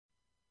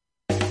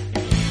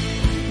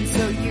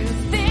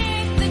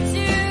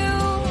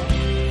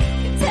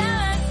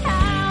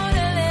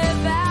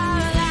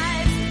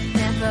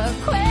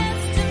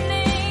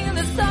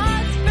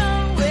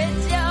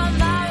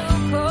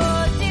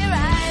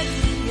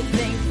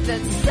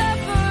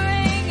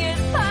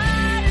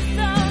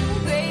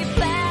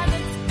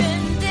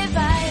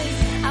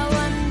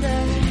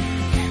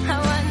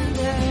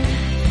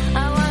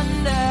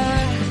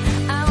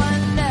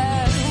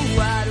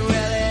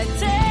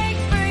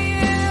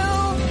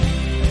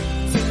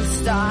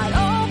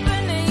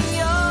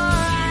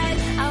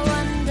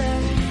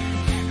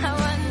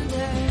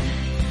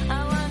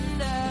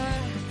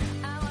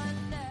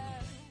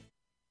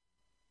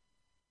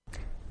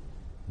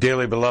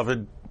Dearly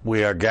beloved,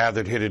 we are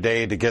gathered here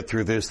today to get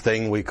through this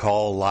thing we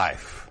call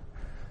life.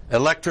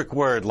 Electric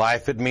word,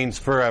 life, it means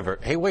forever.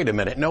 Hey, wait a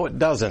minute. No, it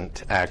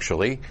doesn't,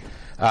 actually.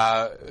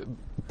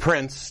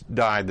 Prince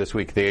died this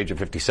week at the age of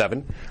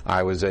 57.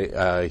 I was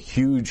a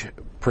huge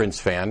Prince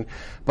fan,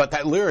 but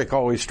that lyric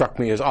always struck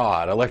me as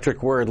odd.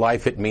 Electric word,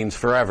 life, it means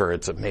forever.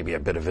 It's maybe a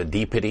bit of a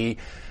deepity,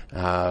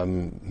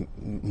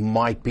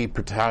 might be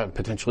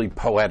potentially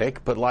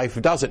poetic, but life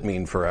doesn't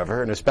mean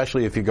forever, and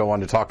especially if you go on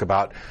to talk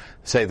about,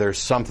 say, there's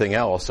something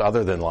else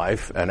other than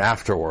life, an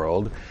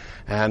afterworld,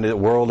 and a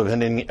world of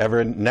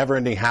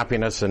never-ending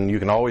happiness, and you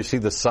can always see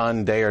the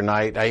sun day or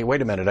night. Hey,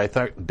 wait a minute, I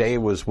thought day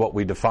was what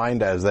we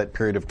defined as that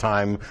period of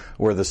time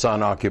where the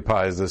sun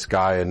occupies the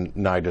sky and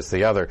night is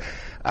the other.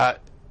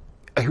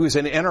 He was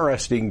an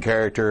interesting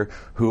character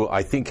who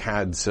I think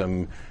had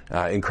some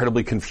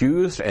incredibly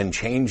confused and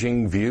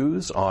changing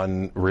views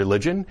on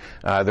religion.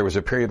 There was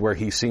a period where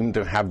he seemed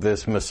to have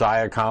this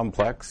messiah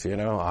complex,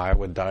 I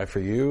would die for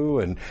you,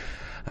 and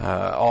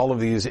all of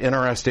these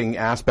interesting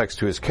aspects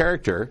to his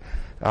character.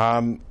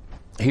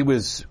 He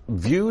was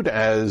viewed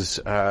as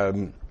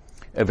a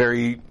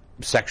very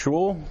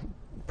sexual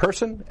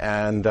person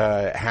and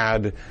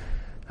had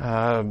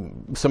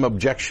some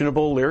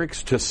objectionable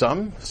lyrics to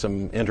some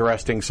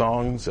interesting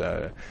songs,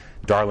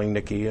 Darling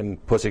Nikki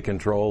and Pussy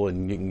Control,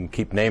 and you can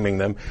keep naming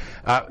them.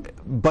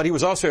 But he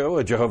was also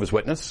a Jehovah's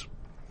Witness,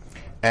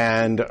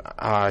 and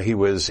he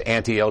was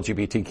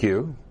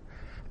anti-LGBTQ.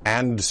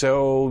 And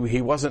so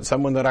he wasn't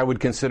someone that I would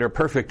consider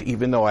perfect,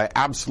 even though I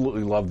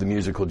absolutely loved the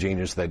musical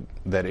genius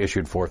that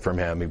issued forth from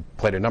him. He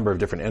played a number of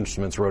different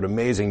instruments, wrote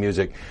amazing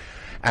music,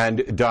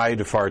 and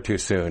died far too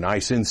soon. I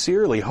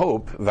sincerely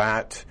hope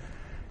that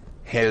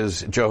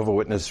his Jehovah's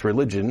Witness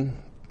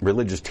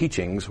religious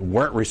teachings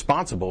weren't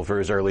responsible for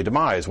his early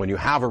demise. When you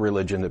have a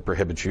religion that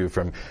prohibits you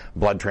from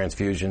blood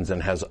transfusions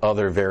and has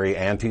other very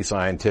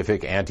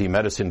anti-scientific,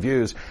 anti-medicine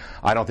views,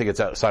 I don't think it's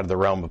outside of the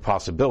realm of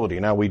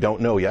possibility. Now, we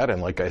don't know yet,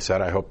 and like I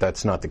said, I hope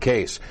that's not the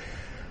case.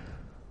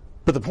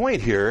 But the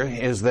point here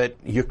is that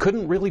you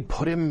couldn't really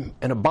put him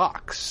in a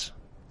box.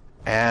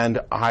 And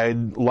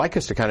I'd like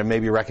us to kind of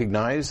maybe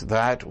recognize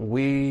that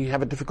we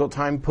have a difficult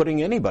time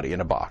putting anybody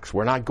in a box.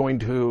 We're not going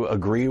to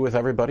agree with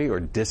everybody or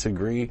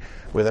disagree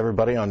with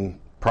everybody on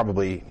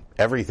probably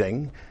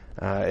everything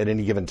at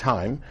any given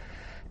time.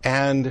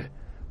 And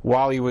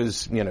while he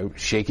was,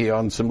 shaky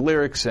on some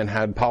lyrics and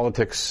had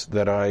politics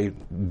that I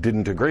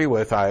didn't agree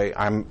with, I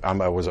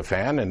was a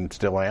fan and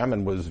still am,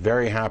 and was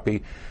very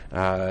happy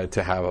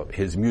to have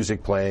his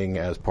music playing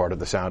as part of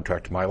the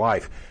soundtrack to my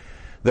life.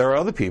 There are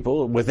other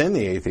people within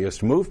the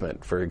atheist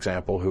movement, for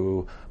example,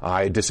 who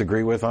I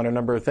disagree with on a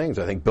number of things.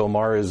 I think Bill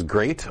Maher is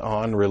great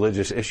on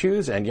religious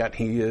issues, and yet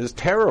he is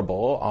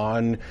terrible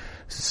on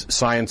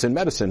science and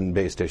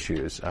medicine-based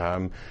issues.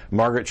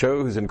 Margaret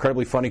Cho, who's an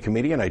incredibly funny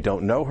comedian, I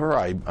don't know her.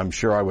 I'm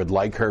sure I would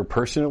like her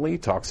personally,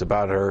 talks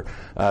about her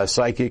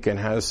psychic and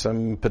has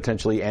some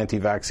potentially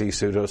anti-vaxxy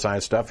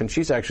pseudoscience stuff, and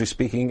she's actually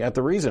speaking at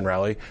the Reason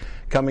Rally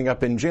coming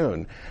up in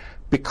June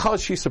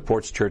because she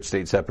supports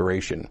church-state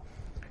separation.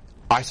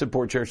 I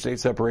support church-state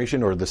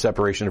separation, or the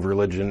separation of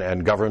religion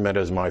and government,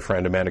 as my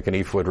friend Amanda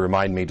Knief would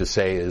remind me to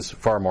say is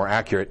far more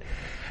accurate.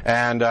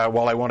 And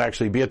while I won't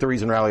actually be at the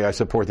Reason Rally, I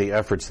support the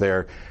efforts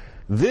there.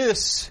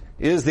 This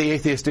is the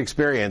Atheist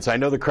Experience. I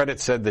know the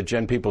credits said that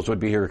Jen Peoples would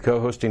be here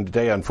co-hosting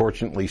today.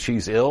 Unfortunately,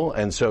 she's ill,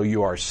 and so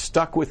you are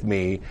stuck with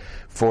me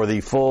for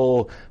the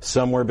full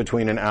somewhere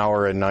between an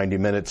hour and 90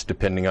 minutes,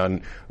 depending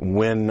on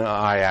when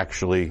I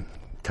actually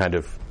kind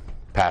of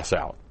pass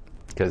out.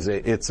 Because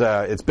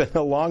it's been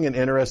a long and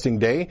interesting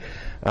day.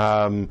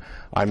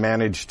 I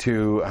managed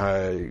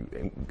to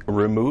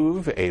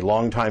remove a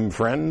longtime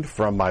friend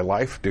from my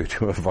life due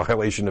to a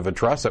violation of a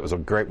trust. That was a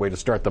great way to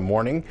start the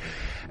morning.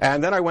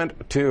 And then I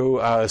went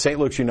to St.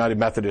 Luke's United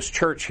Methodist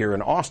Church here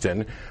in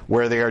Austin,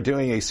 where they are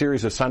doing a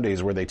series of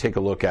Sundays where they take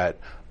a look at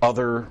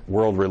other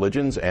world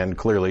religions and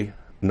clearly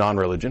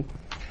non-religion.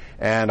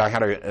 And I had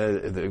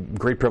the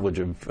great privilege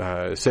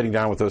of sitting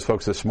down with those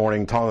folks this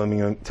morning, telling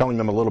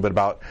them a little bit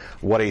about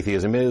what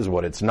atheism is,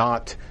 what it's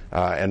not,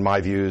 and my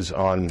views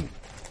on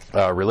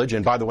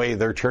religion. By the way,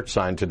 their church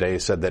sign today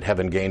said that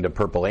heaven gained a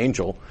purple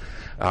angel,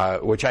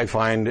 which I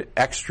find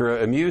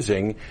extra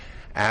amusing,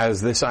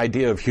 as this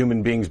idea of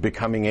human beings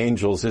becoming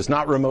angels is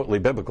not remotely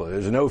biblical.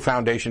 There's no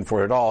foundation for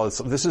it at all.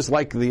 This is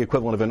like the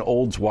equivalent of an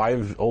old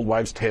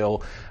wives'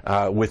 tale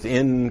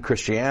within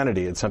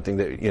Christianity. It's something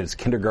that it's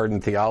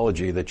kindergarten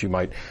theology that you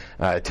might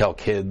tell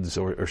kids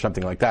or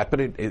something like that. But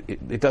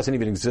it doesn't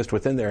even exist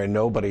within there, and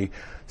nobody,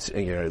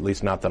 at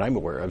least not that I'm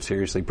aware of,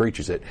 seriously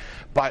preaches it.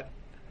 But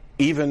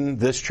even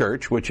this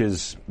church, which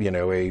is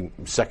a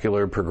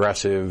secular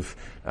progressive.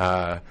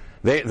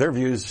 Their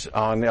views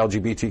on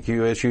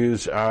LGBTQ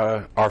issues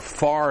are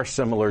far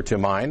similar to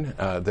mine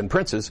than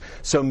Prince's,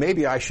 so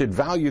maybe I should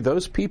value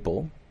those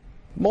people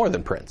more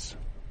than Prince.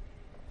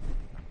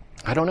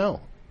 I don't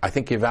know. I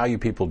think you value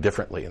people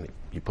differently, and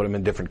you put them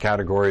in different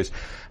categories,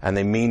 and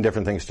they mean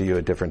different things to you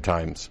at different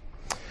times.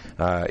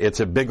 It's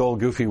a big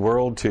old goofy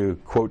world, to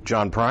quote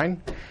John Prine,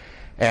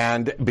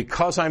 And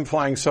because I'm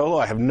flying solo,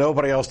 I have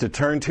nobody else to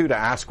turn to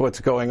ask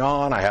what's going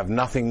on. I have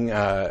nothing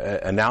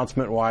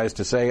announcement-wise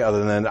to say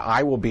other than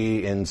I will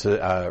be in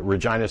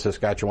Regina,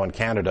 Saskatchewan,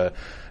 Canada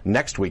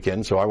next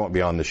weekend, so I won't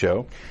be on the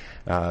show.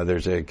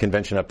 There's a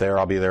convention up there.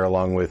 I'll be there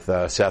along with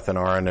Seth and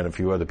Aaron and a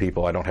few other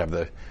people. I don't have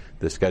the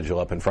schedule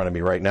up in front of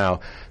me right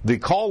now. The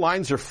call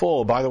lines are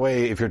full. By the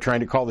way, if you're trying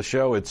to call the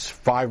show, it's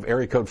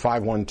area code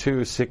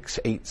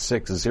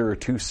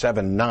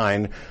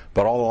 512-686-0279.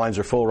 But all the lines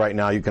are full right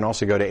now. You can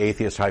also go to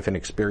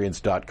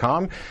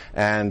atheist-experience.com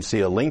and see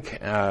a link,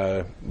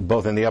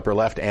 both in the upper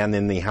left and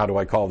in the How Do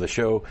I Call the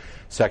Show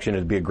section.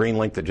 It'd be a green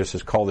link that just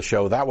says call the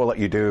show. That will let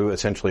you do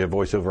essentially a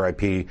voice over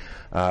IP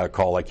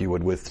call like you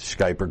would with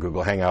Skype or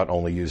Google Hangout,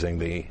 only using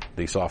the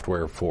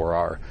software for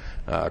our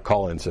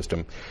call-in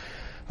system.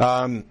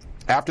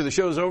 After the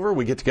show's over,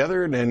 we get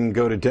together and then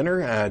go to dinner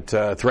at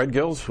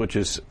Threadgill's, which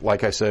is,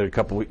 like I said,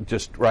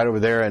 just right over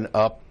there and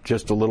up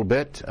just a little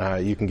bit.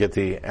 You can get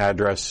the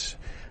address.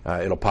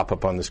 It'll pop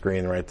up on the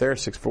screen right there,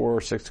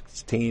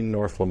 6416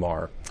 North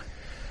Lamar.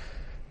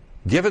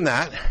 Given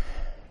that,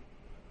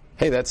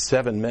 hey, that's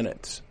 7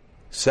 minutes.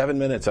 7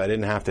 minutes. I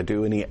didn't have to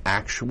do any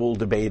actual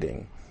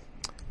debating.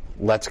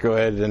 Let's go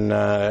ahead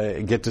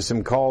and get to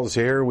some calls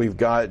here. We've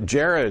got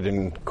Jared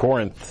in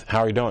Corinth.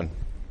 How are you doing?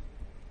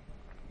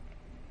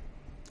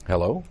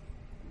 Hello?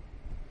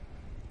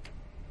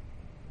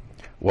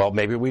 Well,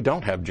 maybe we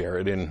don't have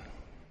Jared in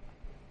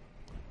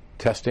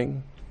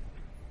testing.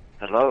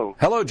 Hello.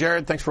 Hello,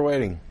 Jared. Thanks for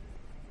waiting.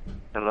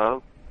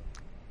 Hello.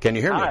 Can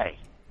you hear me? Hi.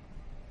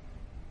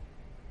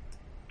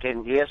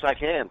 Yes, I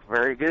can.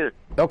 Very good.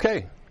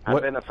 Okay.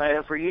 I've been a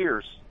fan for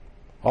years.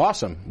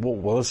 Awesome.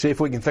 Well, let's see if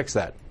we can fix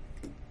that.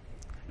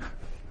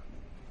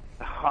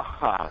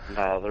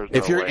 No, there's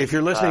if no you're way. If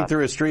you're listening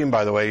through a stream,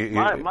 by the way,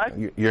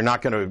 you're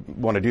not going to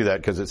want to do that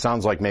because it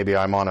sounds like maybe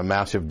I'm on a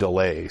massive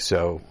delay.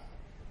 So.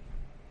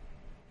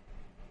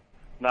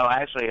 No,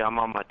 actually, I'm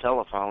on my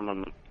telephone,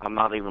 and I'm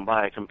not even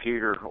by a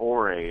computer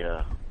or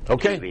a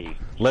okay. TV.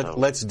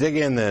 Let's dig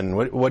in then.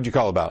 What'd you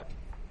call about?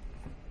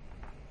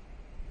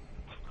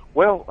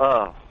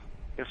 Well,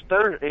 if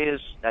there is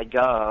a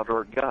God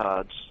or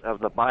gods of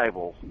the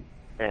Bible,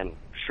 and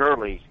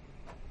surely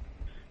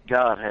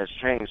God has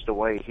changed the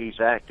way He's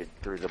acted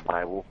through the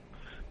Bible,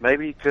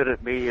 maybe could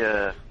it be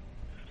a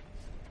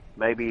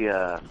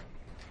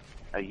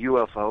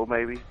UFO,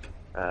 maybe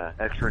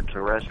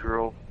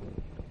extraterrestrial,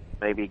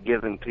 maybe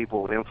giving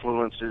people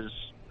influences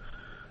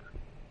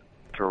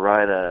to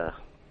write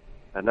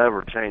an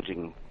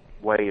ever-changing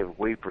way of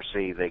we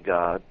perceive a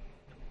God.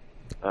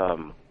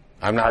 I'm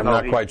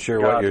not quite sure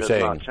what you're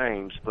saying. God does not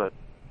change, but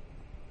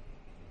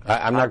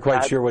I'm not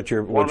quite sure what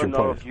your point is. I want to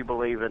know is. if you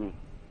believe in.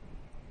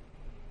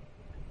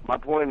 My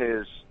point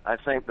is, I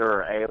think there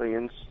are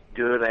aliens,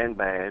 good and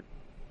bad,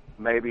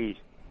 maybe,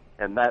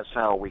 and that's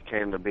how we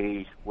came to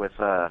be with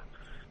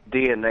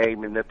DNA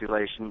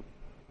manipulation.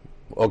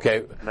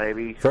 Okay.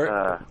 Maybe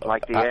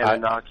like the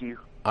Anunnaki.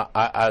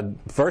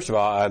 First of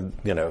all,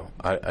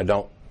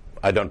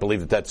 I don't believe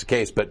that that's the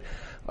case. But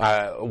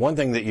one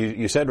thing that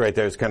you said right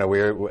there is kind of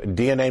weird.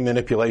 DNA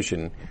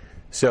manipulation.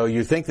 So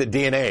you think that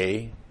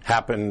DNA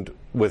happened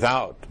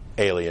without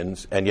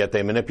aliens, and yet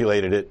they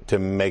manipulated it to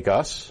make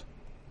us?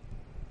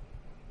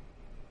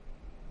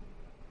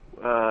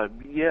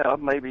 Yeah,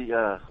 maybe.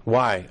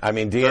 Why? I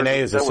mean, DNA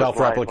is a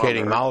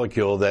self-replicating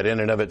molecule that in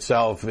and of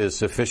itself is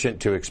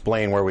sufficient to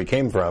explain where we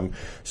came from.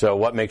 So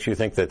what makes you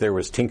think that there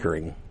was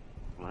tinkering?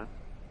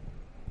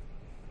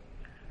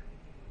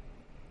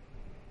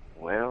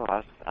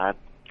 Well, I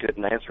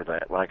couldn't answer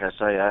that. Like I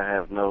say, I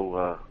have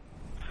no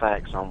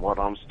facts on what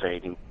I'm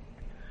stating.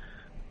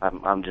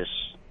 I'm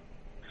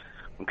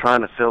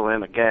trying to fill in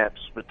the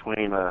gaps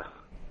between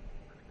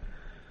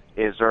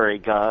is there a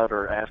God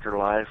or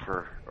afterlife,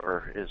 or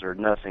is there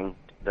nothing?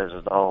 Does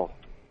it all?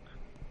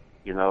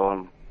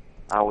 I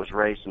was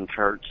raised in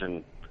church,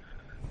 and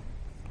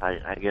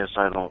I guess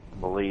I don't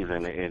believe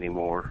in it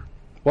anymore.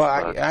 Well,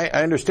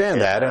 I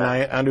understand that, and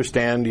I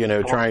understand,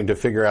 trying to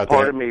figure out.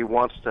 Part of me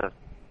wants to.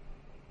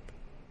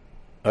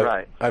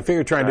 Right. I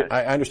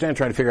understand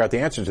trying to figure out the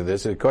answer to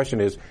this. The question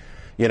is,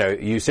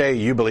 you say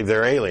you believe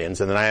they're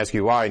aliens, and then I ask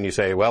you why, and you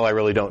say, well, I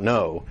really don't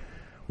know.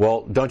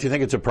 Well, don't you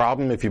think it's a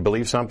problem if you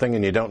believe something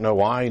and you don't know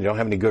why, you don't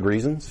have any good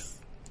reasons?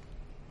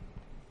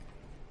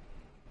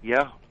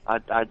 Yeah,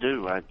 I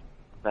do.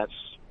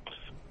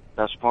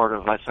 That's part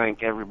of, I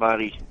think,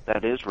 everybody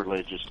that is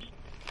religious.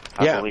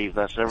 I believe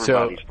that's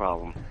everybody's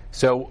problem.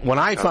 So when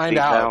I find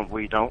out,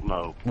 we don't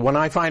know. When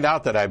I find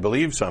out that I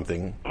believe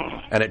something,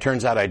 and it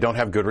turns out I don't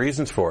have good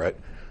reasons for it,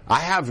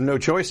 I have no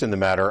choice in the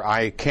matter.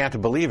 I can't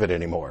believe it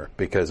anymore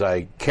because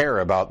I care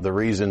about the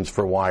reasons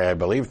for why I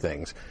believe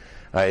things.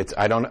 I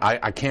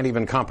can't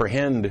even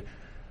comprehend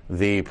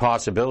the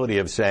possibility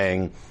of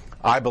saying,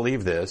 I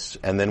believe this,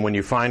 and then when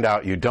you find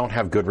out you don't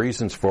have good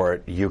reasons for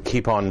it, you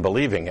keep on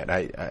believing it.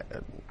 I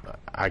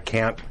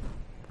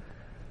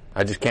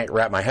just can't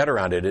wrap my head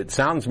around it. It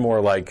sounds more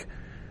like,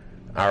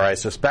 or I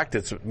suspect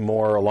it's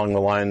more along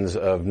the lines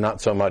of not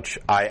so much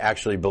I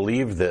actually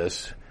believe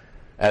this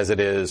as it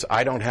is,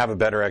 I don't have a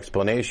better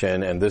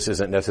explanation, and this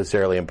isn't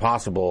necessarily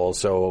impossible,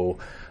 so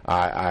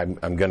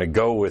I'm going to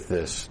go with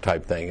this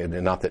type thing.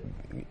 And not that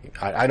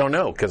I don't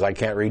know, because I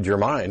can't read your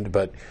mind,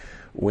 but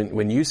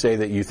when you say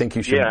that you think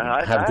you should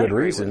have good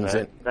reasons,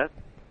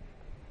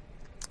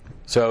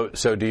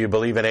 so do you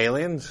believe in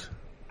aliens?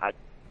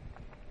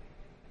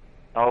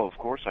 Oh, of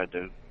course I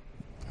do.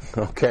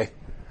 Okay.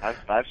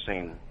 I've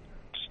seen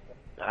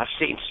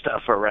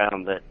stuff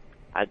around that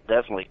I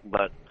definitely,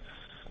 but.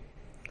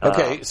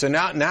 Okay, so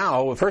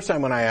now, first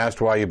time when I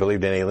asked why you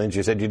believed in aliens,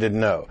 you said you didn't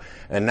know,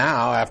 and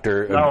now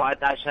after. No, I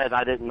said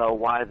I didn't know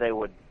why they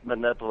would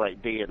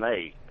manipulate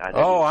DNA.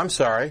 I'm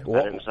sorry.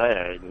 I didn't say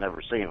I'd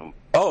never seen them.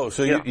 Oh,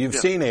 so you've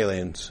seen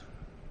aliens?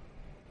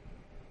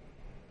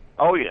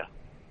 Oh yeah.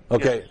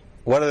 Okay, yes.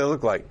 What do they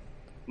look like?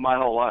 My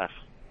whole life.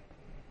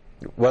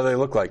 What do they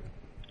look like?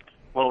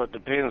 Well, it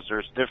depends.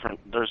 There's different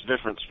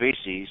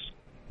species.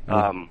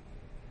 I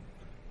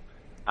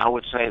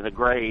would say the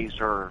grays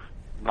are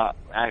not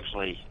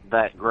actually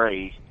that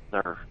gray.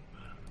 They're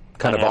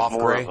kind of off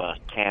more gray. Of a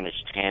tannish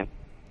tan.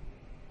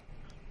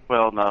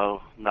 Well,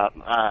 no, not.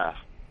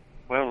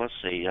 Well, let's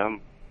see.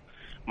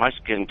 My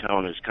skin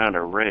tone is kind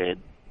of red,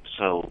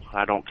 so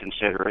I don't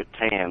consider it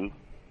tan.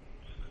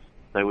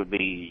 They would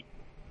be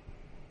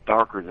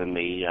darker than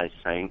me, I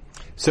think.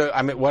 So,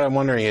 I mean, what I'm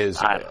wondering is,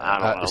 I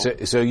don't know.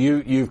 So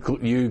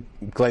you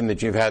claim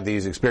that you've had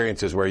these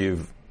experiences where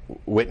you've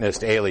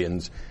witnessed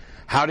aliens.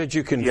 How did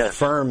you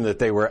confirm that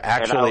they were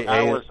actually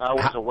aliens? I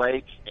was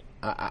awake.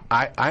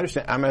 I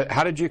understand.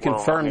 How did you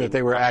confirm that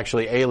they were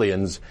actually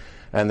aliens,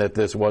 and that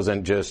this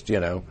wasn't just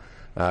a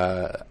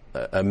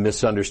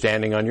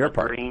misunderstanding on your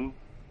part? Dream?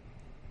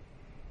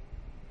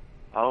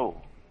 Oh,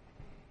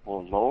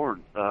 well, Lord.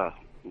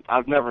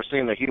 I've never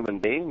seen a human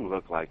being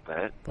look like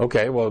that.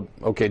 Okay,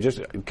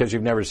 just because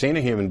you've never seen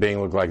a human being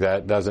look like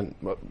that doesn't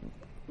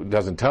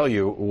tell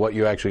you what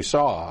you actually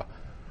saw.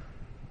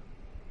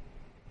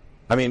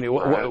 I mean,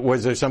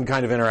 was there some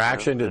kind of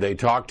interaction? Did they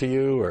talk to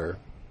you, or?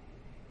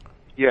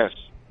 Yes.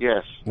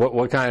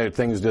 What kind of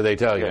things do they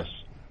tell you? Yes.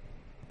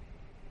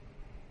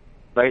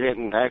 They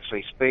didn't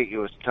actually speak. It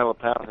was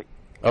telepathic.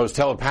 Oh, it was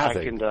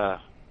telepathic.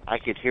 I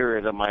could hear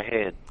it in my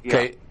head.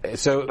 Okay,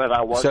 so but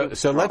I wasn't.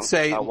 So let's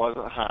say I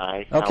wasn't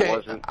high.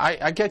 Okay,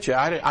 I get you.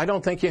 I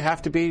don't think you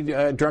have to be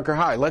drunk or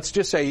high. Let's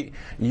just say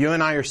you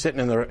and I are sitting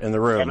in the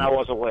room. And I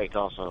was awake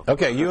also.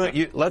 Okay,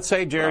 you let's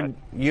say, Jared, right.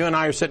 You and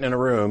I are sitting in a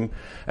room,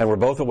 and we're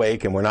both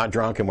awake, and we're not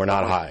drunk, and we're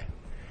not high.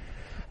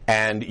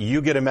 And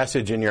you get a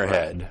message in your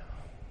head.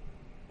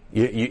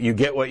 You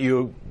get what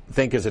you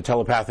think is a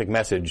telepathic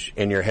message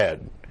in your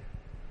head.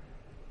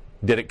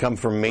 Did it come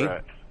from me?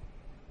 Right.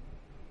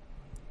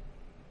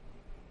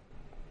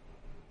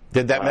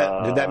 Did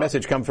that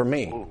message come from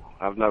me?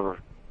 I've never.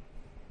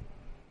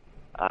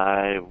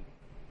 I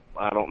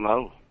don't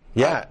know.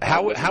 Yeah.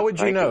 How would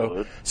you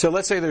know? So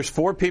let's say there's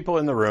 4 people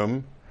in the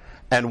room,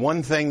 and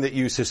one thing that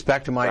you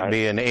suspect might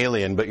be an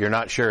alien, but you're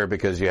not sure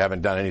because you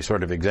haven't done any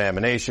sort of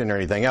examination or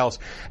anything else,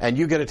 and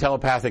you get a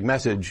telepathic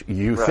message.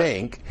 You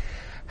think.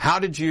 How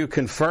did you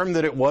confirm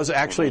that it was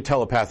actually a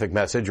telepathic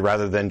message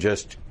rather than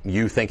just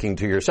you thinking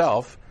to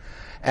yourself?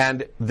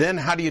 And then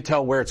how do you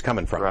tell where it's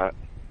coming from? Right.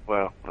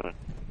 Well,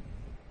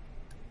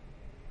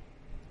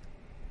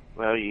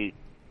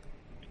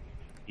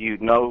 you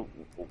know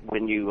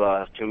when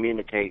you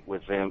communicate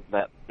with them,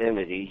 that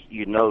entity,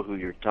 you know who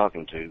you're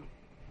talking to.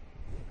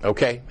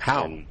 Okay,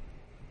 how? And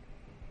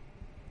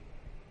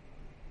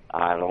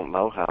I don't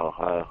know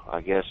how.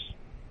 I guess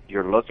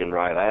you're looking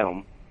right at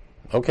them.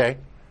 Okay.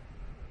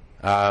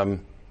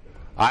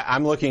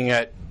 I'm looking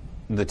at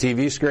the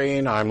TV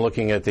screen. I'm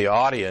looking at the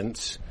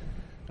audience.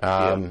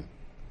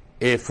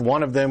 If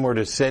one of them were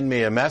to send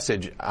me a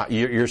message,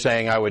 you're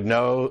saying I would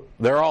know.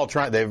 They're all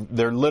trying.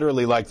 They're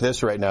literally like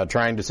this right now,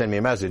 trying to send me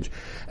a message,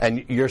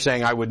 and you're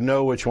saying I would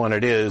know which one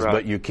it is,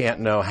 but you can't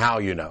know how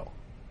you know.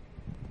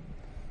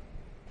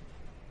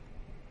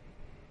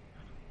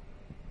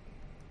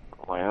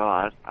 Well,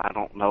 I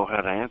don't know how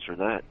to answer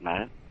that,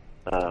 Matt.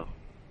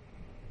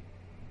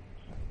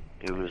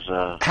 It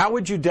was. How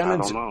would you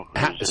demonstrate?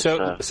 I don't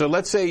know. So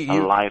let's say a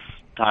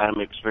lifetime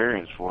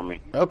experience for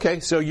me. Okay,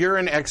 so you're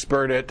an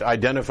expert at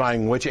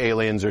identifying which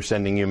aliens are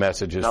sending you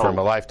messages from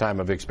a lifetime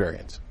of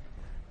experience.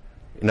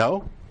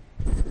 No?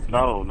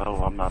 No,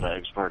 I'm not an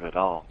expert at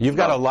all. You've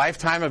got a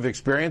lifetime of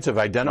experience of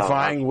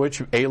identifying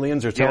which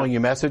aliens are telling you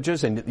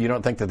messages, and you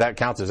don't think that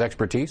counts as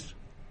expertise?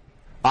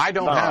 I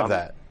don't have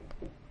that.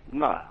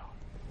 No.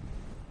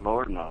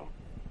 Lord, no.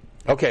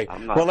 Okay,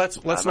 well,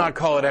 let's not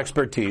call it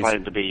expertise.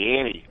 Claim to be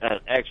any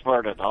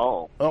expert at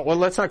all. Oh, well,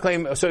 let's not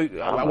claim. So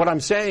what I'm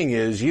saying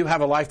is you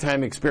have a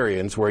lifetime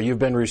experience where you've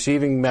been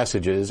receiving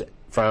messages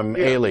from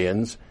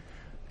aliens,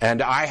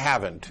 and I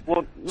haven't.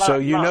 Well, so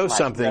you know like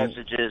something.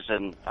 Messages,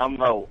 and I'm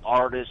no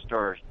artist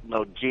or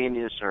no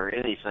genius or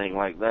anything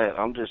like that.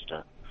 I'm just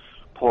a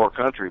poor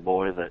country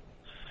boy that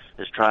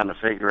is trying to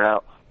figure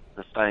out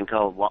this thing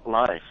called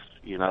life.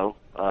 No,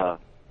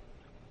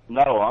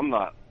 I'm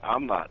not.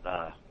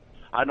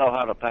 I know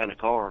how to paint a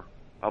car.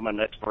 I'm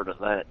an expert at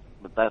that,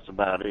 but that's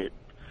about it.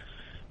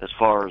 As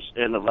far as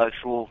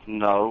intellectual,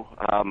 no.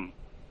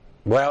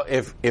 Well,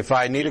 if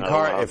I need a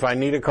car, if I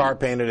need a car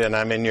painted and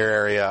I'm in your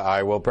area,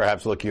 I will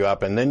perhaps look you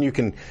up, and then you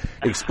can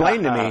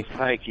explain to me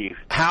Thank you.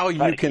 how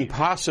you can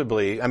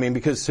possibly. I mean,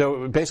 because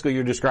so basically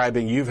you're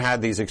describing you've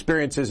had these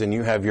experiences and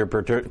you have your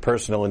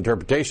personal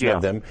interpretation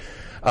of them.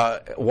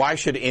 Why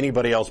should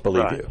anybody else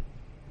believe you?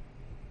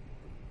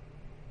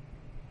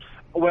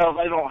 Well,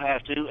 they don't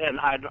have to, and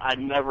I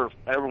never.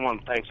 Everyone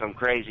thinks I'm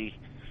crazy.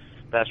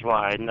 That's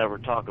why I never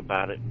talk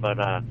about it. But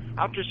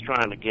I'm just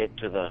trying to get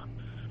to the.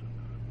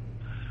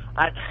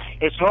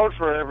 It's hard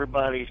for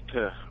everybody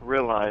to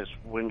realize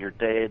when you're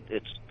dead.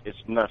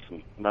 It's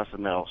nothing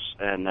else,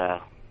 and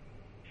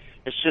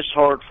it's just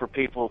hard for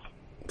people.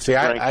 See,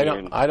 I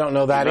don't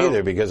know that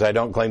either, because I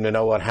don't claim to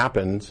know what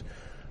happens.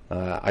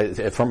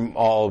 From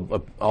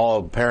all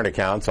apparent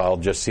accounts, I'll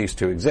just cease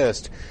to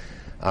exist.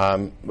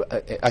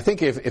 I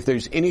think if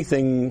there's any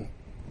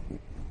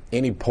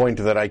point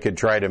that I could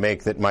try to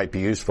make that might be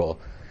useful,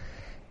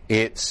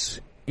 it's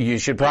you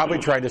should probably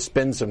try to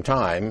spend some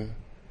time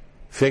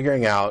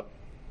figuring out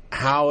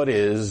how it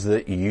is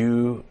that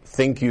you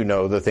think you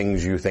know the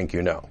things you think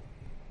you know.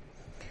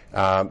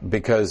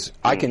 Because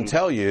I can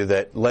tell you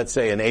that, let's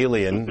say an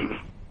alien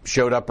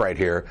showed up right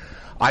here.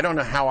 I don't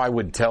know how I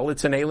would tell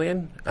it's an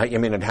alien. I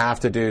mean, I'd have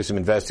to do some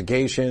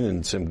investigation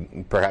and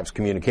some perhaps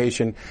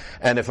communication.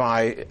 And if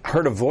I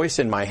heard a voice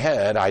in my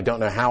head, I don't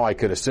know how I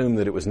could assume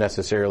that it was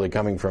necessarily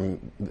coming from.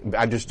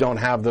 I just don't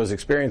have those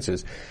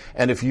experiences.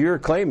 And if you're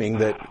claiming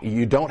that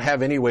you don't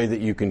have any way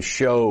that you can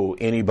show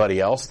anybody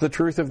else the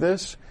truth of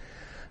this,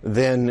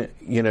 then,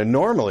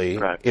 normally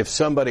if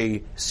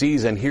somebody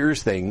sees and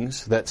hears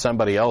things that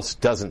somebody else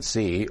doesn't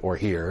see or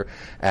hear,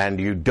 and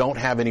you don't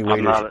have any way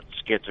I'm not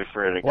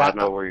schizophrenic. Well, I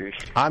know where you're.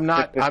 I'm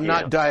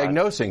not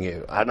diagnosing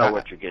you. I know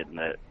what you're getting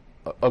at.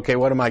 Okay,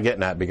 what am I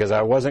getting at? Because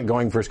I wasn't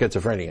going for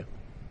schizophrenia.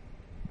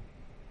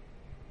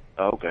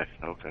 Okay.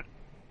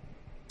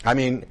 I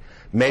mean,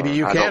 maybe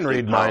you can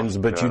read minds,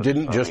 but you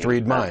didn't just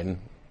read mine.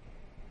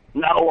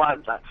 No,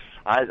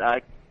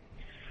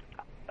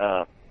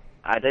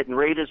 I didn't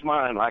read his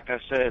mind. Like I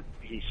said,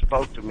 he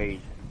spoke to me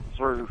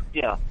through.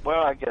 Yeah. Well,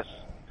 I guess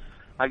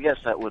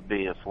that would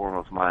be a form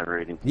of mind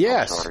reading.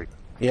 Yes. I'm sorry.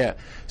 Yeah.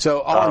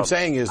 So all I'm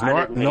saying is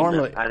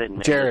normally, I didn't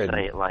mean to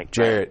say it like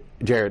that.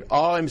 Jared.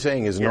 All I'm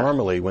saying is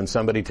normally when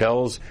somebody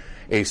tells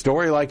a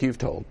story like you've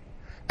told,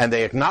 and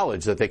they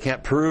acknowledge that they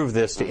can't prove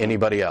this to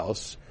anybody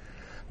else,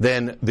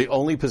 then the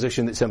only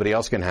position that somebody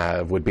else can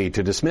have would be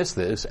to dismiss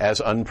this as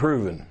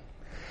unproven.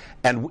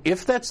 And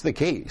if that's the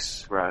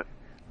case, right.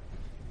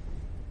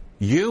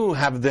 You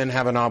then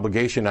have an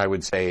obligation, I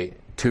would say,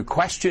 to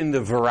question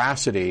the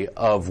veracity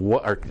of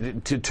what, or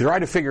to try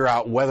to figure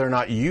out whether or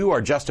not you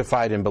are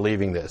justified in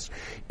believing this.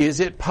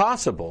 Is it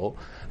possible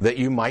that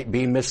you might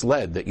be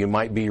misled, that you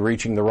might be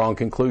reaching the wrong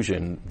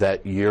conclusion,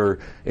 that your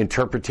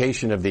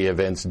interpretation of the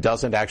events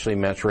doesn't actually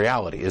match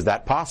reality? Is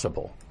that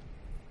possible?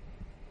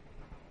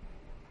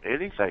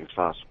 Anything's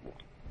possible.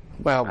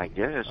 Well, I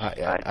guess.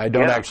 I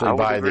don't actually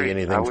buy the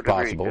anything's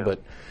possible,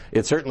 but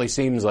it certainly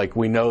seems like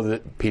we know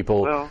that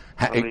people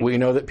we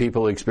know that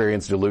people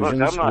experience delusions.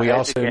 Look, I'm not we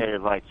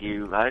educated like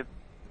you.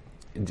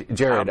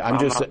 Jared, I'm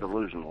just not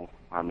delusional.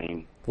 I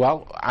mean,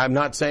 well, I'm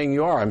not saying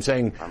you are. I'm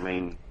saying. I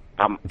mean,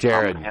 I'm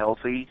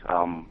healthy.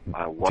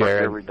 I work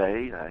every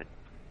day.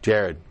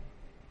 Jared.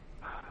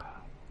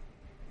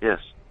 Yes.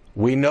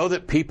 We know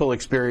that people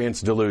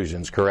experience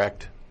delusions,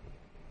 correct?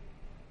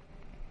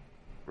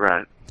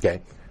 Right.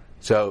 Okay.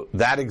 So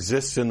that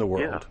exists in the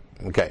world.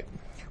 Yeah. Okay.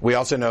 We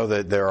also know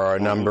that there are a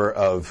number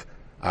of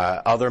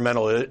other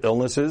mental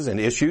illnesses and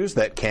issues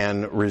that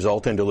can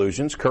result in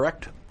delusions,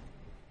 correct?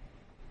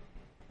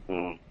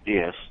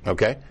 Yes.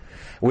 Okay.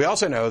 We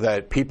also know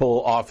that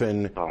people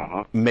often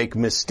make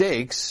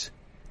mistakes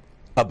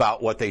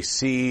about what they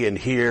see and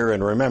hear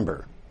and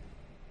remember.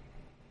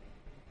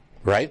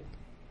 Right?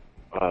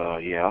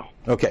 Yeah.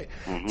 Okay.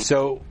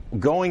 So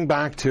going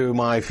back to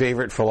my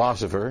favorite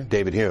philosopher,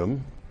 David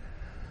Hume,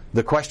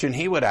 the question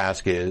he would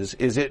ask is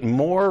it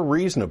more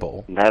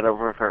reasonable...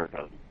 Never heard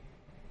of.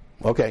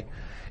 Okay.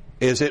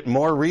 Is it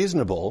more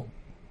reasonable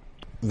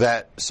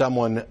that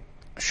someone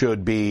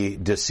should be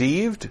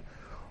deceived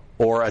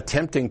or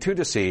attempting to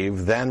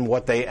deceive than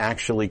what they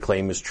actually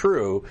claim is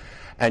true,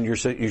 and you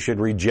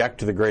should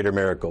reject the greater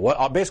miracle?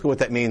 Basically what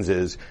that means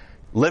is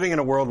living in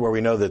a world where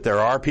we know that there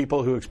are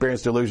people who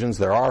experience delusions,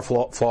 there are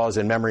flaws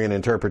in memory and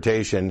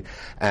interpretation,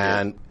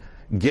 and...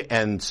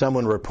 and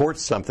someone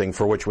reports something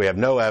for which we have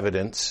no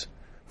evidence,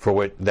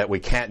 that we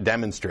can't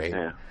demonstrate.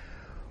 Yeah.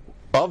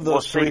 Of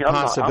those three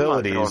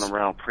possibilities, I'm not going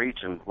around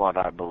preaching what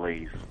I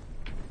believe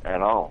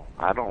at all.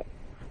 I don't.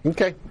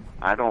 Okay.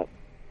 I don't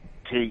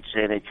teach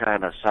any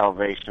kind of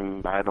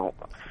salvation.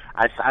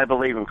 I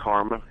believe in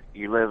karma.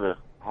 You live a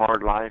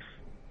hard life,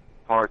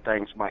 hard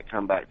things might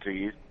come back to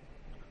you.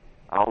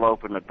 I'll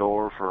open the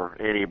door for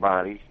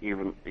anybody.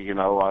 Even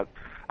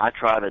I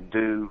try to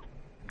do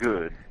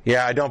good.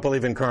 Yeah, I don't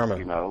believe in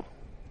karma.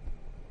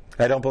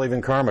 I don't believe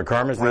in karma.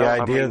 Karma is the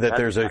idea that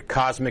there's a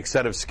cosmic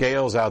set of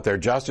scales out there,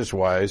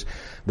 justice-wise,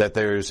 that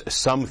there's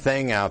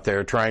something out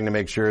there trying to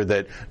make sure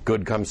that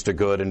good comes to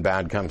good and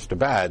bad comes to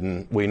bad,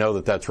 and we know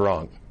that that's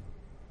wrong.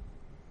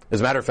 As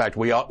a matter of fact,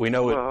 we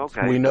know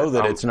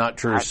that it's not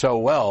true so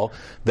well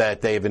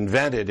that they've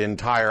invented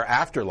entire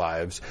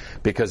afterlives,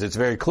 because it's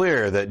very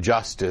clear that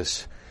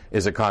justice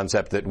is a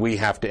concept that we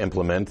have to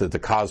implement, that the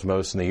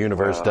cosmos and the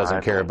universe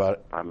doesn't care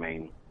about. I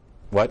mean...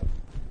 What?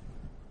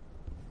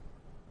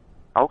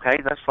 Okay,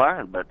 that's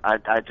fine, but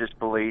I just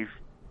believe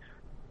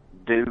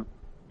do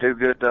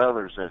good to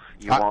others if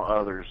you want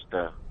others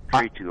to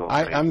treat you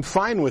okay. I'm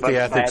fine with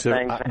the ethics of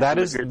that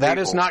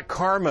is not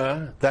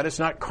karma. That is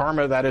not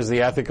karma. That is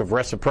the ethic of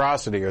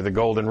reciprocity, or the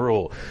golden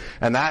rule,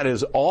 and that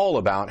is all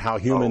about how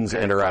humans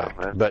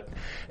interact. But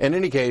in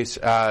any case,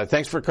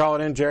 thanks for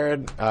calling in,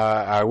 Jared.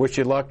 I wish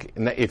you luck.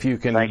 If you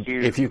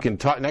can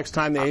talk next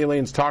time the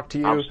aliens talk to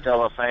you. I'm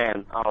still a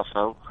fan,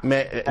 also.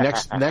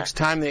 Next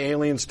time the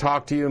aliens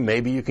talk to you,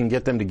 maybe you can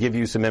get them to give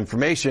you some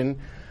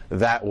information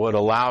that would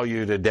allow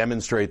you to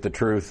demonstrate the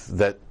truth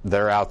that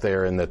they're out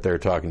there and that they're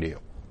talking to you.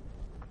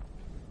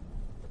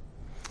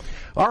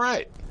 All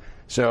right,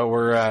 so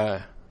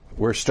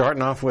we're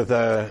starting off with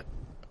an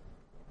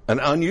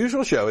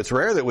unusual show. It's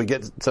rare that we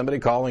get somebody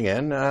calling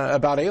in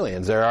about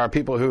aliens. There are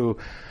people who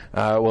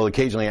will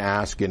occasionally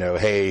ask,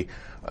 hey,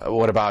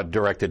 what about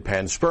directed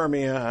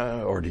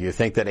panspermia, or do you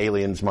think that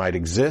aliens might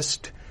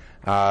exist?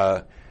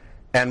 And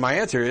my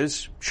answer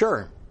is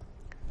sure.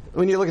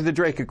 When you look at the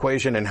Drake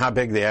equation and how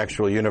big the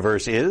actual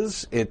universe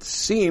is, it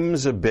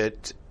seems a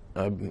bit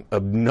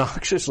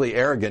obnoxiously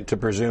arrogant to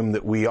presume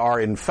that we are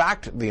in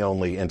fact the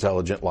only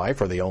intelligent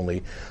life, or the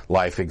only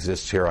life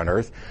exists here on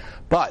Earth.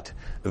 But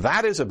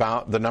that is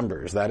about the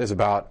numbers. That is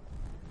about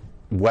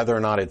whether or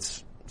not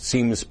it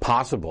seems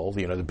possible.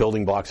 The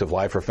building blocks of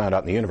life are found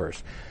out in the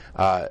universe.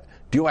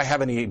 Do I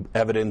have any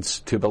evidence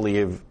to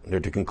believe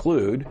or to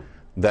conclude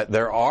that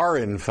there are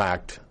in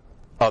fact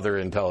other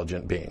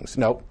intelligent beings?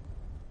 Nope.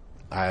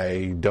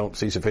 I don't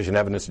see sufficient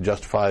evidence to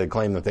justify the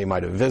claim that they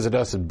might have visited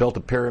us and built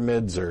the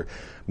pyramids, or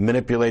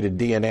manipulated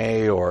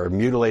DNA, or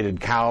mutilated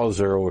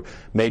cows, or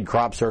made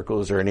crop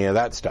circles, or any of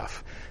that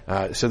stuff.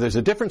 So there's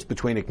a difference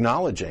between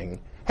acknowledging,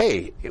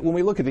 hey, when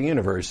we look at the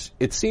universe,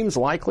 it seems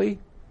likely,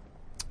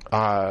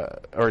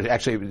 or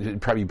actually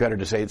it'd probably be better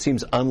to say it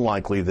seems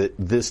unlikely that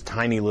this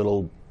tiny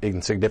little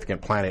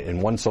insignificant planet in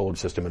one solar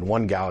system, in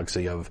one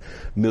galaxy of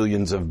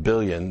millions of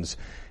billions,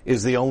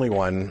 is the only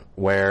one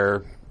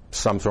where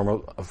some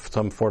form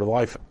of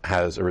life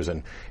has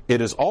arisen.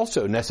 It is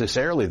also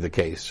necessarily the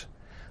case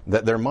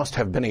that there must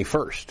have been a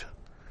first.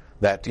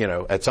 That,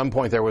 at some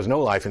point there was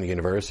no life in the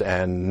universe,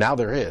 and now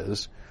there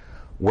is.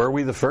 Were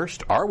we the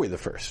first? Are we the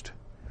first?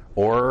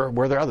 Or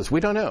were there others?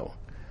 We don't know.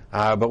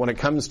 But when it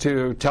comes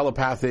to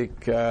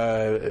telepathic,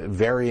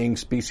 varying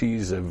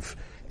species of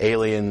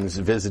aliens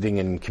visiting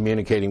and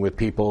communicating with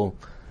people,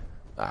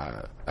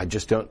 I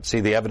just don't see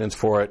the evidence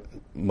for it,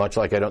 much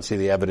like I don't see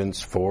the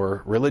evidence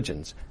for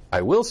religions.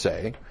 I will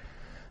say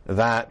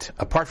that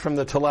apart from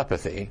the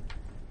telepathy,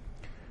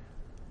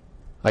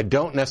 I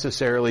don't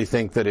necessarily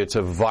think that it's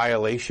a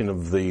violation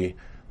of the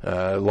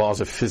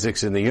laws of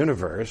physics in the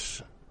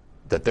universe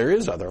that there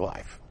is other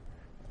life.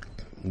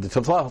 The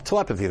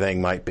telepathy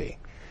thing might be.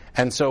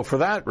 And so for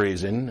that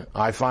reason,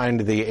 I find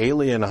the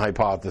alien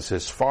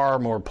hypothesis far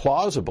more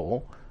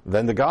plausible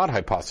than the God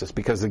hypothesis,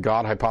 because the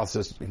God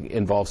hypothesis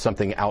involves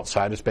something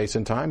outside of space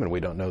and time, and we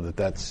don't know that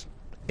that's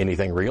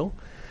anything real.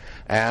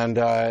 And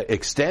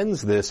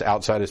extends this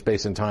outside of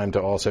space and time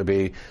to also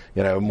be,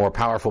 more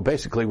powerful.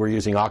 Basically, we're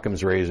using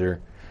Occam's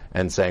razor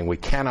and saying we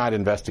cannot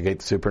investigate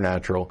the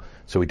supernatural,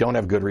 so we don't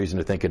have good reason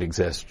to think it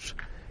exists.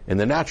 In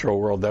the natural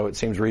world, though, it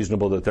seems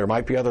reasonable that there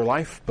might be other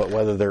life, but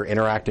whether they're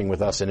interacting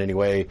with us in any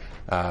way,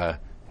 I'm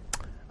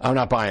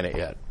not buying it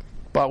yet.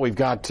 But we've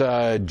got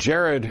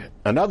Jared,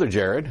 another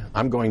Jared.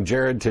 I'm going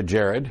Jared to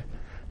Jared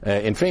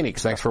in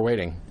Phoenix. Thanks for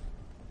waiting.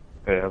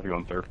 Hey, how's it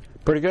going, sir?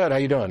 Pretty good. How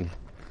you doing?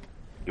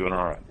 Doing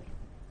all right.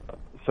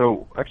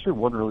 So, actually,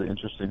 one really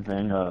interesting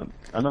thing, I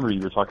remember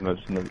you were talking about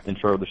this in the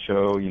intro of the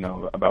show,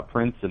 about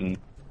Prince and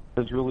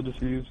his religious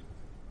views.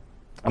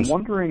 I'm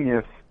wondering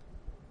if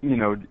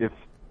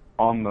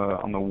on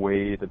the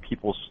way that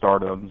people's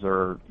stardoms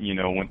are,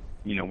 when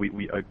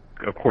we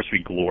of course we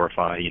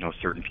glorify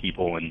certain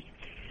people in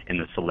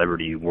the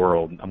celebrity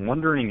world. I'm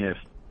wondering if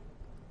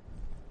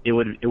it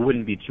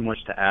wouldn't be too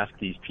much to ask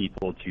these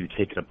people to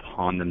take it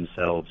upon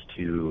themselves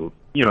to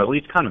at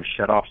least kind of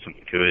shut off some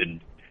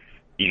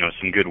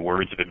good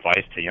words of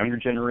advice to younger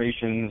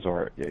generations,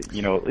 or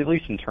at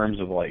least in terms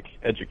of like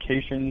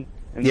education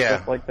and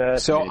stuff like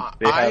that. So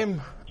they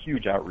have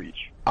huge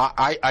outreach.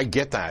 I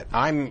get that.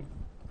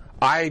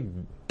 I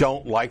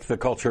don't like the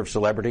culture of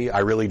celebrity. I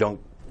really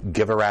don't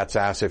give a rat's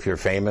ass if you're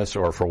famous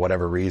or for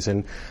whatever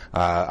reason.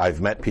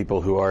 I've met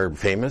people who are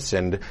famous,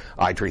 and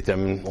I treat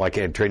them like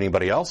I treat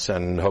anybody else,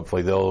 and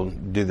hopefully they'll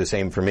do the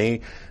same for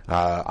me.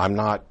 I'm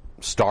not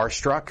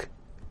starstruck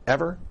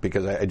ever,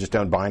 because I just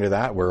don't buy into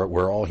that.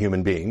 We're all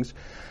human beings.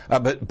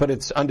 But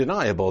it's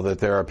undeniable that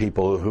there are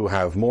people who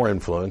have more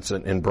influence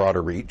and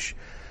broader reach.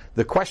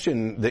 The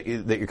question that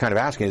you're kind of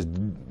asking is,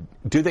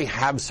 do they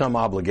have some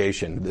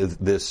obligation,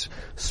 this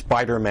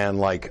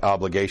Spider-Man-like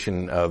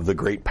obligation of the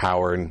great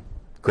power and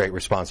great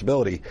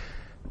responsibility?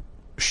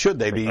 Should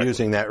they be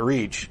using that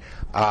reach?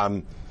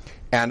 And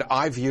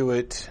I view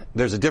it,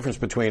 there's a difference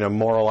between a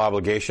moral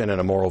obligation and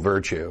a moral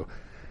virtue.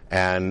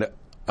 And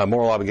a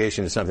moral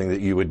obligation is something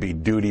that you would be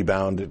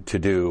duty-bound to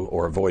do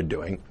or avoid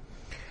doing.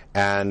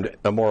 And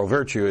a moral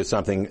virtue is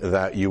something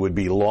that you would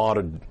be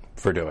lauded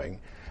for doing.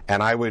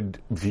 And I would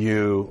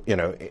view,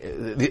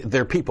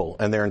 they're people,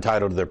 and they're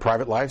entitled to their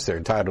private lives, they're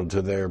entitled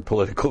to their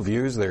political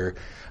views, they're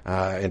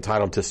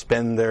entitled to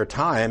spend their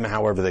time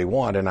however they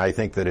want. And I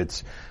think that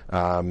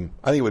I think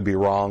it would be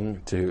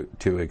wrong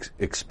to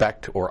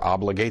expect or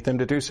obligate them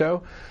to do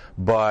so.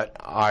 But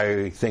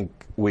I think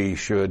we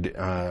should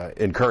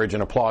encourage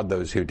and applaud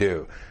those who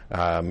do.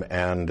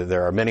 And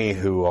there are many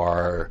who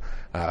are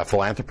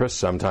philanthropists,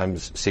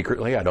 sometimes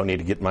secretly. I don't need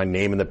to get my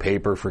name in the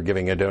paper for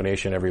giving a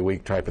donation every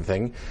week type of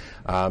thing.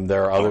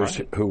 There are others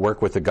who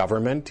work with the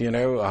government,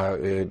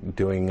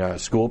 doing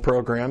school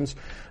programs,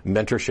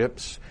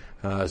 mentorships,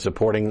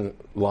 supporting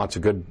lots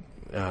of good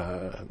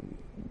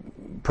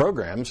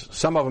programs.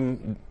 Some of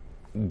them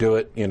do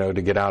it,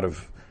 to get out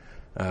of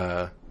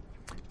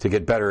to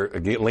get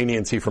get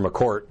leniency from a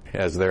court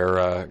as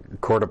their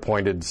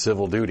court-appointed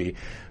civil duty.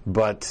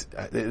 But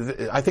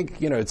I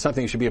think, it's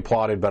something that should be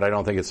applauded, but I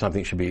don't think it's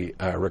something that should be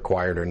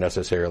required or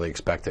necessarily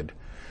expected.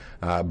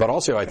 But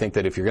also, I think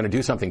that if you're going to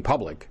do something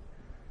public,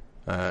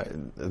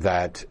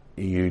 that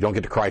you don't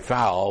get to cry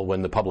foul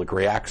when the public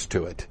reacts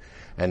to it.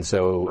 And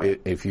so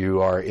if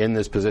you are in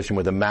this position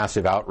with a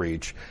massive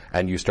outreach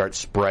and you start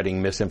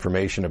spreading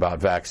misinformation about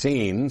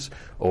vaccines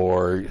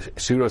or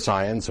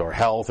pseudoscience or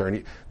health,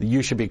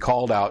 you should be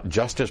called out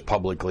just as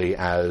publicly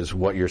as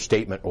what your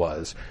statement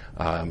was,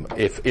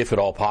 if at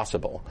all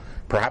possible,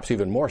 perhaps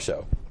even more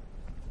so.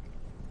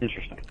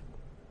 Interesting.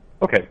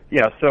 Okay,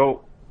 yeah,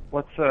 so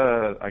let's,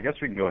 I guess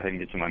we can go ahead and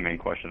get to my main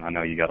question. I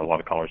know you got a lot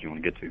of callers you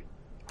want to get to.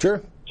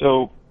 Sure.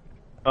 So,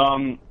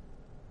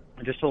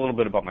 just a little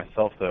bit about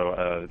myself,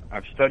 though.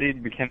 I've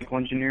studied mechanical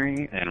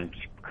engineering, and I'm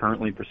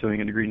currently pursuing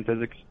a degree in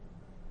physics.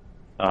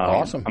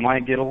 Awesome. I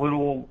might get a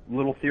little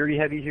theory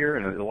heavy here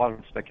and a lot of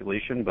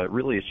speculation, but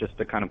really it's just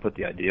to kind of put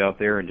the idea out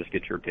there and just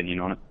get your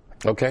opinion on it.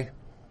 Okay.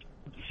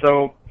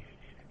 So,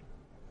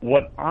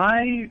 what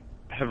I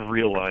have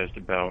realized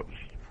about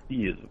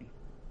theism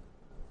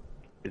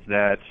is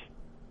that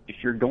if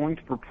you're going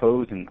to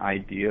propose an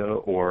idea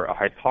or a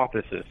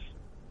hypothesis,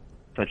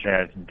 such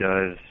as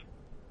does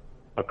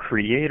a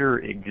creator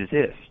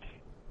exist,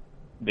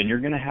 then you're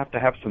going to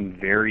have some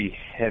very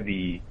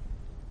heavy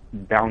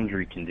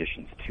boundary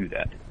conditions to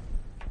that.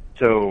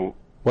 So,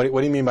 what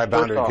do you mean by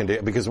boundary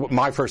conditions? Because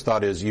my first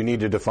thought is you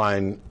need to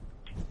define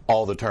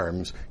all the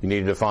terms. You need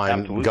to define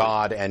Absolutely.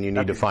 God, and you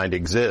need to find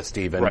exist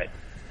even. Right.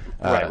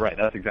 Right.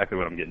 That's exactly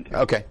what I'm getting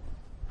to. Okay.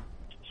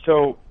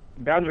 So,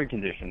 boundary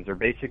conditions are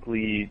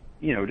basically,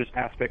 just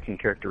aspects and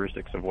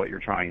characteristics of what you're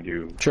trying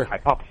to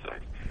hypothesize.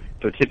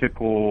 So,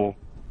 typical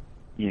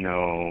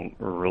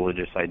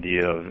religious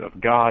idea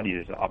of God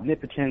is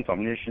omnipotence,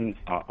 omniscience,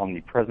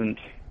 omnipresent,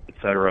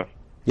 etc.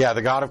 Yeah,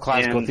 the God of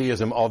classical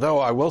theism, although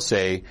I will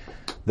say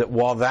that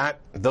while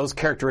those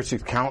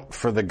characteristics count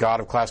for the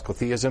God of classical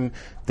theism,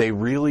 they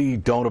really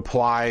don't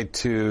apply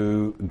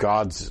to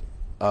gods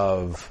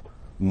of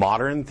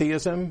modern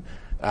theism,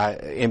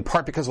 in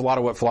part because a lot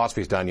of what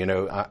philosophy's done,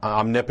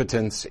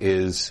 omnipotence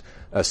is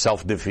a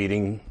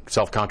self-defeating,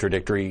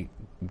 self-contradictory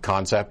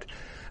concept.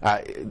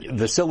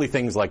 The silly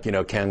things like,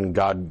 can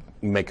God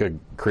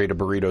create a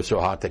burrito so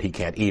hot that he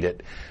can't eat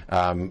it,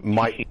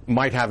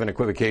 might have an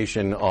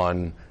equivocation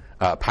on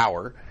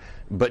power,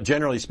 but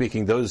generally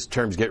speaking, those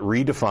terms get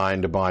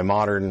redefined by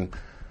modern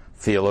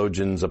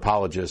theologians,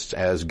 apologists,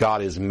 as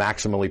God is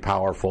maximally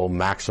powerful,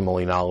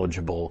 maximally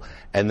knowledgeable,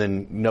 and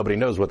then nobody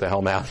knows what the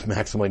hell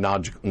maximally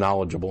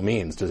knowledgeable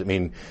means. Does it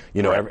mean,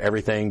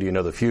 everything? Do you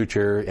know the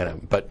future?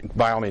 But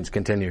by all means,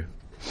 continue.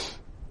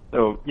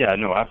 So, yeah,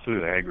 no,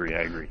 absolutely, I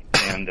agree.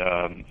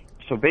 And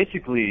so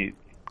basically,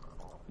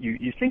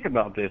 you think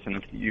about this,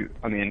 and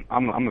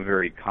I'm a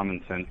very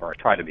common sense, or I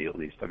try to be at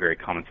least, a very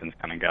common sense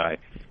kind of guy.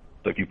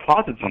 So if you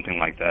posit something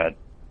like that,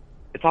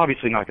 it's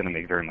obviously not going to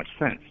make very much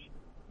sense.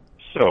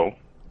 So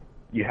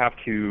you have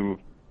to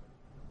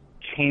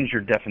change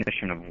your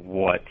definition of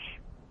what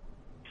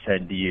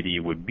said deity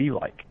would be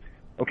like.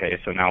 Okay,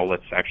 so now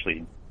let's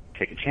actually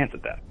take a chance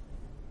at that.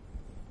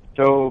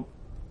 So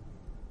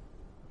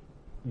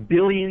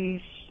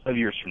billions of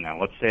years from now,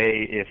 let's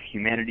say if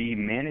humanity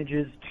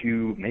manages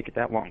to make it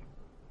that long,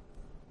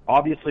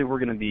 obviously we're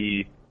going to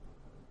be,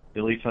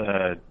 at least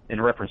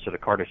in reference to the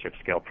Kardashev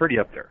scale, pretty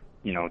up there,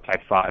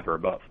 type 5 or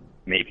above,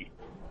 maybe.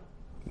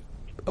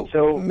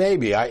 So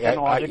maybe,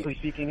 technologically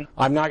speaking,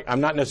 I'm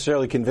not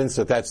necessarily convinced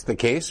that that's the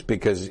case,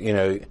 because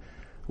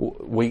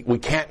we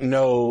can't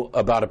know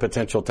about a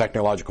potential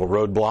technological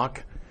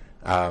roadblock.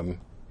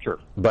 Sure,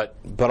 but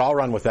I'll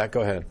run with that.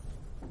 Go ahead.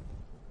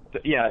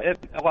 yeah,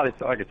 a lot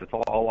of, I guess it's a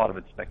lot of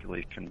it's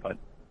speculation, but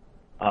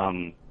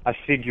I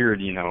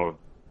figured,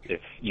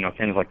 if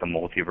things like the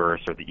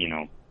multiverse or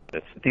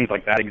things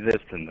like that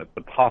exist, and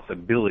the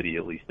possibility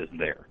at least is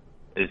there.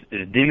 As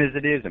dim as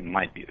it is, it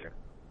might be there.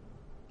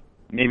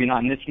 Maybe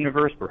not in this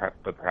universe,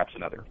 but perhaps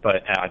another.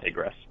 But I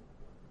digress.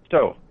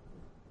 So,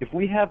 if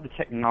we have the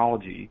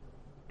technology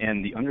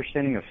and the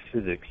understanding of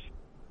physics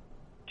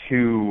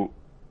to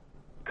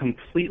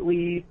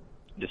completely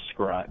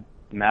describe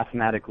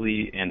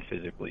mathematically and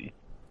physically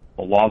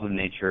the laws of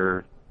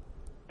nature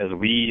as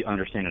we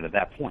understand it at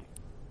that point,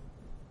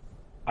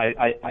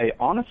 I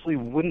honestly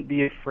wouldn't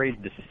be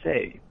afraid to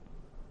say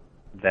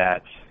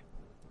that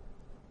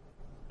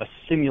a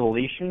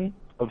simulation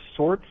of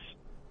sorts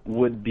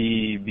would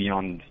be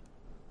beyond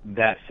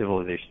that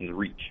civilization's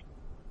reach.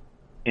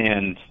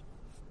 And,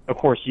 of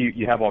course,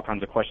 you have all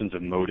kinds of questions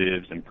of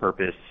motives and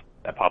purpose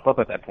that pop up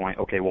at that point.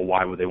 Okay, well,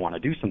 why would they want to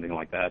do something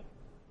like that?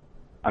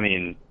 I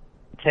mean,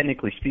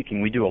 technically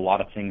speaking, we do a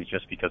lot of things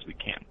just because we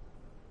can.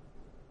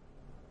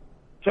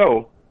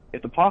 So,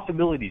 if the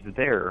possibility is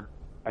there,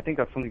 I think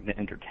that's something to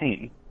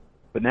entertain.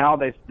 But now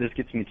this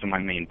gets me to my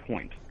main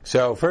point.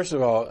 So, first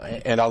of all,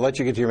 and I'll let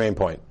you get to your main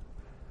point.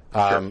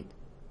 Sure.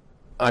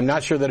 I'm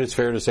not sure that it's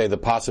fair to say the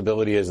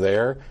possibility is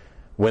there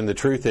when the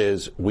truth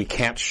is we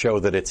can't show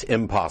that it's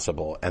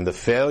impossible. And the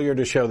failure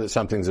to show that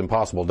something's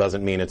impossible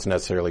doesn't mean it's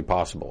necessarily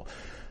possible.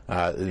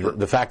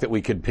 The fact that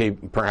we could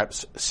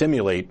perhaps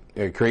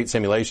create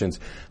simulations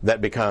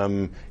that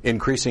become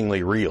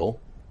increasingly real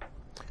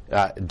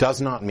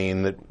does not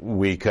mean that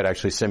we could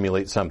actually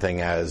simulate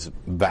something as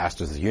vast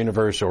as the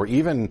universe or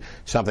even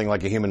something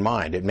like a human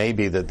mind. It may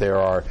be that there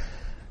are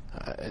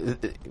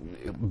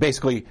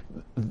basically,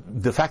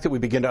 the fact that we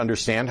begin to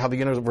understand how the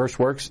universe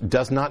works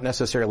does not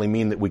necessarily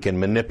mean that we can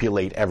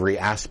manipulate every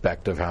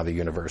aspect of how the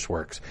universe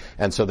works.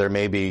 And so there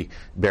may be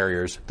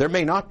barriers. There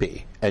may not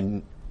be.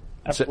 And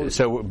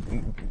so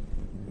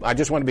I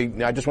just wanted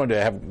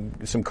to have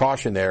some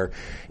caution there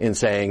in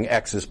saying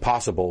X is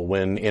possible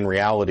when in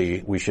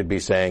reality we should be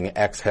saying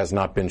X has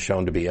not been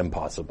shown to be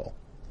impossible.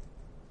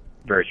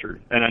 Very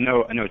true. And I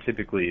know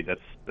typically that's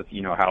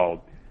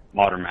how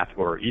modern math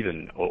or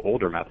even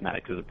older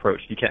mathematics is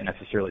approached. You can't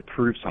necessarily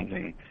prove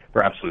something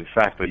for absolute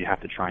fact, but you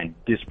have to try and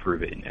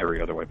disprove it in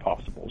every other way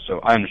possible. So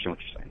I understand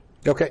what you're saying.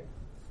 Okay.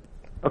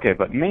 Okay,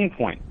 but main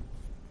point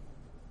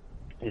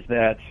is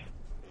that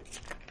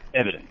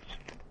evidence.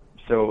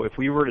 So if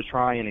we were to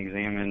try and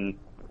examine,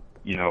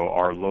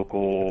 our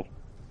local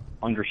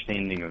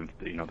understanding of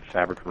the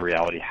fabric of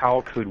reality,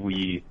 how could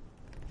we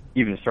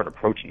even start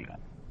approaching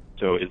that?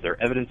 So is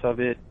there evidence of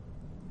it?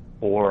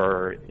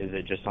 Or is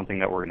it just something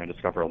that we're going to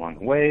discover along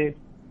the way?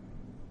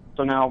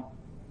 So now,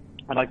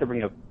 I'd like to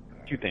bring up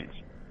two things.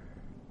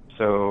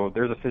 So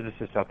there's a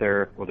physicist out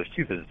there. Well, there's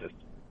two physicists,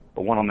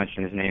 but one I'll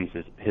mention. His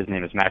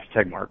name is Max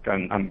Tegmark.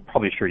 I'm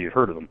probably sure you've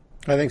heard of him.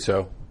 I think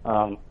so.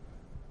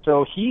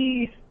 So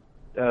he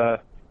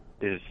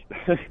is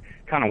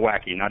kind of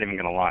wacky. Not even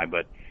going to lie,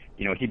 but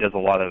he does a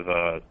lot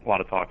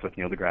of talks with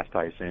Neil deGrasse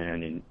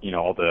Tyson and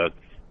all the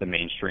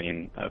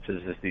mainstream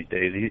physicists these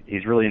days.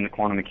 He's really into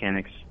quantum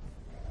mechanics.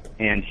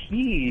 And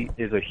he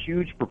is a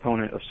huge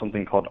proponent of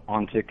something called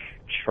ontic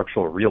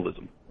structural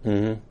realism.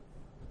 Mm-hmm.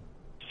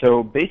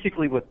 So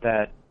basically what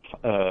that's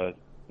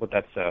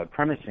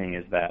premising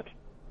is that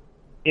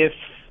if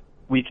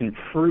we can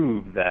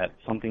prove that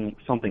something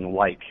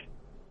like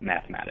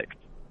mathematics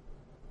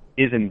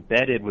is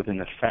embedded within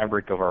the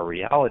fabric of our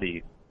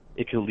reality,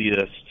 it could lead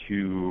us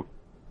to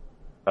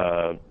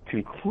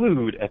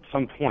conclude at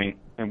some point,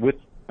 and with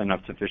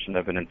enough sufficient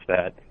evidence,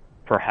 that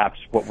perhaps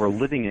what we're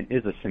living in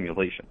is a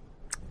simulation.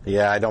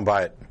 Yeah, I don't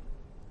buy it.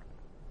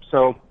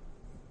 So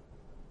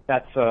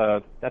that's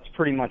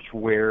pretty much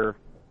where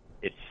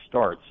it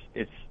starts.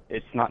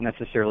 It's not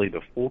necessarily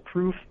the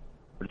foolproof,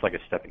 but it's like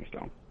a stepping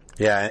stone.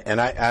 Yeah, and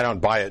I don't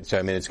buy it. So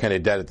I mean, it's kind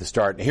of dead at the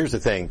start. And here's the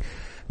thing: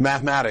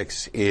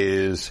 mathematics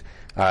is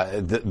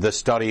the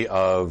study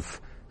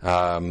of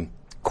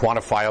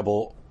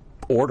quantifiable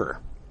order,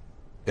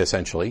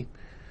 essentially,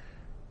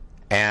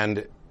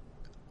 and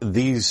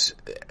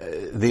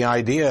the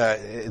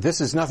idea,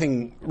 this is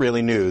nothing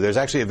really new. There's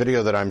actually a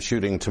video that I'm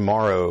shooting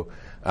tomorrow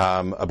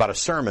about a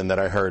sermon that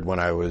I heard when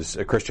I was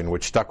a Christian,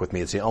 which stuck with me.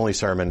 It's the only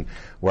sermon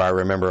where I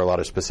remember a lot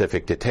of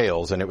specific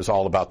details, and it was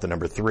all about the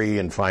number 3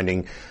 and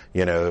finding,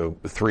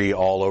 3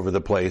 all over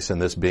the place,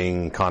 and this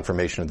being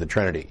confirmation of the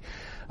Trinity.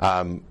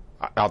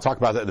 I'll talk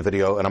about that in the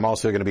video, and I'm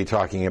also going to be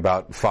talking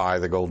about phi,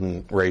 the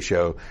golden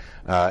ratio,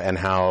 and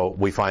how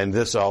we find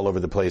this all over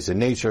the place in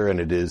nature,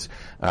 and it is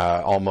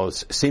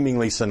almost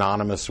seemingly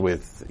synonymous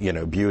with,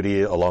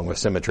 beauty along with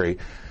symmetry.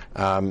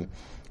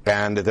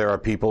 And there are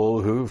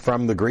people who,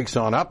 from the Greeks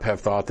on up, have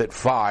thought that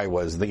phi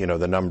was the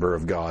number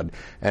of God.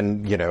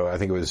 And, I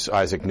think it was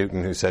Isaac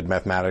Newton who said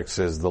mathematics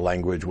is the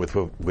language with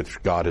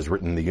which God has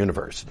written the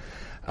universe.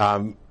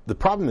 The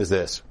problem is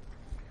this.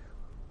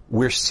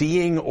 We're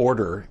seeing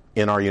order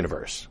in our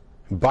universe.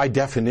 By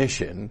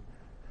definition,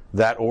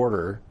 that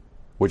order,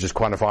 which is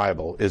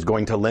quantifiable, is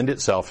going to lend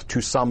itself to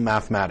some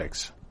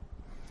mathematics.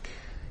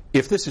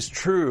 If this is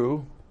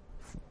true,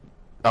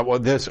 I'll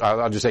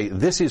just say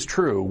this is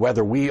true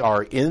whether we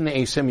are in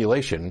a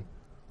simulation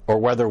or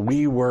whether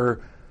we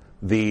were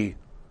the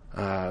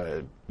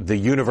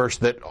universe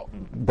that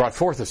brought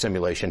forth a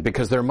simulation,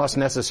 because there must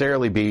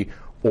necessarily be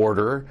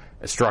order,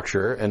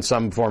 structure, and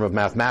some form of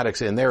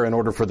mathematics in there in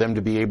order for them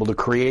to be able to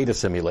create a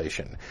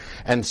simulation.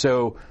 And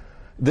so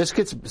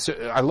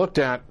I looked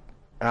at,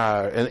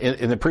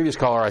 in the previous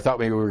caller, I thought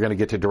maybe we were going to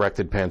get to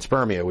directed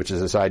panspermia, which is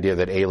this idea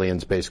that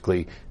aliens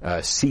basically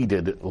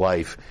seeded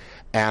life.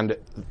 And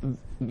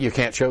you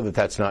can't show that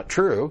that's not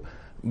true.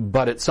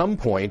 But at some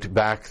point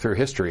back through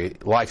history,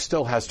 life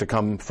still has to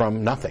come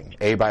from nothing.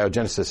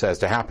 Abiogenesis has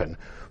to happen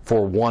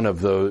for one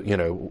of the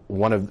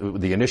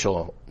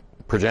initial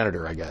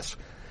progenitor, I guess.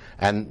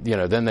 And,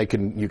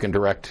 then you can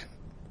direct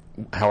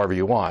however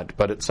you want.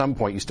 But at some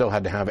point, you still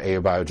had to have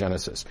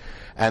abiogenesis.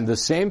 And the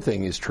same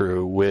thing is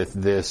true with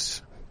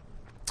this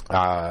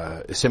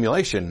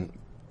simulation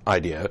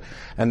idea,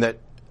 and that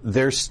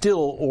there's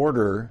still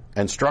order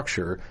and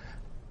structure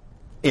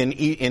in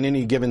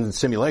any given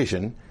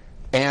simulation,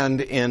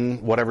 and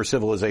in whatever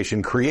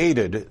civilization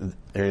created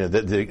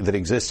that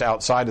exists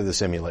outside of the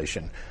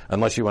simulation,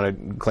 unless you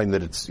want to claim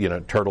that it's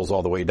turtles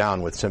all the way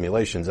down with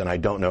simulations, and I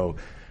don't know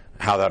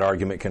how that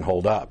argument can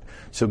hold up.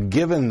 So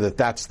given that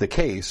that's the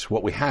case,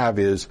 what we have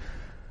is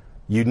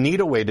you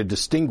need a way to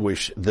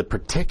distinguish the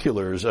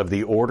particulars of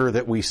the order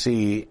that we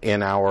see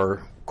in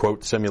our,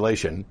 quote,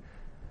 simulation,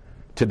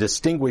 to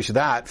distinguish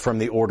that from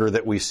the order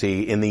that we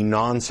see in the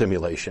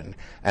non-simulation.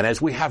 And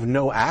as we have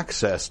no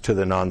access to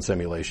the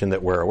non-simulation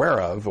that we're aware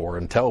of, or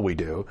until we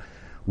do,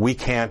 we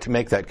can't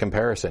make that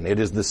comparison. It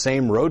is the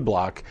same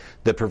roadblock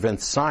that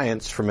prevents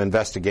science from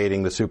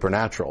investigating the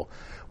supernatural.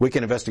 We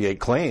can investigate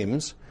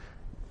claims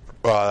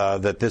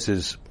that this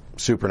is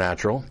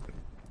supernatural,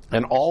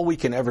 and all we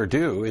can ever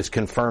do is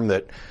confirm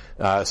that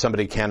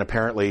somebody can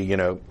apparently,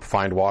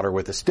 find water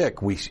with a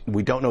stick. We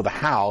don't know the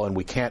how, and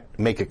we can't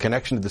make a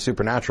connection to the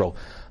supernatural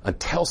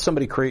until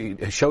somebody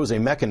shows a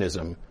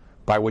mechanism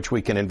by which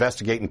we can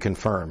investigate and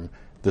confirm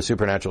the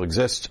supernatural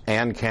exists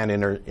and can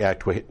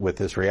interact with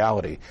this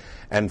reality.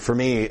 And for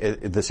me,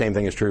 the same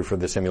thing is true for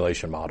the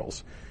simulation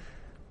models.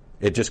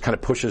 It just kind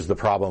of pushes the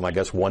problem, I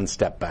guess, one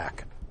step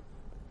back.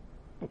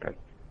 Okay.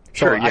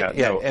 Sure,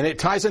 and it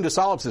ties into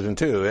solipsism,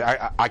 too.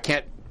 I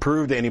can't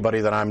prove to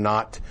anybody that I'm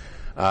not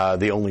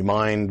the only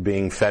mind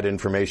being fed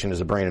information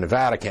as a brain in a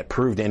vat. I can't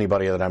prove to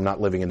anybody that I'm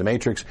not living in the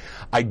Matrix.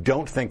 I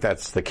don't think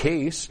that's the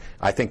case.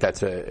 I think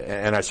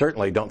and I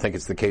certainly don't think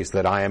it's the case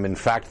that I am in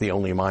fact the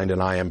only mind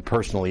and I am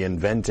personally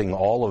inventing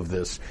all of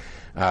this,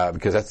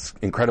 because that's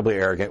incredibly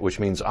arrogant,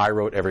 which means I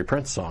wrote every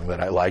Prince song that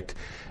I liked,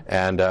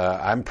 and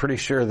I'm pretty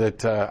sure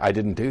that I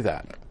didn't do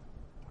that.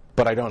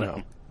 But I don't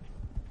know.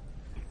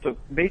 So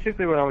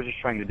basically what I was just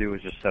trying to do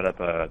was just set up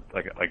a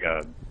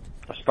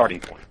starting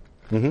point.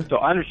 Mm-hmm. So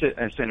I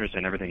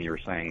understand everything you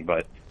were saying,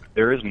 but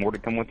there is more to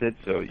come with it.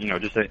 So,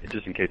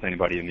 just in case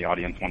anybody in the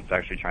audience wants to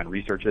actually try and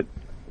research it,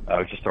 I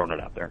was just throwing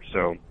it out there.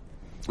 So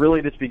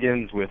really this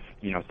begins with,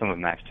 some of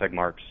Max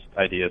Tegmark's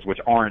ideas, which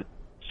aren't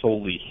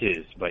solely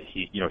his, but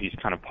he's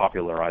kind of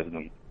popularized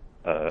them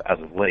as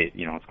of late.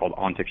 It's called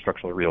ontic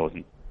structural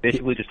realism.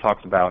 Basically just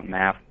talks about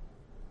math,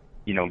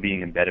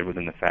 being embedded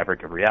within the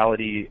fabric of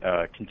reality,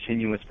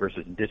 continuous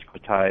versus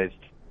discretized,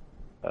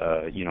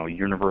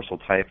 universal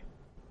type.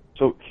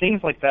 So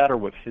things like that are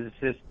what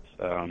physicists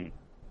are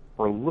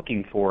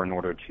looking for in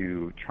order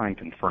to try and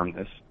confirm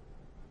this.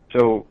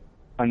 So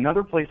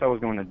another place I was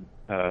going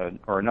to,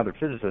 or another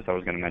physicist I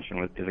was going to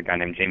mention is a guy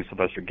named James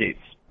Sylvester Gates.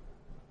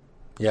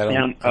 Yeah, I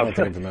don't think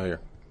I'm familiar.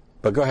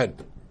 But go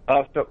ahead.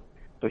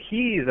 So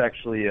he is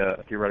actually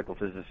a theoretical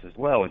physicist as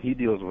well, and he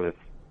deals with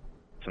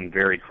some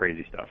very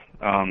crazy stuff.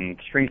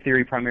 String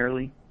theory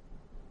primarily.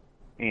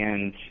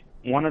 And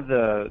one of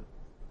the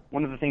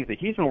things that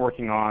he's been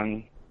working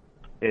on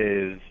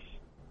is,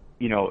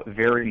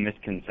 very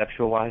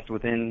misconceptualized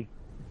within,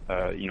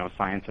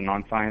 science and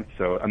non-science.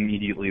 So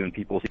immediately when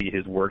people see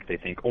his work, they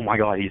think, oh my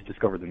God, he's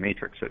discovered the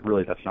matrix. But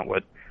really, that's not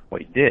what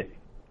he did.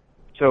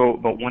 So,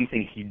 but one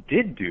thing he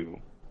did do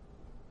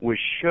was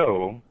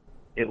show,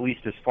 at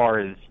least as far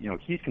as,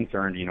 he's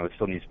concerned, it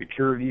still needs to be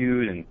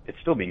peer-reviewed, and it's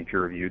still being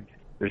peer-reviewed.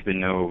 There's been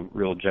no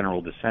real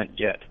general dissent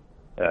yet,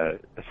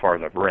 as far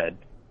as I've read,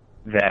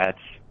 that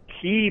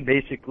he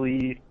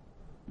basically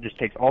just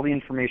takes all the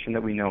information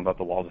that we know about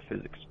the laws of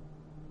physics.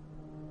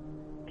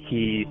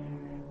 He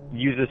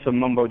uses some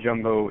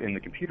mumbo-jumbo in the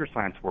computer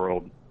science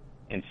world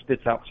and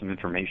spits out some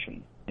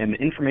information. And the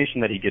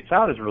information that he gets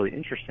out is really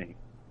interesting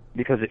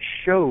because it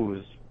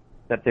shows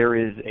that there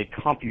is a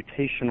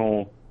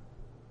computational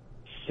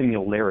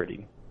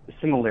similarity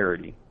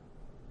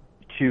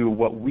to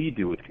what we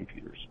do with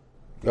computers.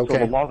 Okay. So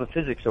the laws of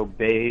physics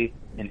obey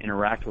and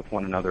interact with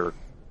one another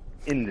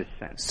in this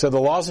sense. So the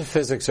laws of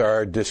physics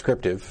are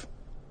descriptive.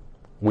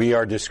 We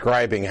are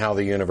describing how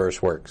the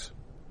universe works.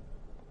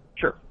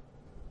 Sure.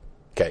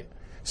 Okay.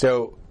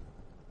 So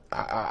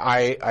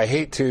I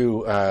hate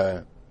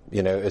to,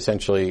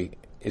 essentially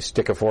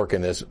stick a fork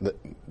in this,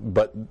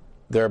 but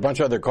there are a bunch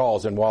of other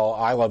calls, and while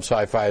I love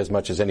sci-fi as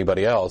much as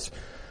anybody else,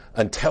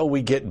 until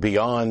we get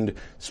beyond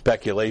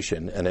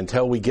speculation and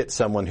until we get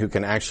someone who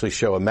can actually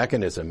show a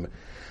mechanism,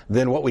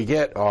 then what we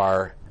get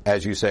are,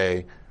 as you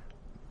say,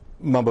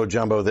 mumbo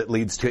jumbo that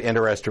leads to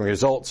interesting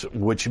results,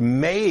 which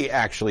may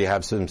actually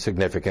have some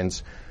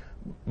significance,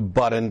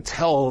 but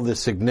until the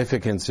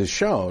significance is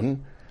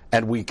shown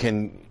and we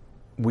can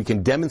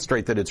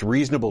demonstrate that it's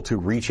reasonable to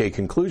reach a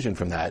conclusion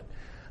from that,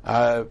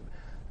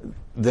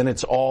 then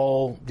it's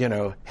all,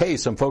 hey,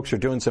 some folks are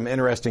doing some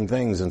interesting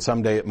things and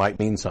someday it might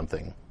mean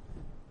something.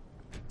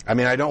 I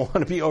mean, I don't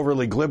want to be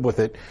overly glib with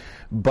it,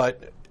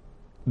 but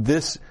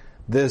this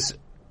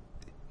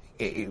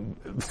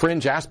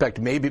fringe aspect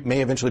may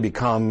eventually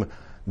become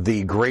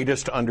the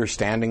greatest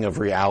understanding of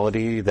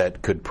reality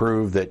that could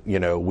prove that,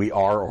 we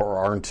are or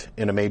aren't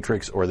in a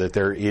matrix, or that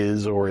there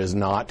is or is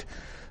not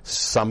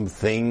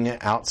something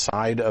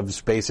outside of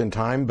space and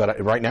time. But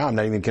right now I'm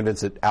not even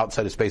convinced that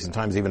outside of space and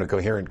time is even a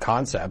coherent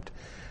concept,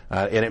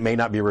 and it may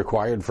not be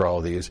required for all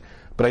of these.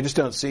 But I just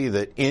don't see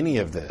that any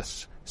of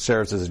this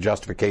serves as a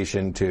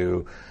justification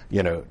to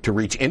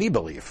reach any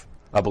belief,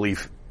 a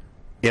belief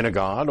in a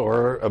God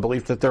or a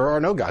belief that there are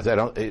no gods.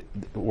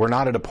 We're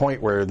not at a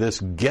point where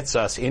this gets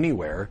us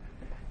anywhere.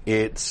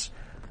 It's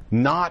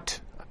not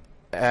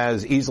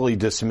as easily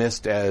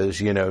dismissed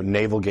as,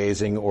 navel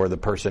gazing or the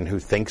person who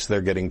thinks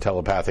they're getting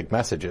telepathic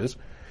messages.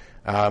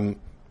 But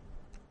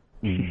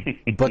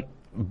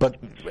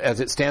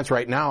as it stands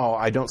right now,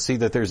 I don't see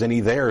that there's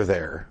any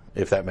there,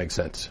 if that makes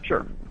sense.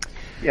 Sure.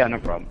 Yeah, no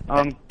problem.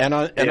 On that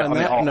note,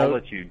 I'll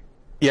let you.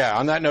 Yeah,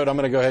 on that note, I'm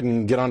going to go ahead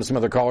and get on to some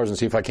other callers and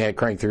see if I can't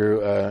crank through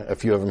a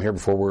few of them here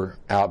before we're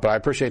out. But I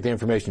appreciate the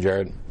information,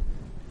 Jared.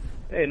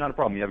 Hey, not a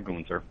problem. You have a good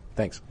one, sir.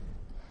 Thanks.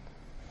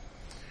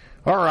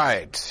 All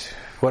right.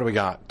 What do we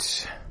got?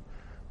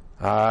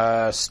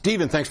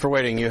 Stephen, thanks for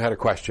waiting. You had a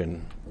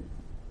question.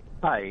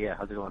 Hi, yeah.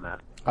 How's it going,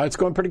 Matt? It's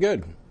going pretty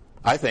good,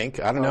 I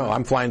think. I don't know.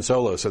 I'm flying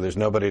solo, so there's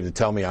nobody to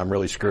tell me I'm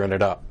really screwing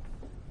it up.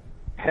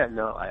 Yeah,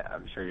 no,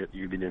 I'm sure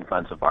you've been doing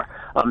fine so far.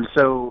 I'm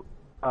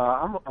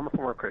a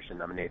former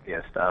Christian. I'm an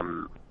atheist.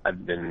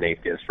 I've been an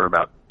atheist for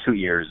about 2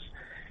 years.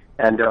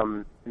 And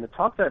in the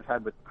talks that I've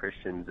had with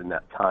Christians in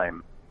that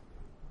time,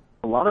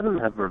 a lot of them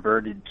have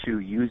reverted to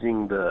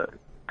using the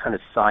kind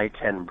of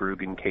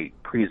Sci-10-Bruggencate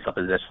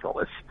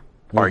presuppositionalist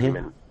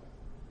argument.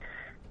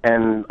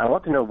 And I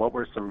want to know what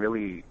were some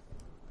really,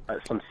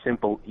 some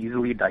simple,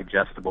 easily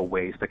digestible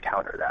ways to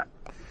counter that.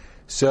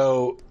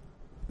 So,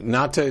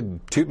 not to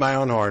toot my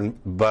own horn,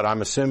 but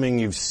I'm assuming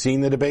you've seen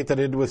the debate that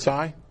I did with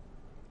Sci?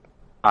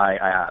 I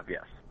have,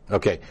 yes.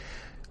 Okay.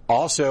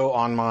 Also,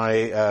 on my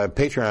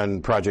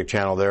Patreon project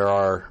channel, there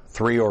are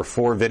 3 or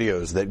 4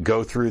 videos that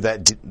go through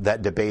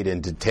that debate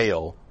in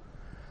detail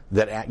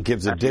that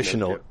gives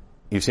additional...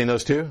 You've seen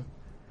those too?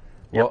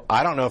 Yep. Well,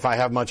 I don't know if I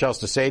have much else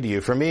to say to you.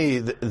 For me,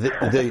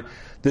 the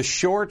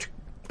short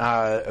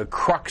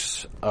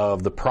crux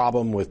of the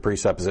problem with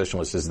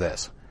presuppositionalists is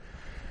this.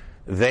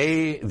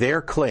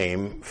 Their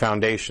claim,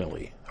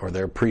 foundationally, or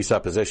their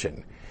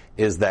presupposition,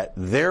 is that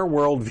their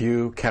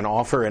worldview can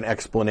offer an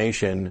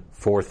explanation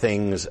for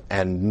things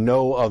and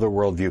no other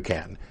worldview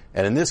can.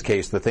 And in this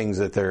case, the things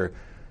that they're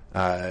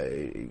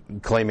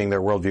claiming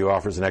their worldview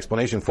offers an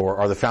explanation for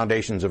are the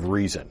foundations of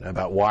reason,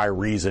 about why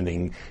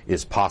reasoning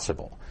is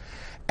possible.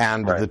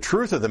 And the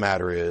truth of the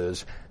matter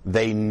is,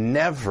 they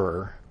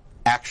never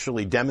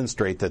actually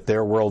demonstrate that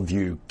their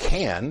worldview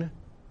can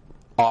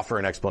offer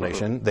an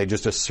explanation. They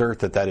just assert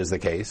that that is the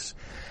case.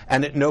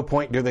 And at no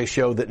point do they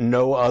show that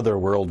no other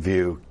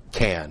worldview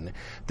can.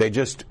 They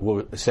just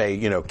will say,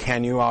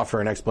 can you offer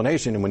an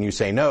explanation? And when you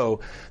say no,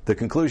 the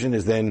conclusion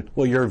is then,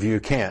 well, your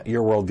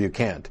worldview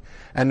can't.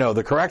 And no,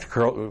 the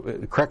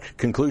correct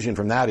conclusion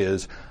from that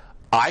is,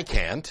 I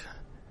can't,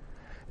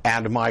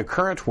 and my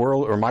current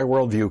world, or my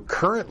worldview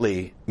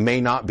currently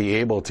may not be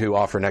able to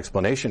offer an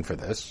explanation for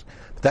this.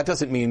 But that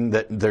doesn't mean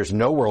that there's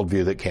no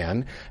worldview that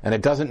can, and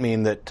it doesn't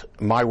mean that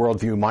my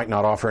worldview might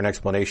not offer an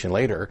explanation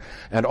later.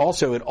 And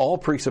also, it all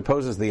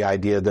presupposes the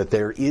idea that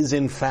there is,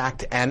 in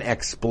fact, an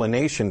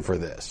explanation for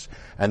this,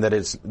 and that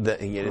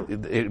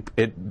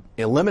it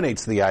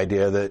eliminates the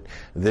idea that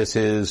this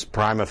is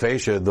prima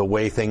facie the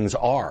way things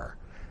are,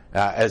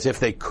 as if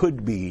they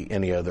could be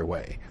any other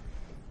way,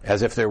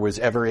 as if there was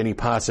ever any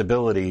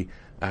possibility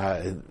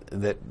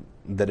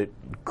that it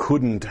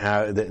couldn't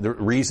have the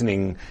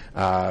reasoning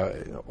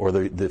or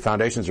the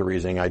foundations of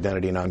reasoning,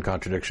 identity,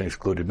 non-contradiction,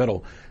 excluded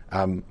middle,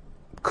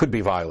 could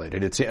be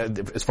violated. It's,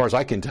 as far as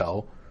I can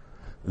tell,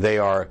 they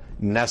are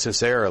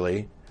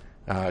necessarily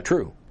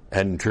true,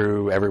 and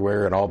true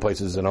everywhere, in all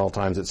places, in all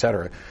times,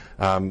 etc.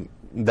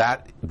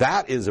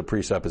 That is a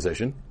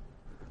presupposition.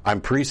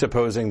 I'm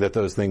presupposing that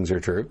those things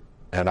are true,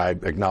 and I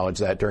acknowledge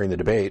that during the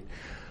debate.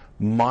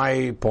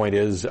 My point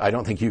is, I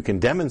don't think you can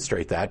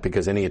demonstrate that,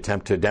 because any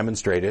attempt to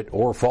demonstrate it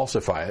or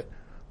falsify it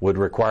would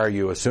require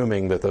you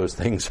assuming that those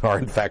things are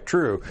in fact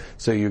true.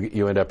 So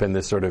you end up in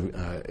this sort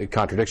of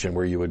contradiction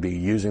where you would be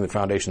using the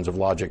foundations of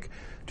logic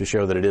to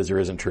show that it is or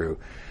isn't true.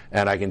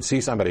 And I can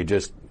see somebody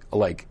just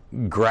like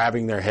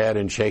grabbing their head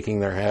and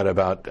shaking their head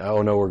about,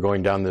 oh no, we're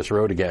going down this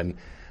road again.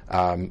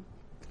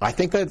 I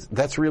think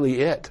that's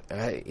really it.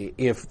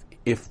 If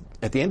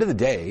at the end of the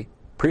day,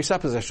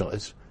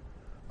 presuppositionalists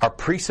are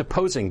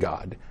presupposing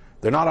God,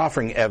 they're not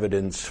offering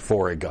evidence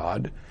for a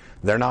God.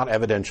 They're not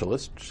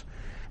evidentialists.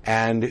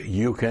 And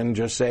you can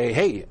just say,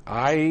 hey,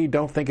 I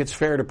don't think it's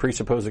fair to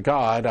presuppose a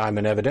God. I'm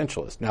an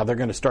evidentialist. Now they're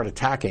going to start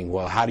attacking.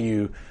 Well, how do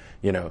you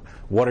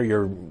what are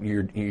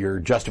your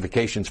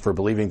justifications for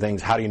believing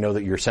things? How do you know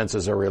that your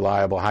senses are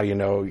reliable? How do you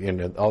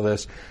know, all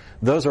this?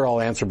 Those are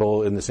all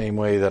answerable in the same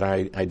way that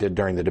I did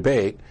during the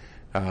debate.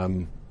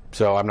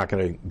 So I'm not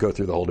going to go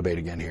through the whole debate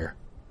again here.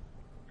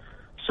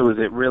 So is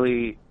it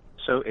really,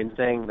 so in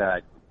saying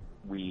that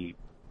we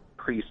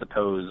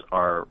presuppose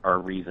our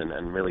reason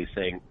and really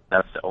saying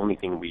that's the only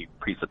thing we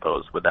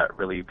presuppose, would that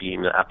really be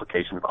an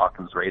application of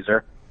Occam's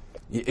razor?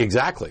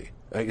 Exactly.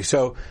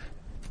 So,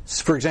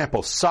 for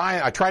example,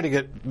 I tried to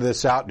get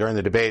this out during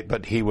the debate,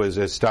 but he was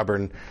as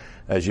stubborn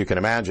as you can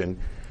imagine.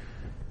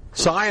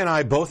 Cy and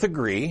I both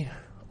agree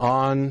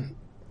on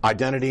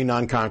identity,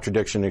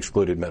 non-contradiction,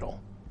 excluded middle.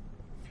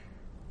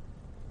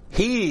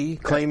 He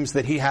claims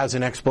that he has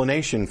an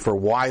explanation for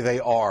why they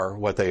are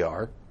what they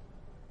are.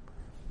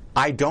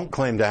 I don't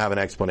claim to have an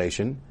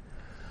explanation.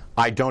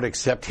 I don't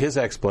accept his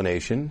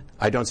explanation.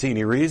 I don't see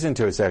any reason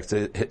to accept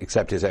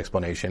his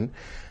explanation.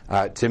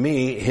 To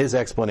me, his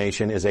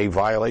explanation is a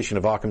violation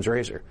of Occam's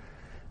razor.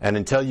 And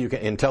until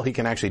he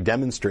can actually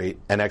demonstrate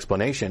an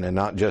explanation and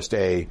not just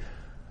a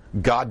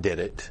God did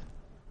it,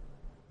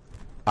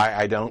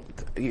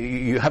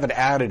 you haven't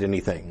added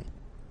anything.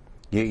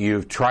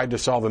 You've tried to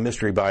solve a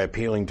mystery by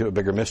appealing to a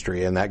bigger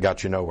mystery, and that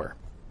got you nowhere.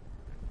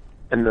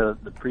 And the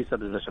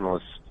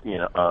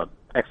presuppositionalist,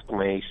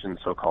 explanation,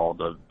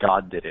 so-called, of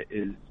God did it,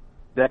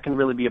 that can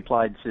really be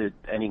applied to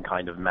any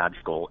kind of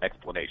magical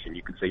explanation.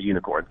 You could say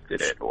unicorns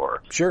did it,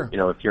 or sure.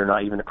 If you're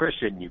not even a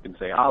Christian, you can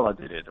say Allah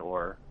did it,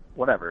 or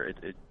whatever.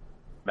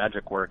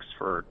 Magic works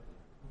for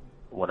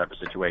whatever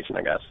situation,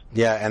 I guess.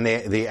 Yeah, and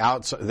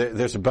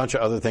there's a bunch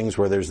of other things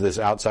where there's this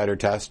outsider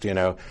test.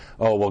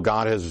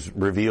 God has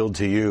revealed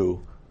to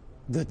you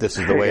that this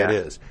is the way it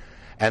is,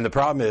 and the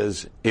problem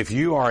is if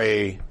you are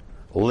a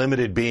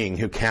limited being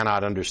who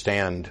cannot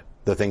understand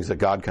the things that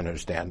God can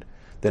understand,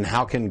 then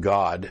how can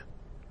God?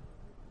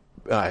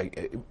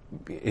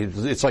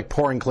 It's like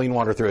pouring clean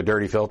water through a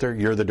dirty filter.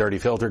 You're the dirty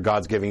filter.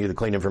 God's giving you the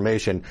clean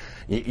information.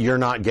 You're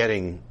not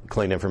getting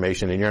clean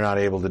information, and you're not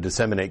able to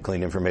disseminate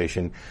clean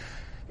information.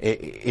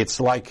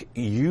 It's like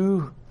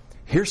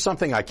here's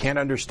something I can't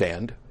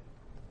understand,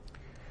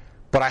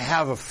 but I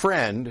have a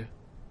friend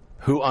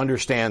who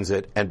understands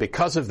it, and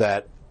because of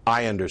that,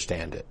 I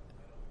understand it.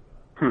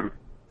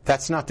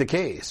 That's not the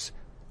case.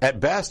 At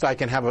best, I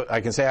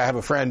can say I have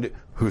a friend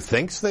who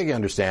thinks they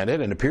understand it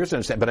and appears to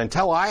understand, but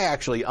until I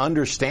actually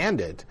understand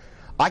it,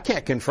 I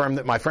can't confirm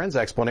that my friend's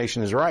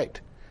explanation is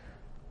right.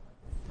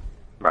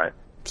 Right.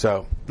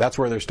 So that's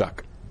where they're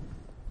stuck.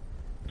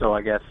 So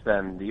I guess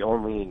then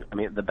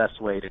the best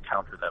way to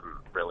counter them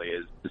really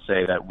is to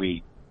say that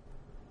we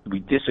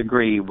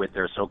disagree with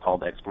their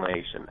so-called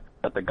explanation,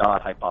 that the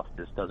God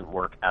hypothesis doesn't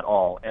work at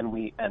all, and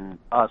we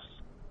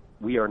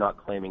are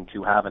not claiming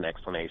to have an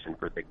explanation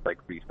for things like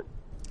reason.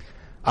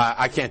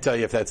 I can't tell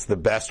you if that's the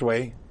best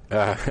way.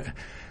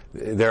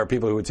 There are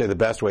people who would say the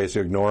best way is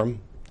to ignore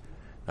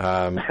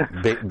them,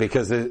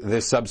 because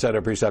this subset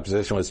of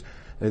presuppositionalists,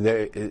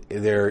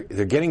 they're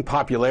getting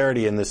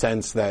popularity in the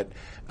sense that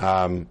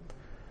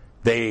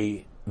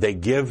they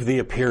give the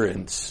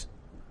appearance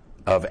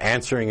of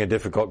answering a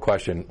difficult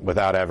question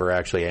without ever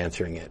actually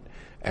answering it.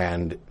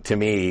 And to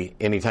me,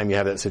 anytime you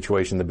have that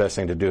situation, the best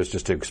thing to do is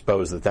just to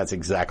expose that that's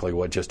exactly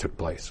what just took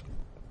place.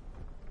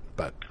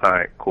 But all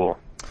right, cool.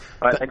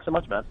 All right, thanks so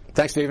much, man.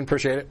 Thanks, Stephen.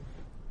 Appreciate it.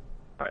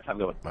 All right, have a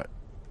good one.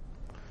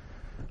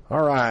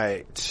 All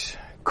right.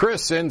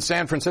 Chris in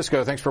San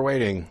Francisco, thanks for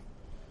waiting.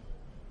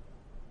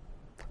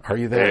 Are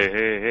you there?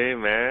 Hey,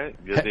 man.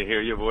 Good to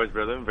hear your voice,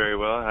 brother. Very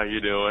well. How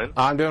you doing?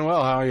 I'm doing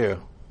well. How are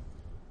you?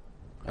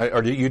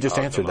 Or you just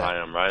awesome. Answered that?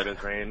 I am right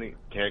as rain.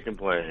 Can't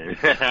complain.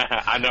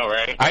 I know,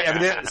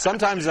 right?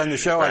 Sometimes on the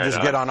show I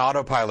just get on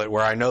autopilot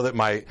where I know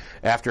that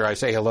after I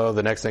say hello,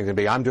 the next thing can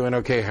be, I'm doing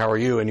okay, how are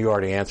you? And you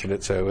already answered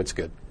it, so it's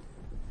good.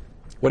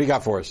 What do you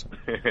got for us?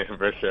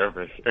 For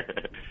sure.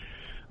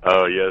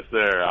 Oh, yes,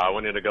 sir. I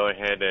wanted to go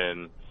ahead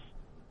and,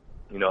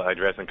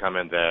 address and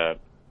comment that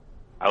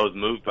I was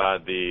moved by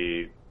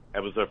the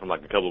episode from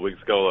like a couple of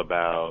weeks ago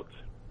about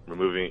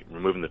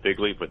removing the fig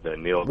leaf with the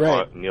Neil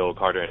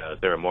Carter and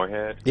Sarah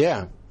Moorhead.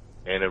 Yeah.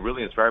 And it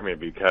really inspired me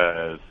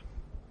because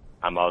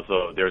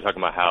they were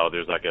talking about how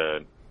there's like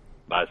a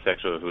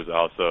bisexual who's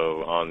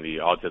also on the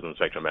autism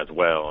spectrum as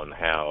well, and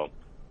how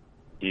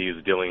he's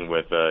dealing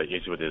with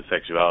issues with his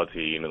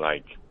sexuality,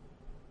 like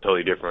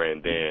totally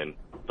different than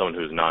someone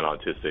who's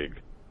non-autistic.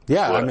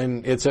 Yeah,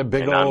 it's a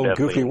big old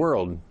goofy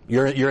world.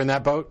 You're in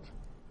that boat?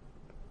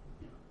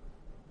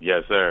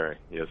 Yes, sir.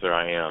 Yes, sir,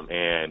 I am.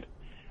 And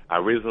I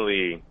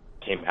recently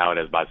came out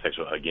as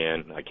bisexual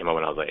again. I came out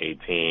when I was like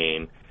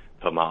 18,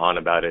 told my aunt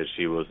about it.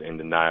 She was in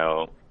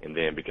denial. And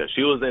then because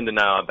she was in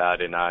denial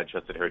about it and I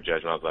trusted her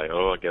judgment, I was like,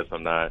 I guess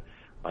I'm not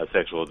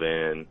bisexual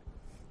then.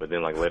 but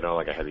then like later on,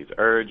 like I had these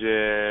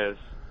urges.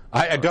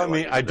 I don't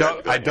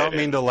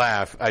mean to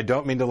laugh. I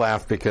don't mean to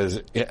laugh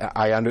because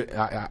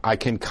I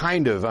can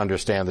kind of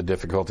understand the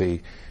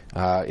difficulty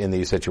in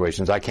these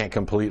situations. I can't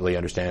completely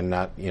understand,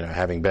 not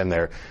having been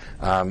there.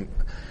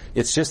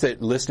 It's just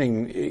that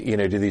listening,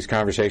 to these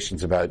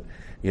conversations about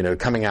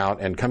coming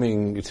out and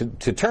coming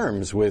to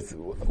terms with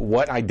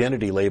what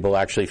identity label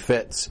actually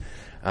fits.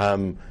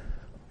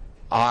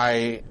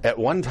 I at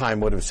one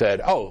time would have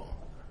said, "Oh,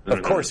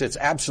 of course, it's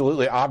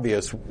absolutely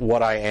obvious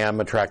what I am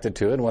attracted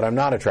to and what I'm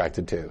not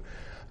attracted to."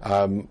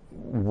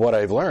 What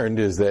I've learned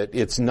is that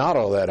it's not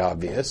all that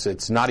obvious.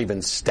 It's not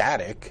even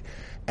static.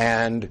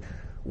 And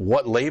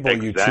what label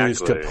you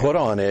choose to put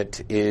on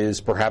it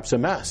is perhaps a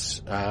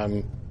mess.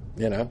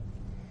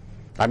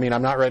 I mean,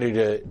 I'm not ready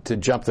to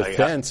jump the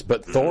fence,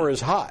 but Thor is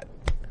hot.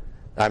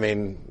 I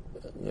mean,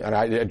 and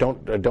I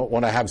don't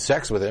want to have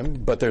sex with him,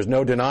 but there's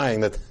no denying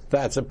that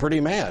that's a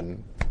pretty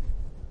man.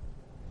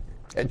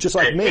 Just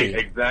like me.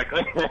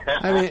 Exactly.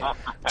 I mean,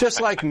 just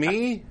like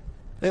me,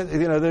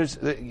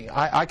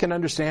 I can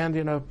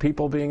understand,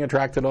 people being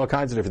attracted to all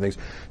kinds of different things.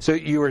 So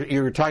you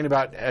were talking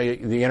about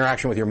the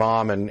interaction with your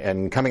mom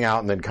and coming out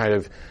and then kind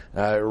of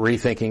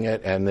rethinking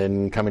it and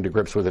then coming to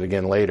grips with it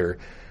again later.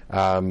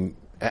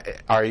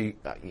 Are you,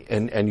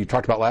 and you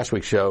talked about last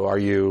week's show, are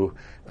you,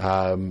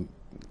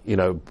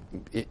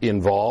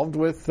 involved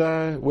with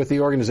the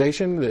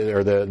organization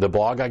or the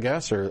blog, I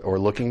guess, or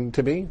looking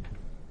to be?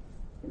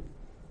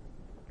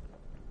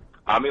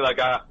 I mean,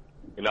 I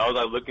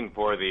was looking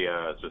for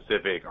the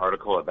specific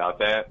article about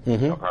that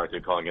prior to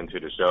calling into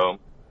the show,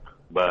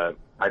 but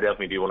I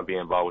definitely do want to be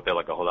involved with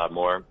it a whole lot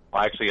more.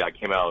 Well, actually, I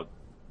came out,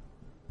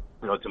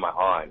 to my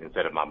aunt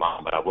instead of my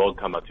mom, but I will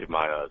come out to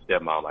my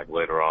stepmom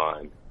later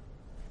on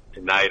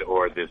tonight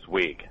or this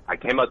week. I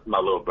came out to my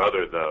little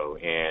brother though,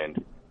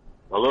 and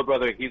my little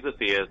brother, he's a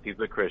theist, he's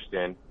a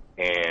Christian,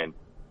 and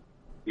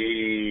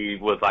he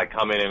was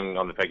commenting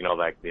on the fact,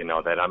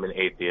 that I'm an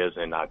atheist,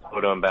 and I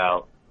told him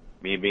about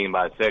me being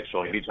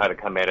bisexual, and he tried to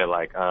come at it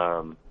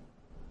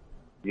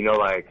he's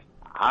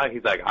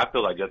like, I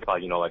feel just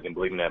in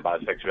believing that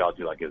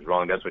bisexuality is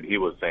wrong. That's what he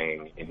was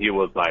saying, and he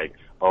was like,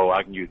 oh,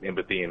 I can use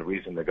empathy and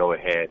reason to go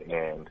ahead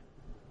and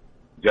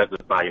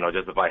justify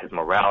his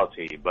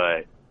morality.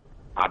 But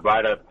I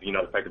brought up, the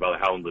fact about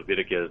how in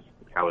Leviticus,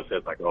 how it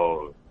says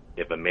oh,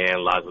 if a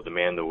man lies with a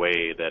man the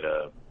way that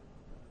a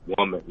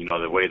woman,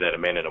 the way that a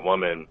man and a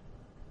woman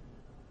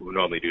would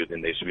normally do,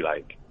 then they should be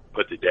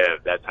put to death,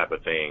 that type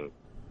of thing.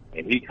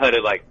 And he kind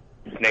of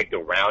snaked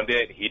around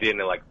it. He didn't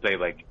say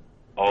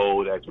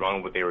oh, that's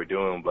wrong what they were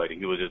doing, but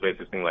he was just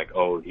basically saying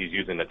oh, he's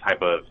using the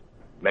type of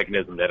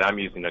mechanism that I'm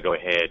using to go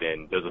ahead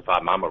and justify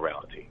my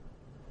morality.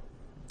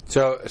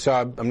 So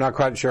I'm not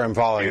quite sure I'm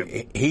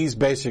following. He's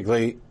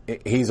basically,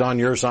 he's on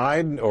your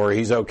side, or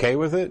he's okay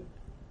with it?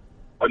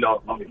 Oh,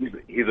 no,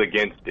 he's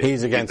against it.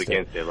 He's against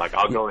it.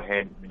 I'll go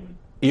ahead.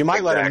 You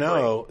might let him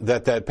know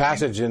that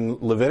passage in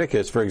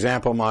Leviticus, for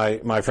example,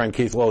 my friend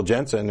Keith Lowell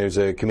Jensen, who's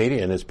a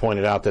comedian, has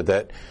pointed out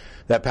that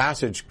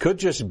passage could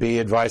just be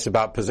advice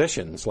about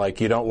positions.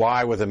 You don't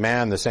lie with a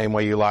man the same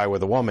way you lie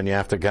with a woman. You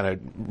have to kind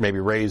of maybe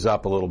raise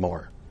up a little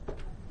more.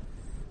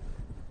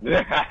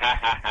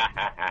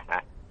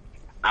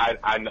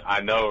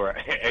 I know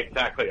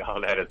exactly all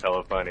that is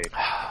hella funny.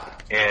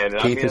 And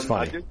Keith is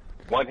funny. I just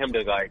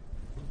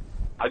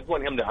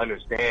want him to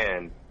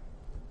understand,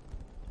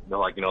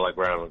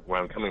 where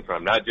I'm coming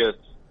from, not just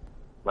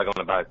on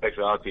the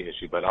bisexuality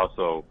issue, but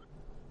also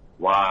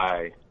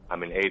why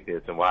I'm an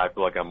atheist and why I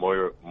feel I'm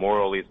more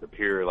morally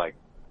superior,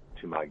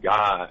 to my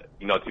God,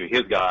 to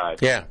his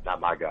God. Yeah. Not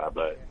my God,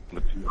 but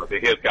to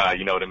his God,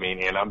 you know what I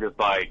mean? And I'm just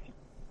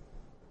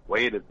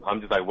wait a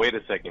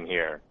second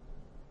here.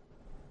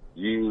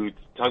 You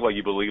talk about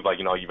you believe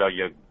you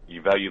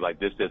value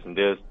this, and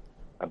this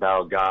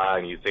about God,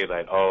 and you say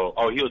that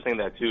he was saying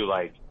that too,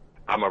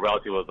 our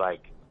morality was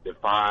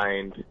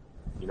defined,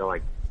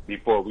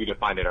 before we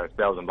defined it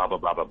ourselves, and blah blah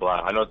blah blah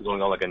blah. I know it's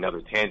going on another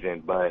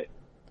tangent, but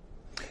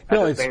at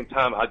the same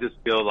time, I just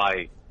feel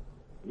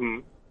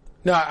No,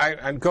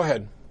 I go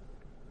ahead.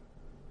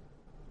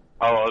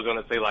 Oh, I was going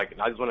to say I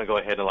just want to go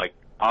ahead and I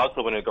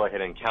also want to go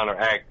ahead and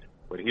counteract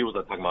what he was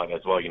talking about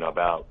as well,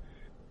 about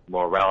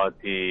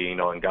morality,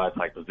 and God's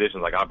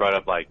positions. I brought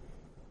up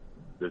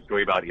the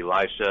story about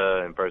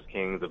Elisha in 1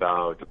 Kings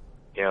about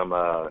him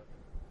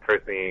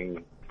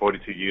cursing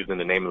 42 youths in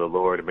the name of the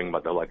Lord to bring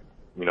about the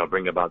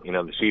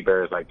sheep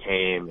bearers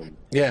came and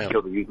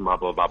killed the youth, blah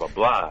blah blah blah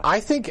blah. I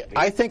think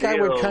I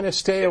would kind of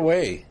stay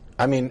away.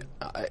 I mean,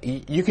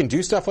 you can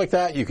do stuff like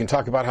that. You can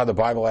talk about how the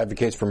Bible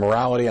advocates for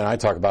morality, and I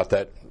talk about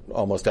that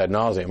almost ad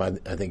nauseum.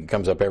 I think it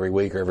comes up every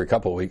week or every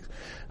couple of weeks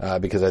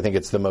because I think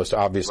it's the most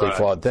obviously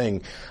flawed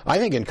thing. I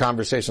think in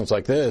conversations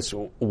like this,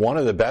 one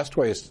of the best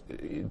ways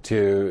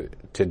to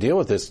deal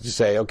with this is to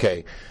say,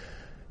 okay,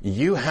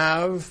 you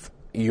have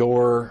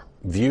your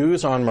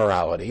views on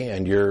morality,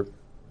 and you're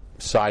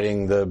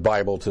citing the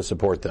Bible to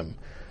support them.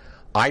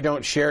 I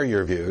don't share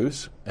your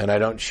views, and I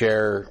don't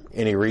share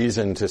any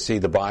reason to see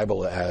the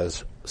Bible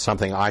as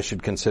something I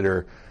should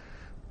consider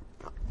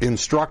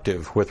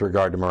instructive with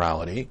regard to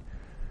morality,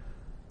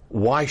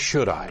 why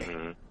should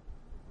I?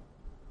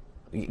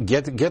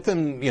 Get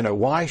them,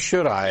 why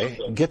should I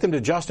get them to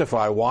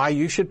justify why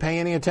you should pay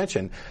any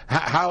attention?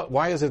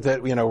 Why is it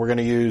that, we're going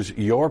to use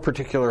your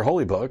particular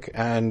holy book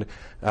and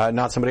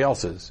not somebody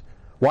else's?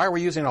 Why are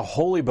we using a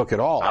holy book at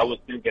all? I was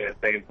thinking the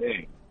same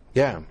thing.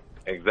 Yeah.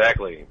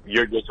 Exactly.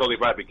 You're totally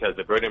right, because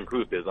the burden of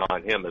proof is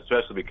on him,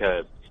 especially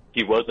because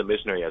he was a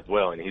missionary as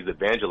well, and he's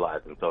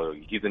evangelizing, so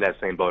he's in that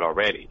same boat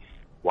already.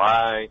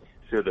 Why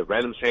should the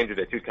random stranger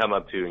that you come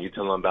up to and you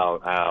tell him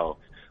about how,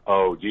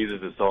 oh,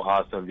 Jesus is so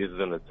awesome, Jesus is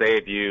going to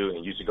save you,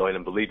 and you should go ahead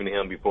and believe in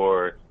him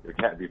before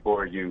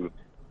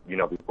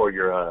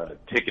your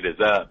ticket is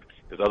up,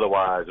 because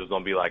otherwise there's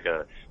going to be like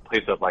a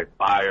place of like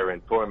fire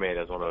and torment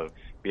that's going to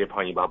be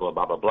upon you, blah, blah,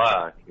 blah, blah,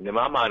 blah. And in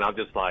my mind, I'm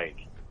just like,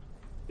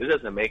 this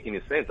doesn't make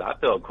any sense. I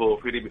felt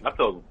I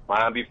felt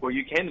fine before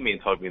you came to me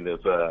and told me this,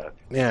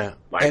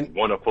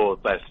 wonderful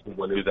 /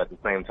 news at the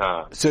same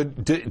time. So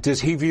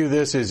does he view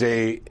this as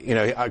I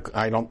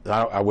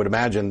would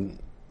imagine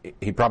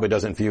he probably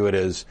doesn't view it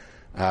as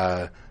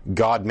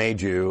God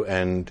made you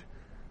and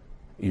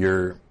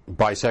you're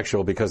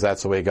bisexual because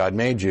that's the way God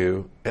made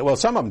you. Well,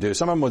 some of them do.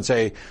 Some of them would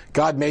say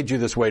God made you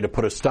this way to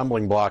put a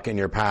stumbling block in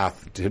your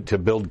path to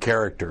build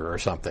character or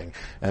something.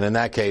 And in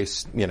that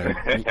case,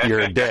 you're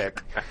a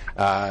dick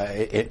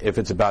if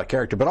it's about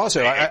character. But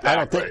also, exactly. I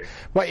don't think.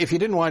 Well, if you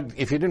didn't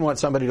want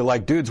somebody to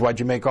like dudes, why'd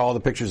you make all the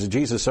pictures of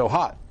Jesus so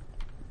hot?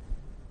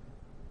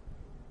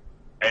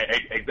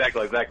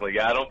 Exactly.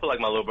 Yeah, I don't feel like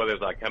my little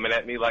brother's like coming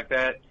at me like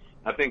that.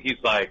 I think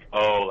he's like,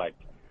 bisexual,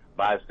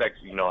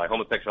 like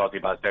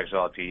homosexuality,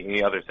 bisexuality,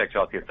 any other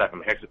sexuality aside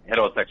from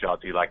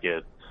heterosexuality, like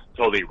is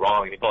totally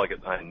wrong. He felt like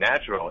it's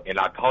unnatural, and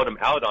I called him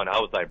out on it. I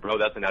was like, bro,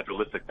 that's a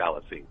naturalistic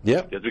fallacy.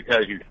 Yeah. Just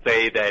because you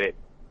say that it's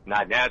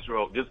not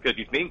natural, just because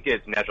you think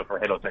it's natural for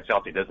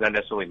heterosexuality, does not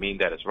necessarily mean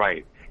that it's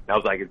right. And I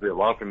was like, is it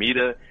wrong for me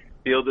to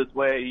feel this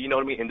way? You know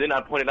what I mean? And then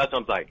I pointed out to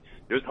him, I was like,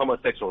 there's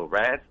homosexual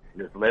rats,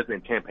 there's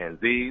lesbian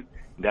chimpanzees.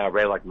 And then I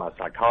read like in the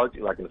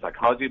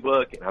psychology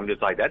book, and I'm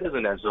just like, that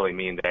doesn't necessarily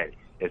mean that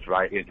it's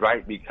right. It's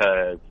right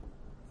because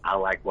I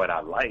like what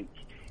I like.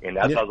 And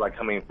that's how I was like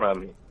coming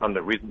from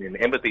the reason and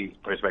empathy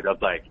perspective. I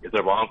was like, is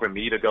it wrong for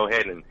me to go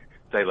ahead and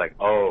say like,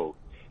 oh,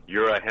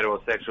 you're a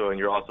heterosexual and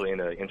you're also in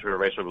an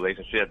interracial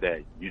relationship,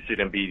 that you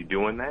shouldn't be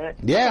doing that?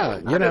 Yeah,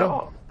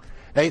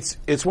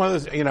 it's one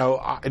of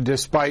those,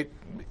 despite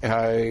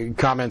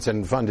comments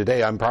and fun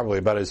today, I'm probably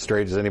about as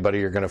straight as anybody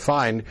you're going to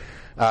find.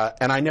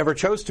 And I never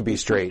chose to be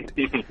straight.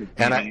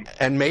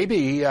 And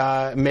maybe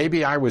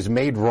I was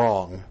made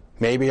wrong.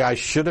 Maybe I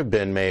should have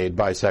been made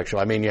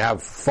bisexual. I mean, you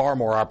have far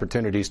more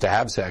opportunities to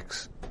have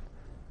sex.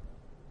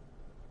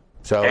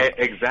 So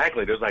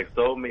exactly, there's like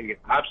so many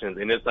options,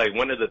 and it's like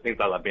one of the things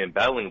that I've been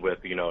battling with,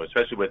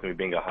 especially with me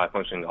being a high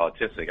functioning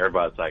autistic.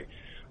 Everybody's like,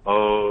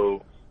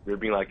 "Oh, you're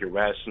being like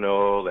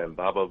irrational and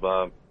blah blah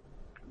blah,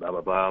 blah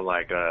blah blah."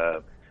 Like,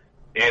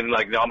 and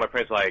like all my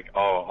friends like,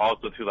 oh,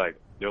 also too, like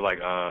they're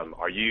like,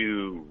 are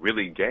you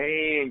really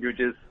gay? And you're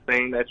just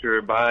saying that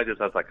you're bi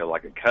just as like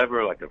a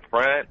cover, like a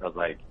front? I was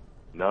like,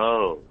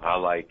 no, I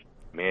like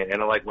men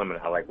and I like women.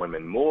 I like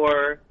women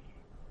more.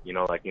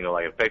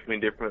 Affects me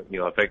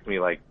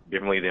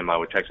differently than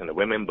my attraction to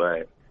women,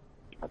 but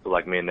I feel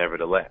like men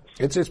nevertheless.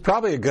 It's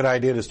probably a good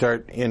idea to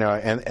start,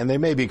 and they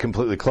may be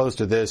completely close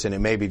to this, and it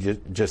may be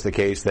just the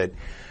case that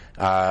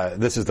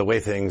this is the way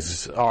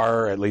things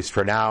are, at least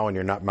for now, and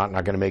you're not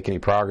going to make any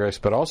progress,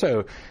 but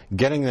also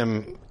getting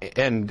them,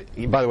 and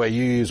by the way,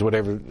 you use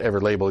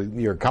whatever label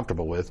you're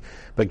comfortable with,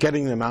 but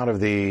getting them out of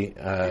the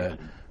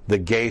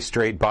gay,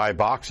 straight, bi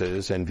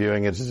boxes and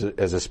viewing it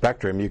as a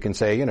spectrum. You can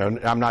say,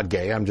 I'm not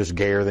gay, I'm just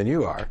gayer than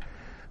you are.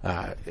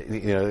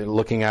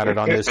 Looking at it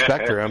on this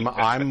spectrum,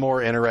 I'm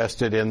more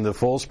interested in the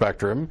full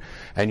spectrum,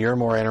 and you're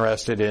more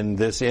interested in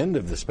this end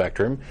of the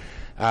spectrum.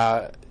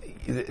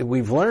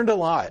 We've learned a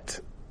lot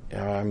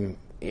in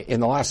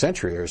the last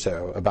century or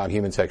so about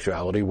human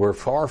sexuality. We're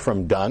far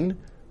from done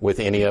with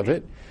any of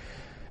it.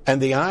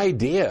 And the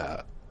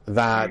idea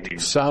that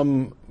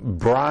some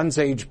Bronze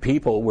Age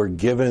people were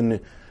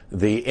given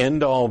the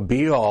end-all,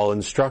 be-all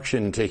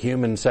instruction to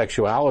human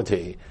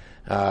sexuality,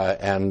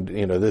 and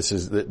this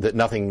is that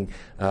nothing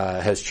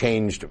has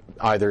changed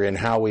either in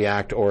how we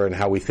act or in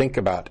how we think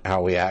about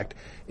how we act,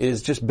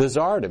 is just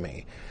bizarre to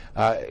me.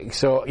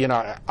 So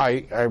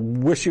I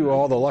wish you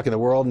all the luck in the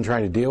world in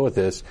trying to deal with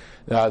this.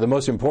 The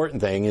most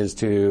important thing is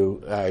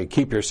to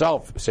keep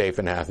yourself safe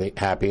and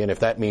happy, and if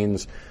that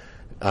means,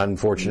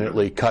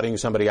 unfortunately, cutting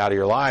somebody out of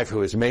your life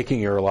who is making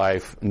your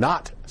life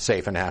not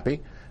safe and happy,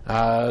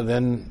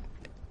 then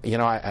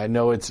I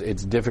know it's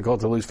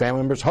difficult to lose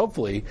family members.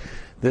 Hopefully,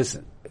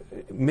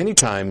 many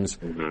times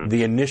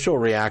the initial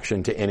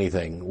reaction to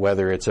anything,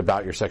 whether it's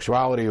about your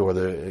sexuality or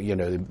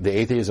the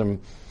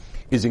atheism,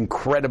 is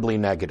incredibly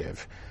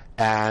negative.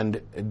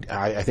 And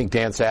I think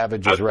Dan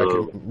Savage has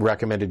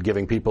recommended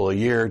giving people a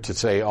year to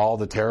say all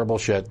the terrible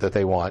shit that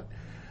they want,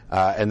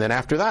 and then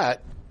after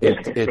that,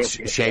 it's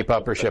shape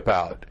up or ship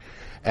out.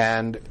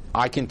 And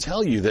I can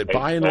tell you that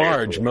by and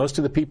large, most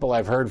of the people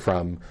I've heard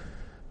from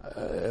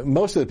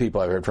most of the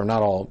people I've heard from,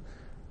 not all,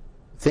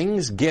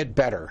 things get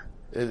better.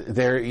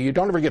 You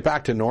don't ever get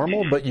back to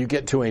normal, but you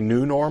get to a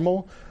new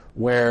normal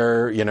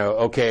where,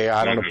 okay,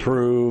 I don't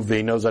approve.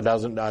 He knows I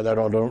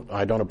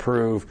don't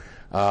approve.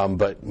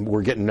 But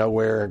we're getting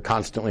nowhere,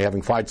 constantly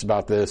having fights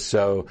about this.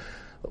 So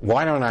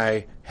why don't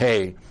I,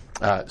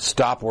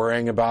 stop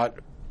worrying about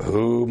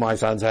who my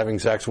son's having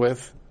sex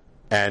with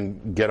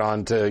and get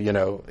on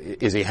to,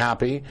 is he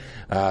happy?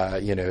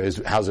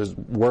 How's his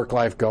work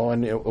life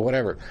going?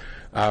 Whatever.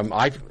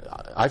 I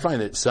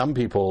find that some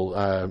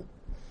people,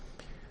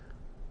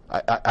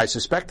 I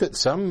suspect that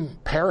some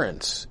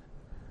parents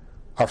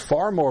are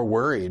far more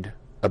worried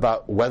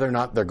about whether or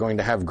not they're going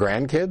to have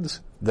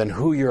grandkids than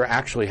who you're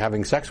actually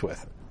having sex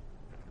with.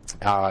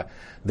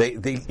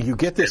 You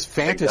get this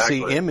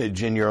fantasy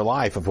image in your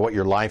life of what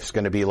your life's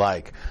going to be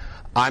like.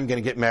 I'm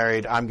going to get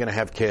married, I'm going to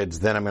have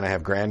kids, then I'm going to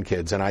have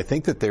grandkids. And I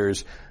think that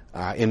there's,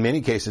 in many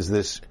cases,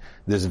 this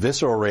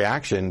visceral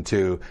reaction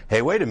to,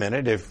 hey, wait a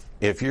minute,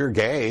 if you're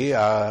gay,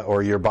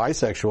 or you're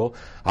bisexual,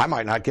 I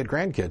might not get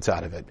grandkids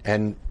out of it.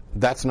 And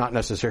that's not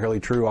necessarily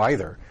true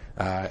either.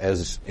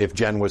 As if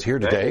Jen was here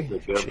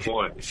today,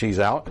 she's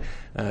out,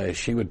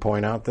 she would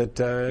point out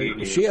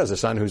that she has a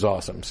son who's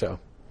awesome. So,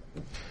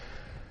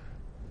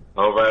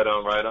 right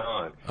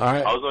on. All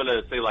right. I was going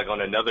to say,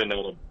 on another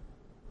note.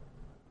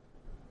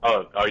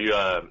 Oh, are you?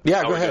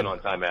 Yeah, go ahead. On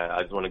time, man.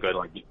 I just want to go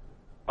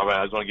all right.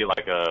 I just want to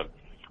get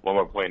one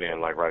more point in,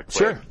 right quick.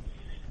 Sure.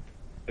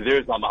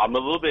 I'm a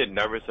little bit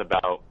nervous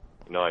about,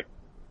 like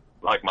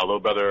my little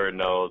brother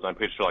knows. I'm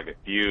pretty sure a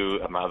few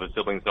of my other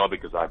siblings know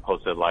because I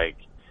posted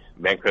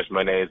Man Crush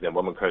Mondays and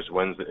Women Crush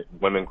Wednesdays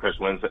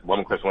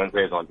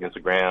on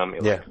Instagram.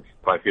 And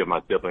quite a few of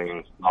my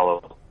siblings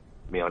follow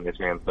me on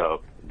Instagram,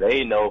 so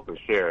they know for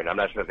sure. And I'm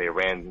not sure if they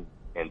ran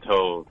and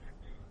told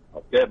my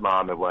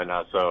stepmom and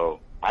whatnot. So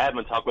I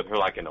haven't talked with her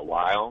in a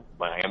while,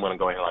 but I am going to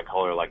go ahead and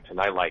call her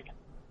tonight.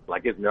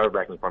 It's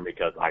nerve-wracking for me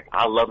because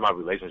I love my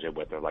relationship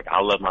with her.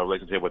 I love my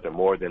relationship with her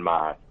more than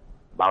my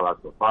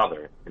biological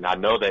father. And I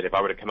know that if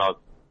I were to come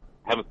out,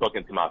 I haven't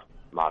spoken to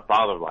my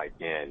father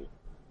in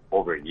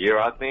over a year,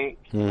 I think,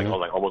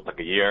 almost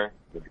a year.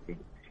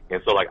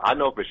 And so I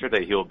know for sure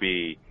that he'll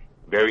be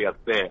very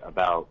upset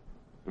about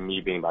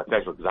me being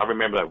bisexual because I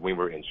remember that when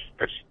we were in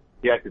church,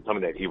 he actually told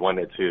me that he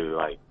wanted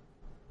to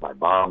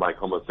bomb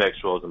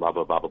homosexuals and blah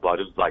blah blah blah blah.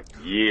 This was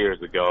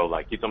years ago.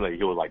 He told me that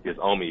he would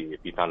disown me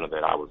if he found out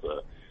that I was a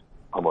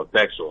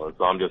homosexual. And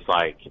so I'm just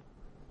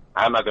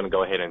I'm not going to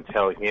go ahead and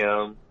tell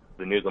him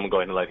the news. I'm going to go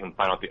ahead and let him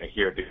find out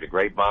hear through the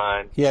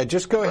grapevine. Yeah,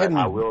 just go ahead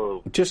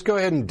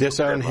and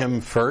disown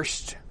him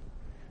first.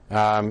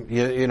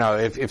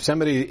 If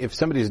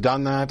somebody's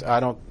done that,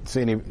 I don't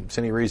see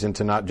any reason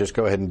to not just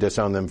go ahead and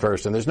disown them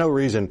first. And there's no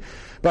reason,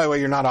 by the way,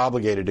 you're not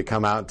obligated to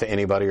come out to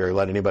anybody or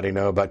let anybody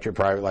know about your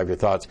private life, your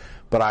thoughts.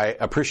 But I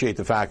appreciate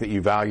the fact that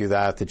you value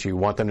that you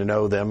want them to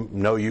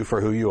know you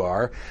for who you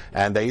are,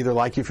 and they either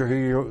like you for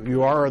who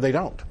you are or they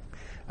don't.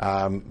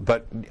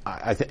 But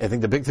I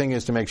think the big thing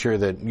is to make sure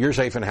that you're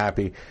safe and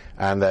happy,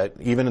 and that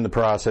even in the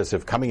process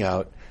of coming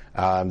out,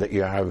 that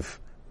you have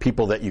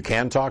people that you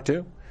can talk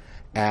to,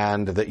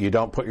 and that you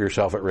don't put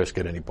yourself at risk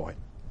at any point,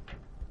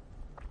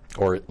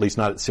 or at least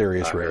not at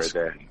serious risk.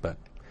 But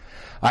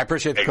I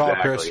appreciate the call,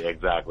 Chris.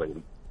 Exactly.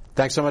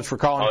 Thanks so much for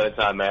calling. All the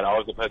time, man.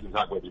 Always a pleasure to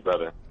talk with you,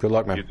 brother. Good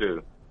luck, man. You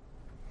too.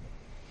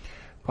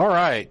 All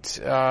right.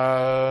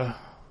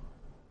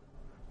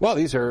 Well,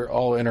 these are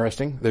all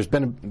interesting. There's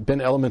been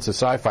elements of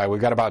sci-fi.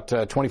 We've got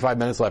about 25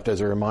 minutes left.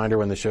 As a reminder,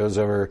 when the show's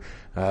over,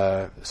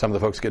 some of the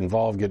folks get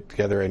involved, get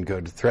together, and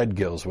go to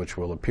Threadgills, which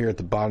will appear at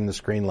the bottom of the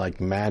screen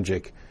like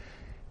magic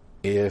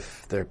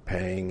if they're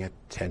paying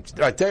attention.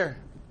 Right there.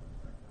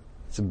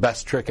 It's the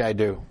best trick I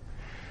do.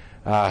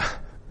 Oh,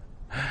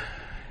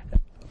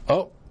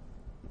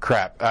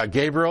 crap.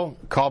 Gabriel,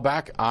 call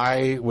back.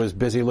 I was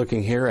busy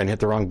looking here and hit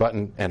the wrong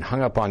button and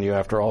hung up on you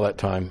after all that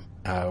time.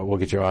 We'll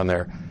get you on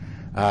there.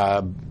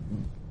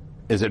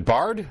 Is it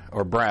Bard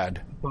or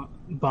Brad?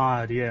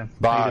 Bard, yeah.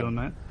 Bard. How you doing,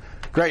 mate?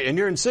 Great. And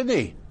you're in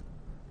Sydney?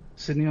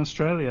 Sydney,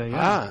 Australia,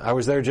 yeah. I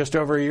was there just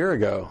over a year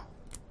ago.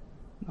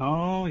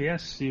 Oh,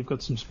 yes. You've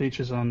got some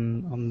speeches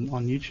on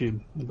YouTube,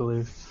 I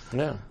believe.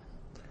 Yeah.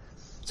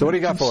 So what do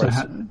you got for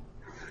us?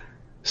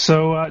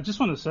 So I just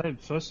want to say,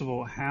 first of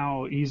all,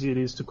 how easy it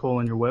is to call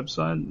on your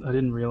website. I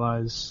didn't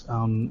realize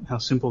how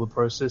simple the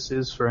process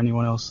is for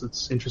anyone else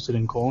that's interested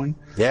in calling.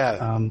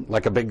 Yeah,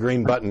 like a big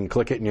green button.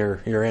 Click it and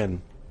you're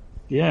in.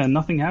 Yeah,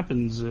 nothing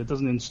happens. It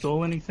doesn't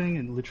install anything.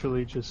 It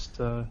literally just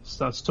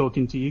starts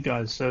talking to you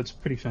guys. So it's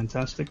pretty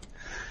fantastic.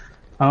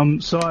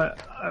 So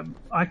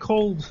I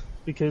called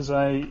because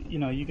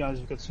you guys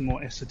have got some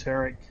more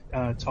esoteric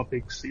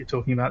topics that you're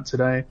talking about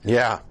today.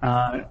 Yeah.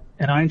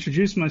 And I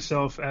introduced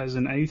myself as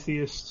an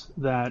atheist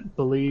that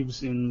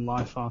believes in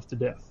life after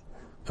death.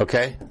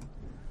 Okay.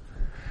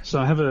 So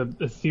I have a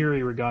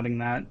theory regarding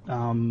that.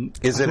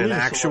 Is it an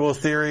actual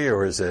theory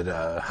or is it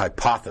a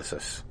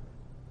hypothesis?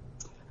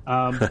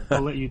 I'll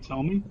let you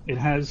tell me. It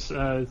has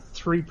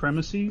 3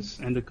 premises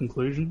and a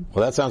conclusion.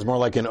 Well, that sounds more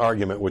like an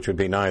argument, which would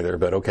be neither,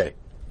 but okay.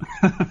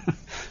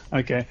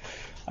 Okay.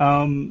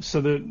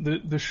 So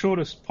the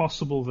shortest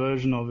possible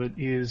version of it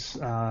is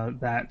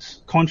that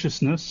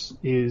consciousness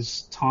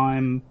is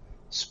time,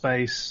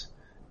 space,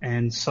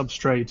 and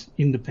substrate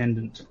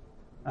independent,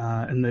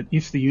 and that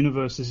if the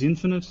universe is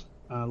infinite,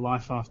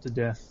 life after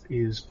death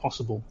is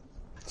possible.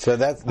 So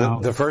that's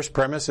the first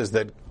premise is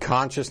that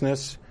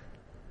consciousness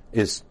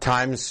is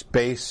time,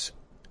 space,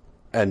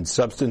 and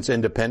substance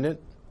independent?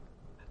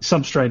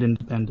 Substrate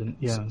independent,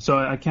 yeah. So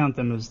I count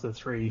them as the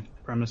three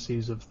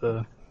premises of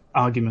the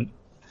argument.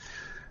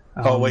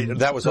 Oh, wait,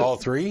 that was all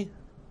three?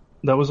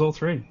 That was all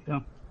three, yeah.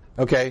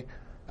 Okay.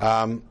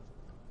 I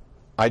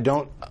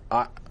don't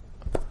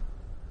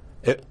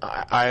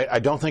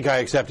think I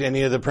accept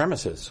any of the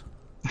premises.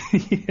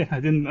 Yeah, I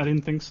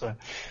didn't think so.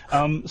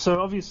 So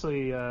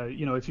obviously,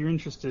 if you're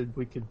interested,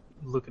 we could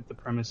look at the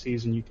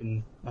premises and you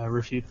can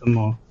refute them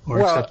or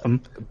accept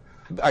them.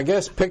 I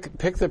guess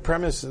pick the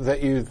premise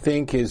that you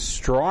think is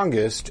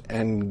strongest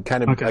and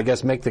kind of, okay, I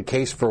guess, make the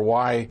case for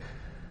why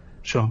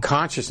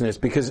consciousness,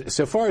 because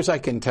so far as I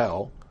can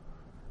tell,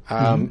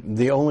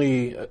 the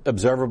only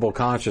observable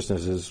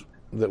consciousnesses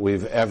that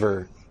we've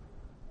ever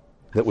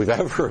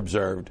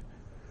observed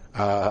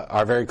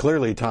are very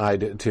clearly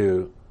tied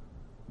to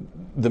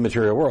the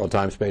material world,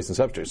 time, space, and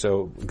substrate.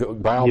 So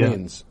by all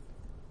means.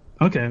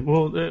 Okay.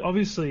 Well,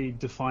 obviously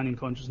defining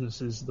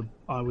consciousness is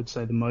I would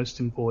say the most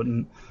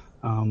important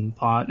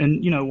part.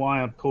 And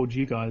why I've called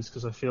you guys,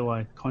 because I feel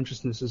like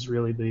consciousness is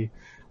really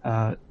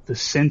the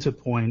center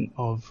point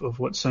of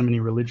what so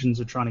many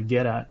religions are trying to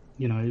get at.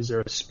 Is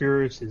there a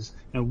spirit?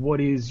 What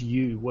is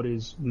you? What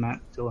is Matt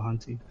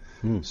Dillahunty?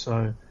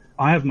 So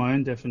I have my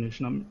own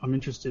definition. I'm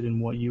interested in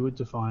what you would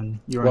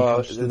define your own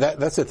consciousness. Well,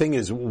 that's the thing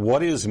is,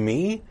 what is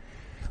me?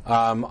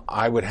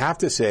 I would have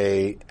to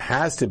say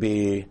has to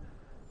be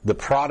the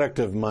product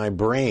of my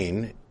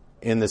brain,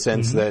 in the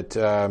sense that,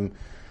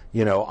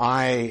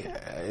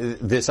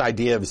 this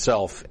idea of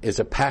self is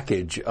a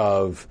package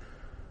of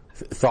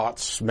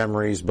thoughts,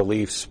 memories,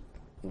 beliefs,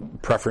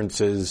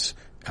 preferences,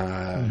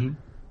 the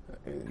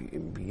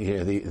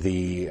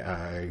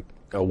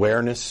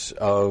awareness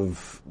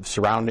of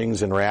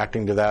surroundings and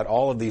reacting to that.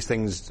 All of these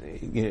things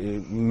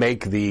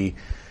make the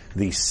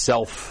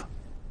self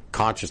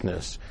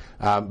consciousness.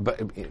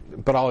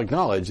 But I'll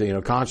acknowledge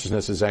that,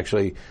 consciousness is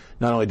actually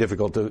not only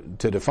difficult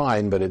to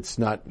define, but it's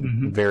not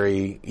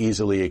very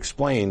easily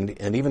explained.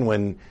 And even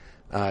when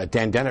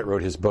Dan Dennett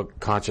wrote his book,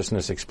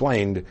 Consciousness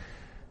Explained,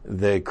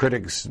 the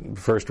critics'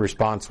 first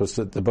response was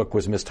that the book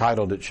was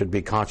mistitled. It should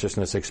be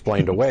Consciousness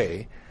Explained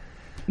Away.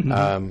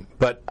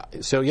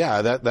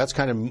 That's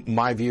kind of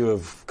my view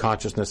of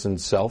consciousness and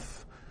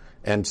self.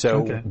 And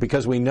so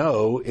because we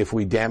know if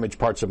we damage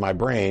parts of my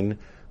brain,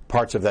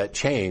 parts of that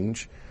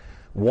change.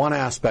 One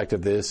aspect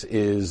of this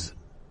is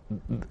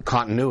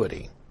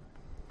continuity.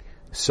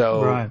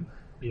 So,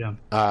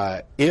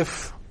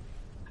 if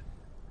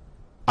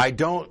I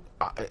don't,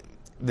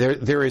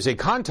 there is a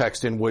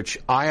context in which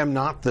I am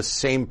not the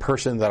same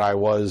person that I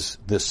was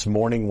this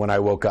morning when I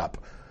woke up.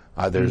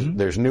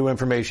 There's new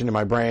information in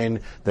my brain.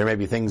 There may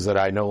be things that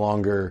I no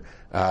longer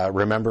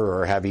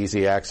remember or have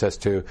easy access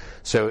to.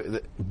 So,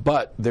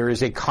 but there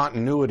is a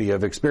continuity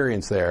of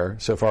experience there,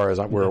 so far as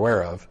we're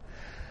aware of.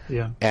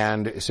 Yeah.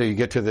 And so you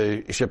get to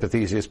the ship of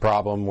Theseus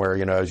problem where,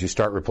 as you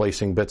start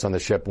replacing bits on the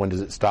ship, when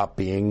does it stop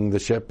being the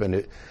ship?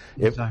 And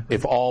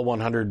if all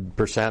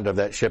 100% of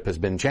that ship has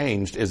been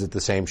changed, is it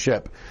the same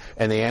ship?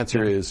 And the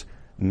answer is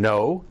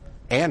no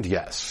and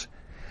yes.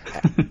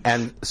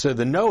 And so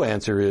the no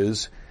answer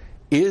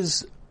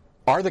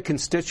are the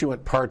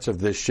constituent parts of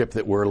this ship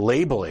that we're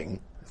labeling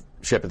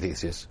ship of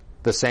Theseus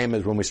the same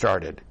as when we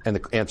started? And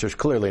the answer is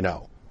clearly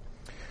no.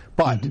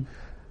 But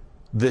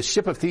the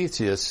ship of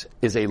Theseus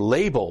is a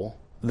label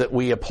that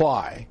we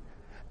apply,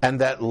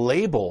 and that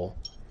label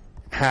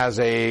has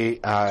a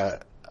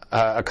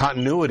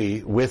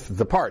continuity with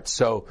the parts.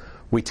 So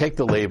we take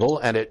the label,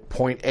 and at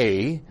point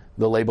A,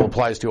 the label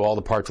applies to all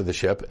the parts of the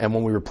ship, and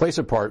when we replace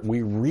a part, we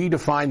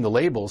redefine the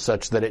label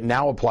such that it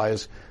now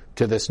applies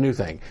to this new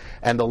thing.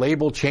 And the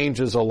label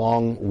changes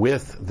along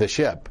with the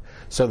ship,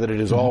 so that it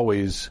is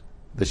always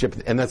the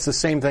ship. And that's the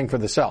same thing for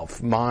the self.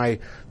 The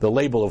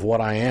label of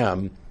what I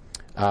am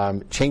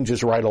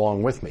changes right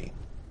along with me.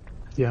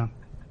 Yeah.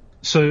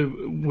 So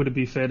would it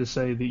be fair to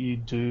say that you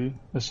do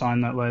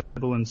assign that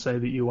label and say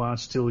that you are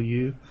still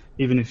you,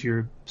 even if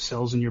your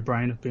cells in your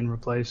brain have been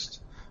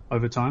replaced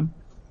over time?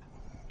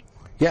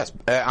 Yes,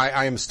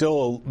 I am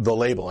still the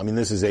label. I mean,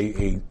 this is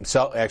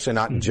actually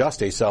not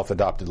just a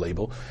self-adopted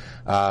label.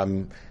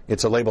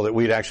 It's a label that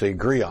we'd actually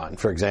agree on.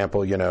 For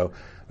example,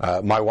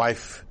 my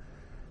wife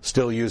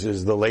still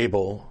uses the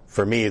label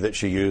for me that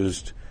she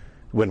used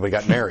when we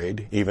got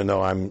married, even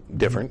though I'm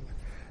different.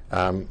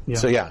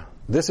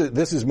 This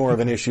is more of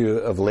an issue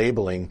of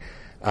labeling,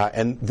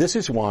 and this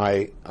is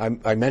why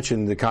I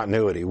mentioned the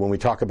continuity when we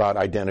talk about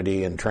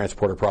identity and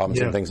transporter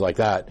problems and things like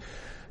that.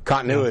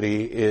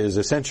 Continuity is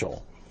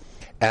essential,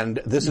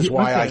 and this is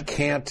why I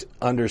can't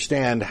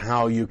understand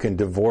how you can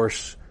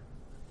divorce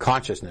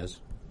consciousness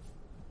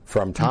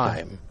from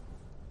time.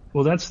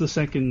 Well, that's the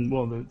second.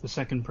 Well, the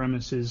second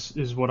premise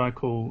is what I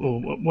call,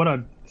 or what I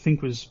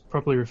think was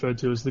properly referred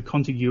to as the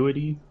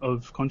contiguity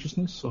of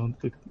consciousness, or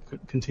the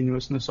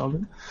continuousness of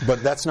it.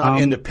 But that's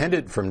not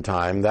independent from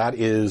time. That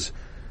is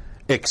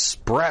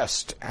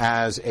expressed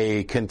as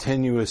a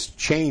continuous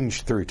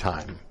change through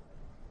time.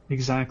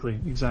 Exactly.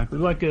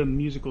 Like a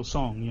musical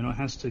song,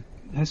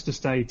 it has to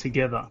stay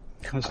together.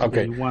 It has to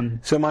be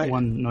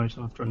one note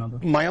after another.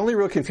 My only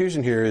real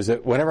confusion here is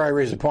that whenever I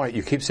raise a point,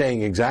 you keep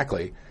saying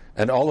exactly,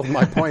 and all of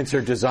my points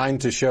are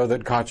designed to show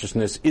that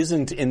consciousness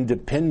isn't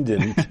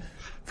independent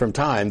from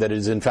time, that it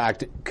is in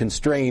fact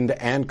constrained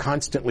and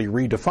constantly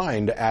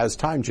redefined as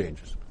time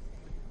changes.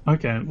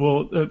 Okay,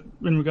 well,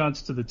 in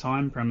regards to the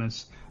time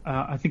premise,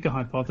 I think a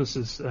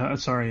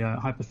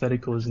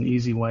hypothetical is an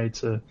easy way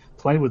to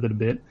play with it a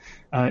bit.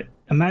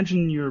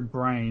 Imagine your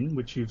brain,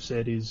 which you've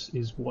said is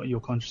what your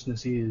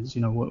consciousness is,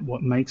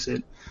 what makes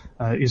it,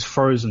 is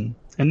frozen.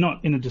 And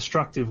not in a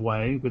destructive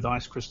way with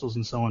ice crystals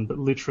and so on, but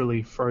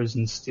literally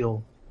frozen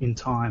still in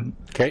time.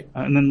 Okay.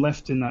 And then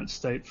left in that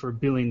state for 1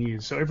 billion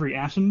years. So every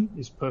atom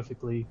is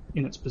perfectly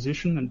in its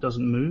position and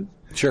doesn't move.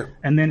 Sure.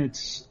 And then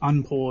it's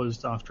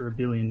unpaused after 1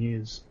 billion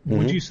years. Mm-hmm.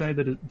 Would you say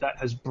that that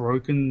has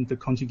broken the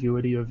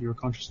contiguity of your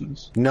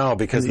consciousness? No,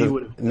 because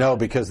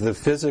the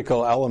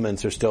physical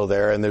elements are still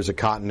there, and there's a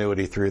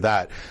continuity through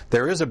that.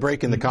 There is a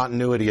break in the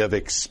continuity of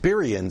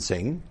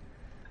experiencing.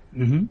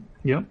 Mm-hmm.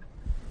 Yep.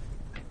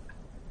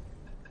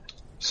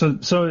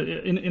 So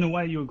in a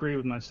way, you agree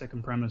with my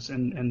second premise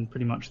and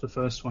pretty much the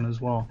first one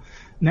as well.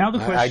 Now the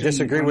question. I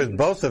disagree with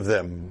both of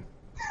them.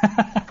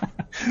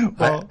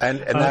 Well,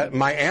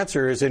 my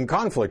answer is in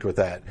conflict with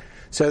that.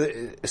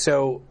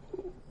 So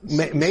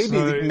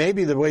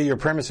maybe the way your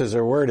premises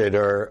are worded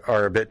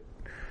are a bit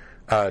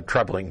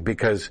troubling,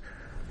 because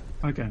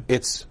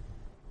it's.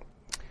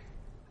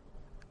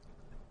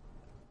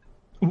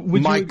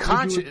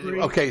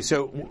 Okay,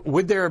 so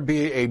would there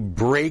be a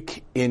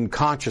break in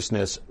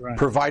consciousness,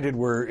 provided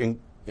we're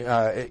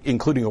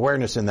including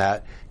awareness in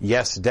that?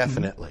 Yes,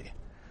 definitely.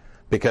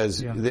 Mm-hmm.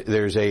 Because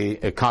there's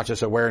a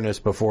conscious awareness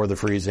before the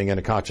freezing and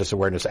a conscious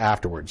awareness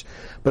afterwards.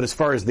 But as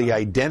far as the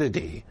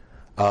identity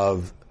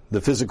of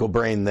the physical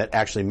brain that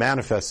actually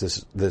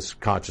manifests this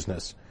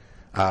consciousness,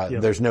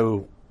 there's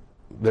no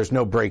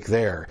break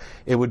there.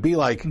 It would be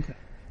like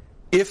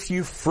if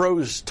you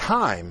froze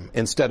time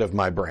instead of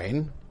my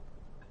brain.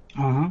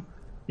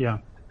 Yeah.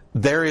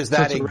 There is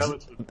that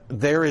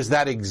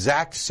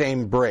exact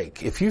same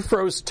break. If you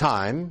froze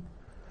time,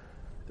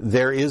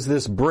 there is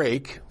this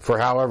break for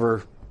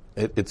however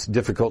it's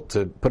difficult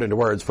to put into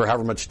words, for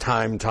however much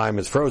time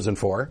is frozen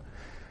for.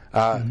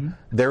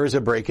 There is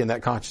a break in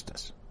that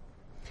consciousness.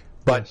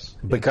 But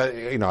because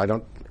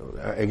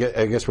I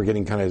guess we're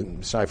getting kind of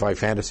sci-fi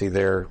fantasy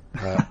there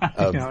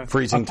of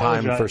freezing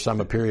time for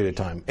some period of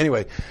time.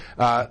 Anyway,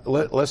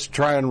 let's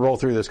try and roll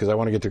through this, because I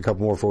want to get to a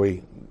couple more before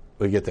we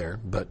get there.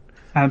 But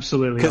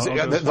absolutely, because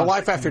the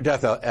life after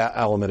death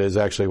element is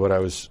actually what I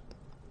was.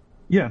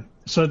 Yeah.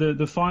 So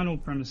the final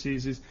premise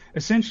is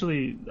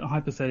essentially,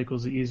 hypothetical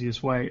is the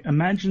easiest way.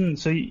 Imagine,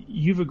 so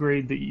you've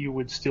agreed that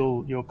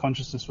your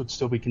consciousness would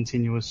still be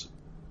continuous,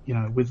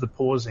 with the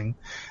pausing.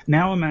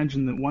 Now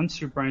imagine that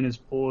once your brain is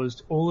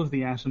paused, all of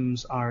the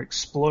atoms are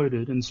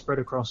exploded and spread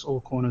across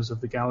all corners of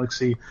the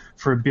galaxy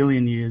for 1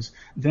 billion years,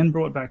 then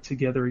brought back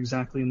together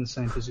exactly in the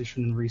same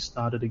position and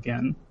restarted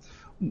again.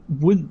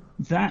 Would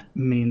that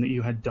mean that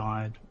you had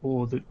died,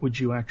 or would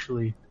you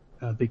actually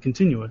be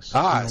continuous?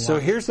 So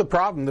here's the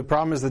problem. The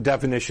problem is the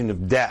definition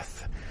of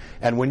death.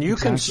 And when you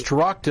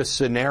construct a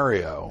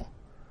scenario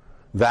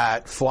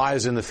that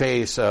flies in the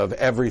face of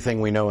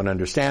everything we know and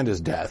understand as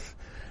death,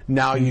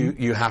 now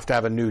you have to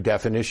have a new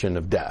definition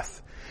of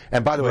death.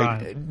 And by the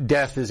way,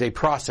 death is a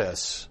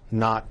process,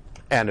 not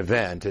an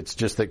event. It's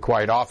just that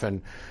quite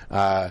often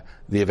the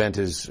event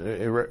is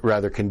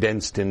rather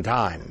condensed in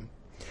time.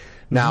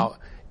 Now,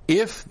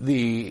 if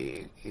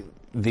the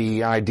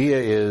idea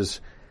is,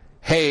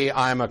 hey,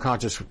 I'm a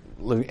conscious,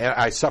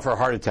 I suffer a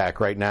heart attack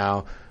right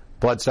now,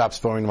 blood stops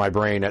flowing to my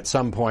brain at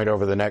some point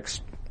over the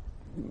next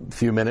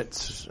few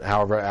minutes,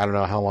 however, I don't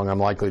know how long I'm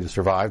likely to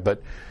survive,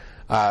 but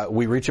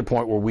we reach a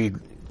point where we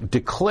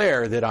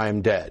declare that I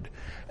am dead.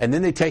 And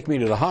then they take me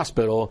to the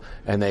hospital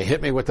and they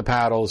hit me with the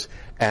paddles,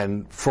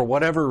 and for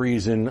whatever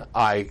reason,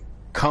 I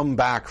come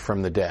back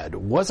from the dead.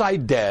 Was I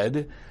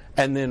dead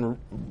and then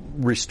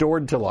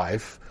restored to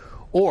life?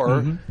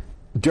 Or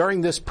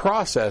during this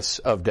process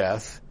of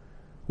death,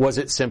 was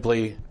it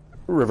simply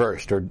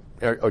reversed or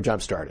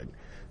jump-started?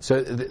 So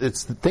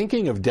it's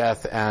thinking of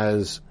death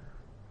as,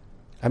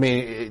 you're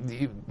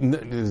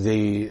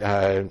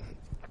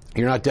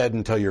not dead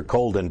until you're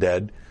cold and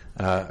dead.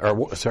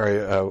 Was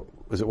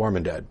it warm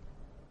and dead?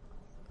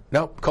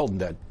 Nope, cold and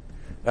dead.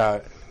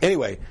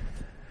 Anyway,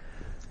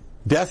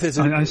 death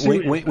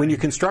isn't. When you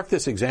construct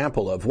this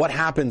example of what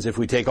happens if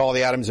we take all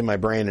the atoms in my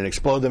brain and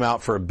explode them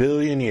out for 1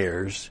 billion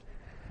years,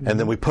 and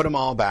then we put them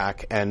all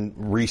back and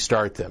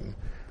restart them.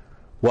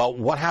 Well,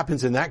 what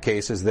happens in that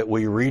case is that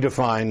we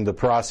redefine the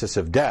process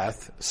of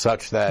death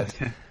such that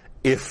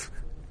if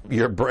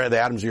the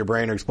atoms of your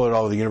brain are exploded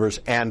all over the universe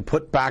and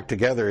put back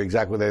together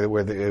exactly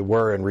where they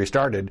were and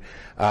restarted,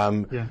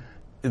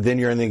 then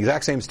you're in the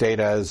exact same state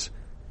as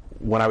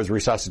when I was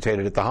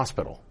resuscitated at the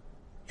hospital.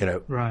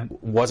 Right.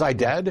 Was I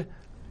dead?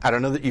 I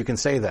don't know that you can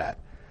say that.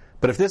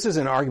 But if this is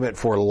an argument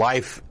for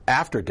life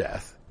after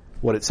death,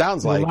 what it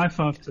sounds like... life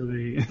after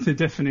the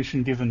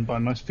definition given by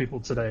most people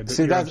today, but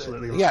you're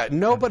absolutely right. Yeah,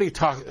 nobody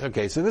talks...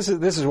 Okay, so this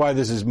is why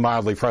this is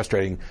mildly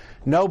frustrating.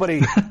 Nobody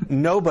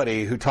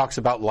who talks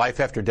about life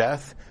after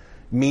death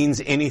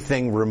means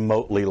anything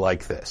remotely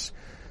like this.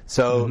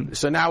 So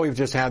now we've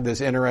just had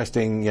this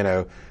interesting,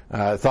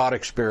 thought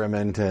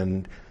experiment,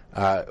 and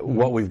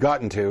what we've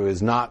gotten to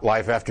is not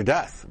life after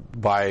death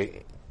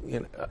by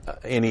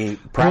any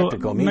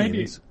practical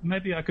means.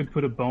 Maybe I could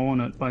put a bow on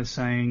it by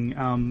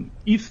saying,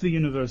 if the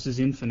universe is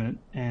infinite,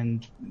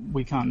 and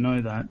we can't know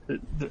that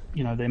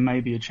there may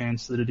be a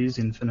chance that it is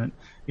infinite.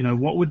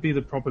 What would be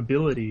the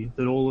probability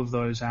that all of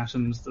those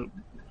atoms that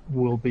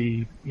will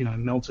be,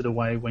 melted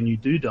away when you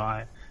do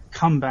die,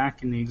 come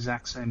back in the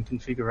exact same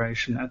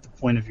configuration at the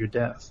point of your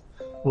death?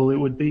 Well, it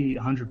would be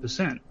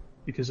 100%,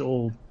 because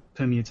all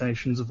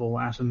permutations of all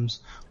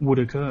atoms would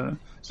occur.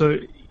 So,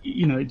 do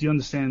you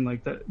understand,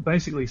 like, that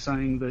basically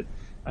saying that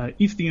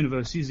if the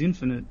universe is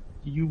infinite,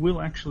 you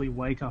will actually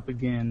wake up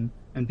again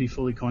and be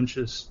fully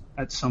conscious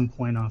at some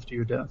point after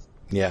your death.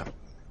 Yeah.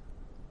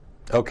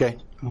 Okay.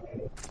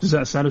 Does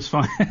that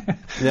satisfy?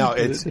 No,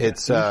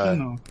 it's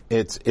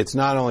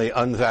not only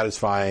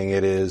unsatisfying,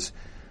 it is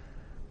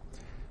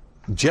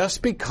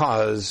just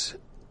because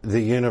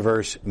the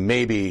universe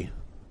may be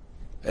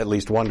at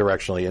least one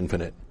directionally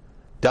infinite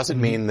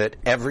doesn't mean that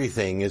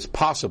everything is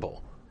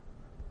possible.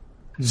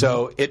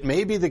 So it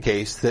may be the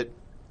case that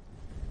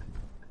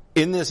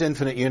in this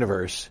infinite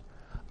universe,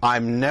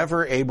 I'm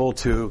never able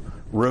to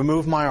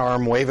remove my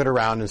arm, wave it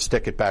around, and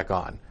stick it back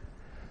on.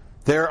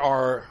 There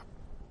are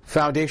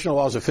foundational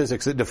laws of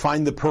physics that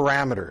define the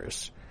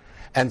parameters.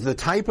 And the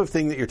type of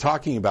thing that you're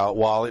talking about,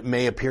 while it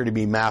may appear to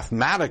be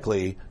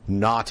mathematically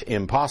not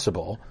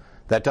impossible,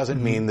 that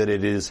doesn't mean that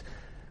it is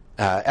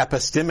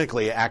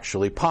epistemically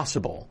actually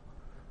possible.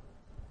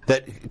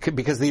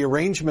 Because the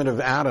arrangement of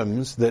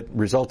atoms that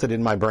resulted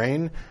in my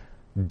brain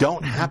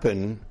don't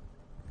happen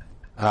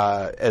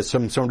as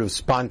some sort of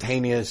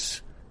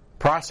spontaneous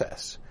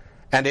process.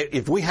 And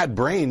if we had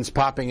brains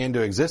popping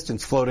into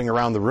existence floating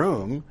around the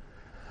room,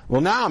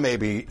 well, now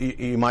maybe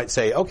you might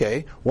say,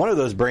 okay, one of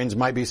those brains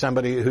might be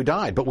somebody who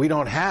died, but we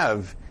don't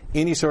have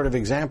any sort of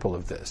example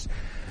of this.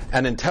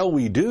 And until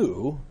we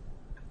do,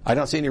 I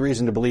don't see any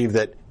reason to believe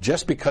that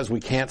just because we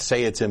can't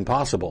say it's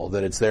impossible,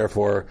 that it's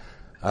therefore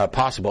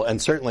possible.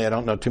 And certainly I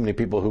don't know too many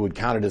people who would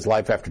count it as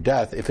life after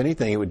death. If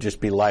anything, it would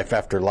just be life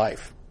after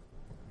life.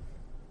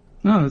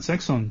 No, that's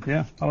excellent.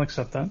 Yeah, I'll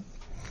accept that.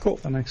 Cool.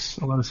 That makes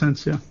a lot of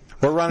sense, yeah.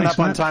 We're running Thanks, up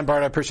on Matt. time,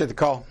 Bart. I appreciate the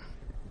call.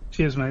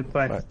 Cheers, mate.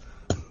 Bye.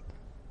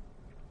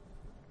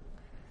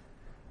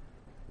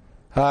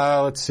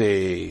 Let's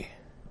see.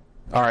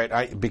 All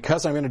right,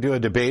 because I'm going to do a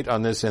debate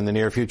on this in the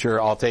near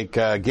future, I'll take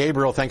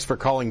Gabriel. Thanks for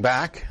calling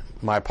back.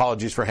 My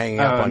apologies for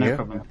hanging up on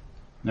you.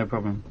 No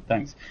problem.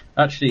 Thanks.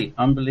 Actually,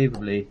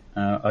 unbelievably,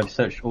 I've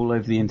searched all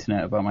over the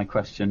internet about my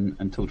question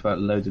and talked about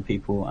loads of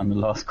people, and the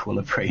last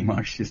caller pretty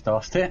much just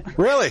asked it.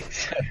 Really?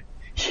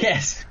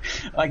 Yes,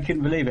 I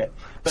couldn't believe it.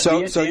 But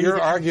so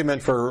your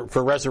argument for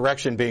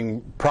resurrection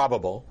being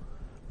probable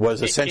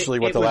was essentially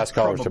what the last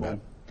caller was about.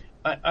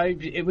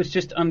 It was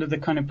just under the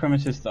kind of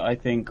premises that I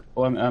think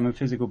I'm a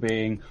physical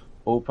being.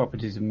 All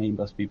properties of me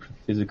must be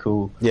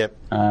physical. Yep.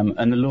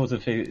 And the laws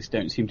of physics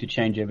don't seem to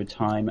change over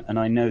time. And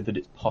I know that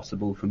it's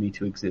possible for me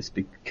to exist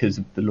because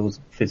of the laws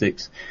of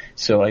physics.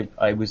 So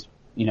I was,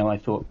 I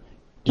thought.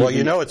 Well,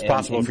 it's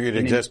possible for you to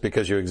exist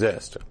because you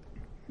exist.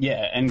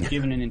 Yeah, and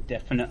given an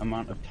indefinite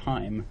amount of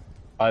time,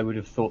 I would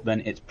have thought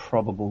then it's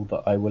probable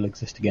that I will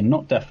exist again.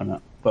 Not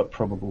definite, but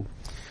probable.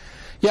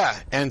 Yeah,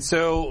 and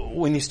so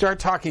when you start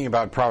talking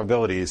about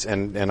probabilities,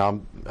 and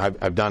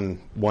I've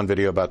done one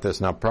video about this,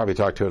 and I'll probably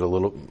talk to it a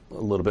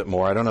little bit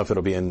more. I don't know if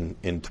it'll be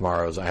in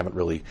tomorrow's. I haven't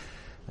really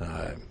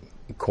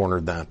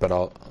cornered that, but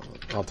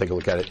I'll take a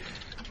look at it.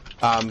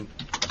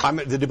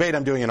 The debate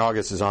I'm doing in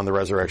August is on the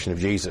resurrection of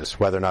Jesus,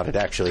 whether or not it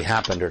actually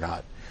happened or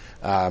not.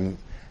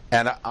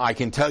 And I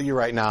can tell you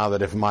right now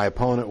that if my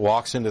opponent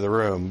walks into the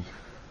room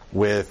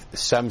with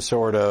some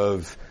sort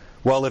of,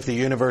 well, if the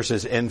universe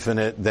is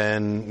infinite,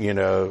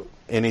 then,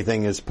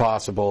 anything is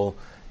possible,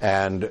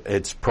 and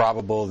it's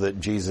probable that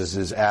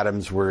Jesus'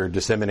 atoms were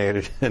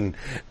disseminated and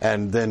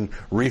then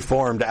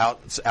reformed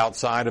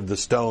outside of the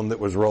stone that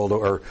was rolled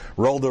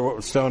the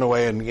stone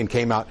away and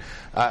came out,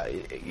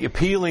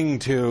 appealing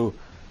to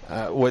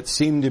what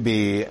seemed to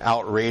be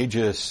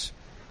outrageous,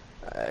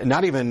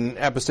 not even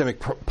epistemic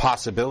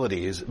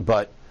possibilities,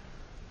 but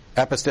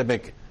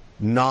epistemic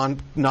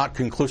not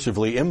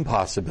conclusively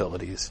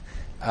impossibilities.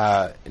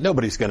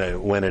 Nobody's going to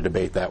win a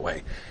debate that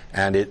way.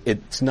 And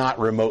it's not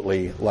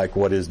remotely like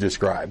what is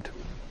described.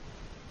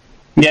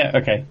 Yeah,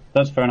 okay.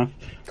 That's fair enough.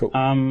 Cool.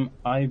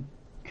 I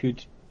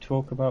could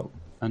talk about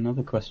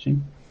another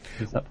question.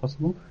 Is that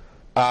possible?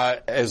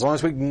 As long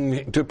as we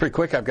can do it pretty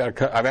quick,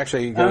 I've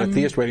actually got a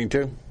theist waiting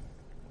too.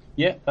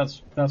 Yeah,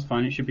 that's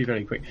fine. It should be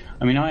very quick.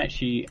 I mean, I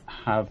actually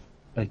have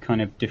a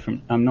kind of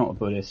different. I'm not a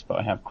Buddhist, but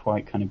I have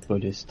quite kind of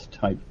Buddhist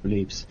type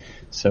beliefs.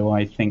 So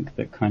I think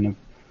that kind of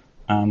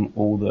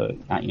all the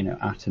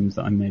atoms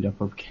that I'm made up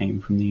of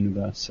came from the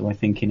universe. So I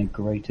think, in a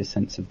greater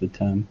sense of the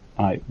term,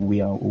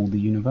 we are all the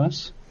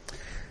universe.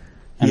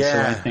 And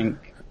so I think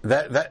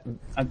that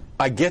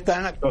I get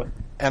that,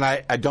 and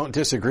I don't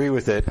disagree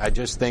with it. I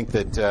just think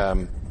that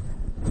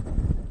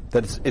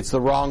that it's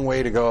the wrong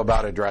way to go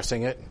about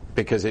addressing it,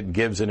 because it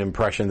gives an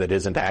impression that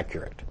isn't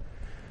accurate.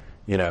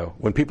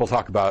 When people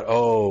talk about,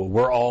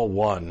 we're all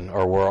one,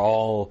 or we're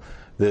all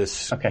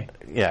this,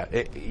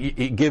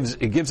 it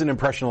gives an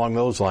impression along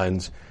those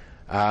lines,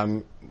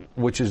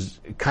 which is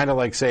kind of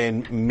like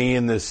saying me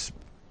and this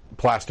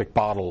plastic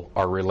bottle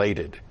are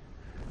related.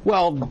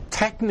 Well,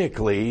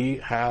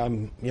 technically,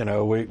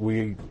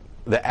 we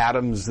the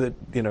atoms that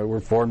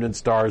were formed in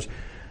stars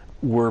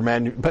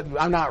but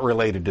I'm not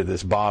related to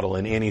this bottle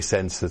in any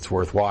sense that's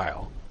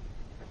worthwhile.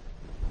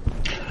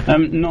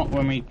 Not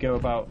when we go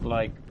about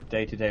like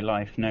day-to-day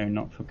life. No,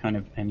 not for kind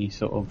of any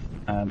sort of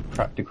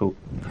practical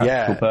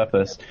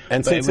purpose.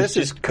 And since this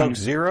is Coke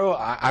Zero,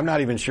 I'm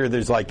not even sure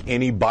there's like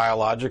any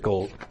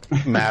biological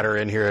matter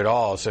in here at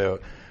all. So,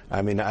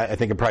 I mean, I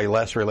think I'm probably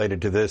less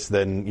related to this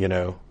than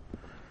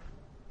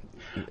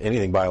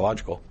anything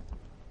biological.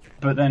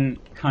 But then,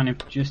 kind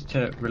of just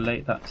to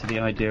relate that to the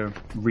idea of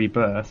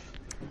rebirth,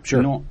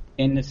 sure. Not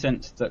in the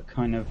sense that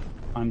kind of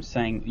I'm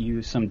saying you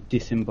are some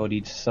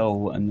disembodied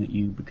soul and that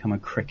you become a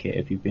cricket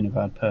if you've been a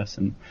bad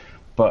person,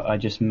 but I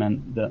just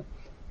meant that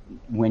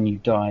when you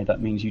die, that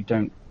means you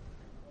don't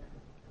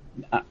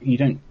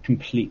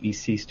completely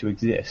cease to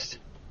exist,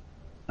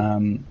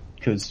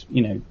 because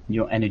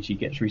your energy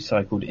gets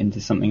recycled into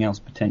something else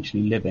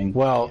potentially living.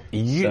 Well,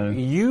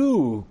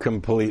 you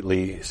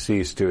completely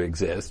cease to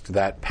exist.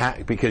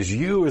 Because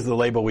you is the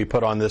label we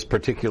put on this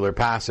particular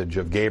passage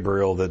of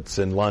Gabriel that's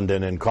in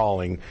London and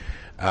calling.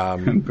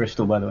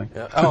 Bristol, by the way.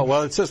 Oh,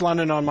 well, it says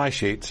London on my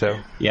sheet, so.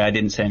 Yeah, I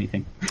didn't say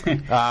anything.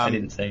 I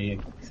didn't say.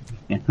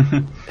 Yeah.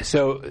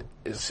 So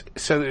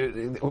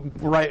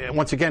right.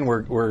 Once again,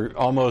 we're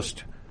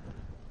almost.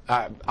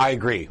 I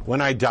agree.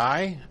 When I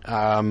die,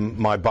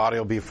 my body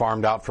will be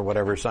farmed out for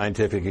whatever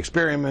scientific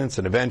experiments,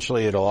 and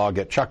eventually it'll all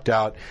get chucked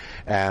out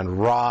and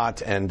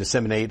rot and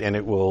disseminate, and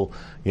it will,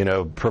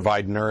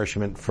 provide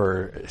nourishment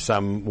for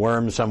some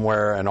worm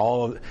somewhere and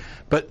all of.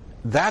 But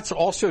that's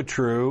also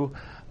true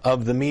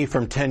of the me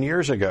from 10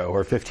 years ago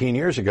or 15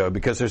 years ago,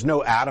 because there's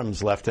no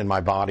atoms left in my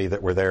body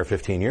that were there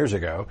 15 years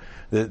ago.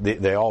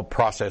 They all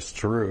processed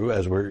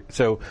through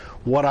so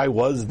what I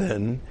was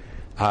then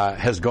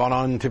has gone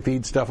on to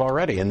feed stuff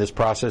already, and this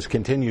process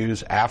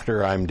continues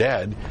after I'm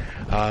dead.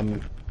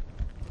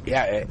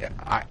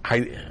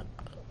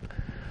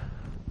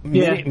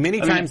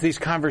 Many times these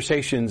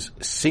conversations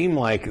seem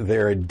like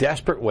they're a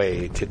desperate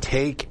way to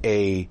take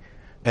an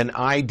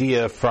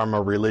idea from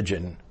a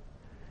religion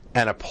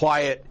and apply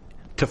it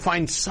to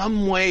find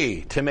some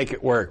way to make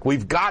it work.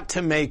 We've got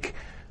to make,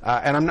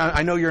 and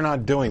I know you're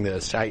not doing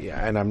this,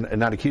 and I'm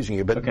not accusing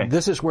you, but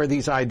This is where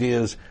these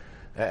ideas,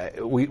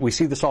 we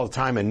see this all the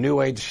time in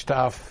New Age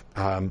stuff.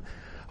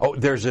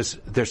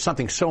 There's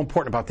something so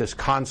important about this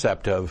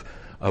concept of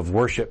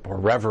worship or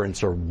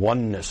reverence or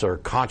oneness or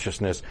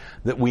consciousness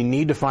that we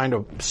need to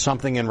find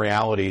something in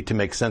reality to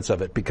make sense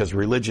of it, because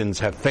religions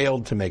have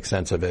failed to make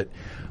sense of it,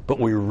 but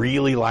we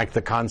really like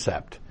the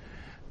concept.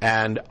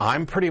 And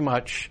I'm pretty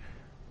much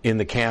in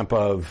the camp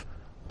of,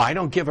 I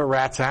don't give a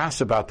rat's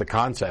ass about the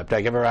concept. I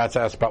give a rat's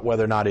ass about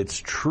whether or not it's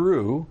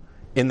true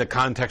in the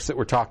context that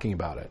we're talking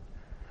about it.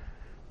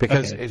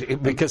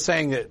 Because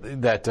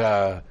saying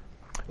that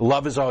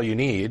love is all you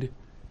need,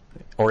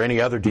 or any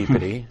other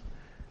deity,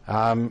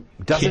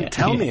 doesn't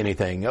tell me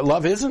anything.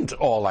 Love isn't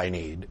all I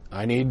need.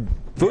 I need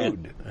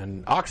food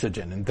and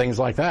oxygen and things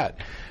like that.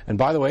 And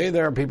by the way,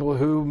 there are people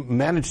who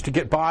manage to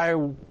get by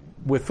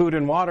with food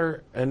and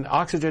water and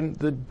oxygen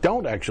that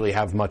don't actually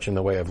have much in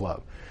the way of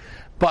love.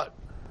 But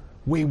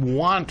we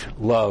want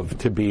love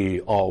to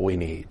be all we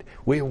need.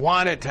 We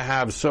want it to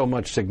have so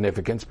much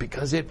significance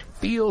because it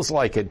feels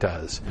like it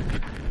does.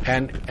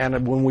 And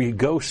when we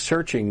go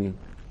searching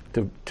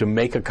to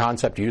make a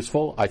concept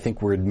useful, I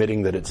think we're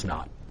admitting that it's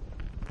not.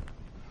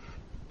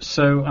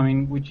 So, I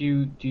mean,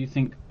 do you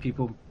think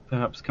people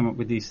perhaps come up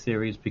with these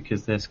theories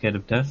because they're scared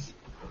of death?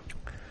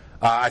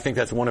 I think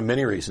that's one of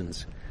many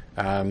reasons.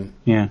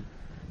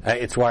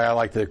 It's why I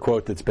like the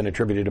quote that's been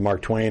attributed to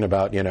Mark Twain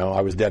about,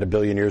 I was dead 1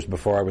 billion years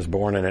before I was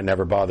born and it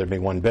never bothered me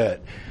one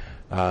bit.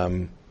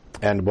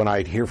 And when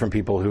I hear from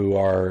people who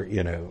are,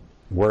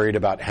 worried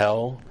about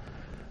hell,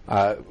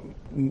 I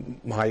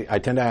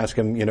tend to ask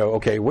them,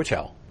 okay, which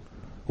hell?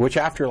 Which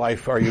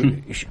afterlife are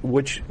you,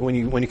 when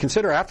you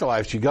consider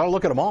afterlives, you got to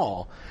look at them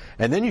all.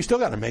 And then you still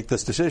got to make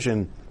this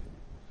decision.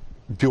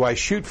 Do I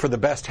shoot for the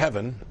best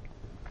heaven,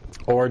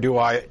 or do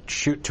I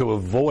shoot to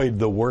avoid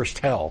the worst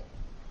hell?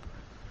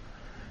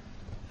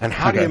 And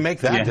how do you make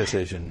that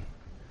decision?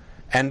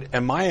 And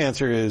my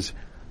answer is,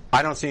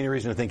 I don't see any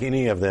reason to think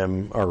any of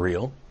them are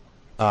real.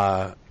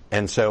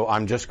 And so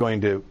I'm just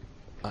going to,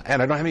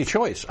 and I don't have any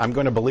choice. I'm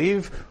going to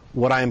believe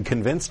what I'm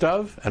convinced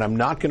of, and I'm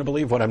not going to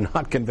believe what I'm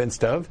not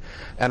convinced of.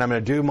 And I'm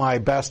going to do my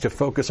best to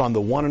focus on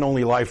the one and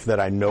only life that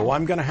I know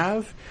I'm going to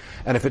have.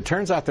 And if it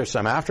turns out there's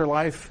some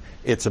afterlife,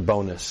 it's a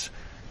bonus.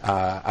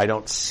 I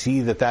don't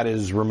see that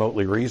is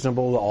remotely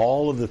reasonable.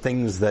 All of the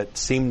things that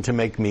seem to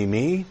make me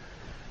me,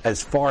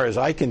 as far as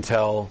I can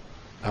tell,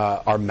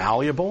 are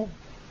malleable.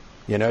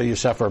 You know, you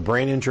suffer a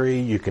brain injury,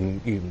 you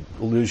can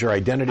lose your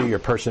identity, your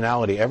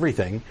personality,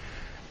 everything.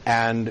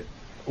 And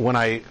when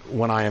I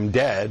am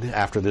dead,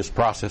 after this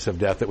process of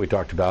death that we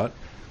talked about,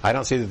 I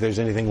don't see that there's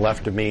anything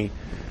left of me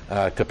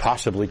to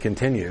possibly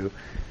continue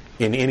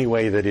in any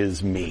way that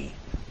is me.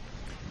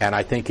 And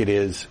I think it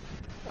is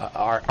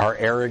our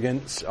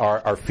arrogance,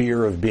 our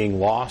fear of being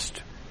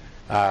lost,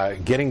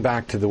 getting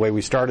back to the way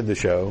we started the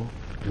show,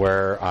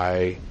 where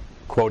I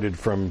quoted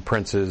from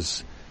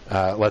Prince's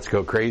Let's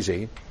Go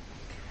Crazy.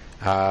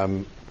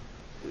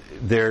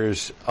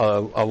 There's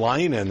a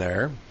line in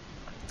there,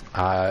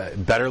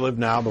 better live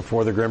now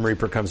before the Grim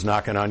Reaper comes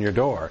knocking on your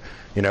door.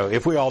 You know,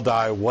 if we all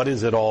die, what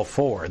is it all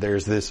for?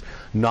 There's this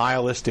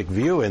nihilistic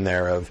view in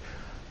there of,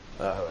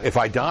 if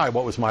I die,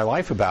 what was my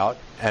life about?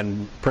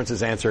 And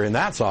Prince's answer in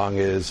that song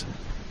is,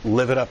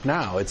 live it up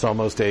now. It's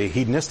almost a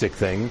hedonistic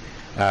thing,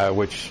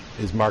 which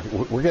is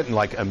we're getting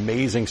like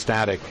amazing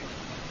static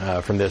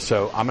from this.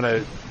 So I'm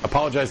going to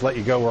apologize, let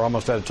you go. We're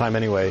almost out of time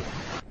anyway,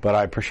 but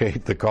I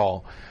appreciate the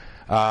call.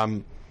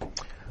 I'm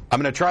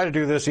going to try to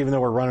do this even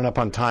though we're running up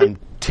on time.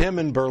 Tim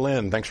in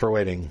Berlin, thanks for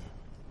waiting.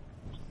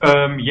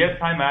 Yes,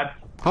 hi, Matt.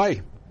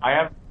 Hi.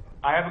 I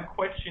have a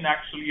question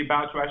actually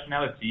about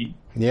rationality.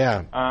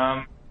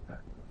 Yeah.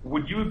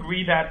 Would you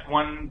agree that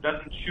one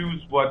doesn't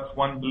choose what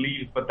one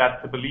believes, but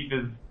that the belief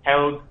is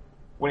held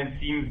when it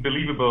seems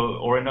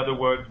believable, or in other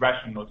words,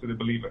 rational to the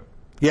believer?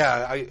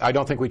 Yeah, I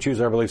don't think we choose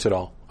our beliefs at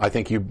all. I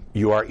think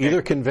you are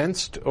either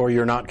convinced or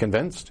you're not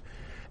convinced,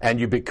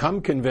 and you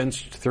become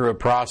convinced through a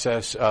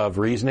process of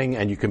reasoning,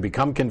 and you can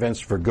become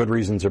convinced for good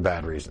reasons or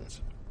bad reasons.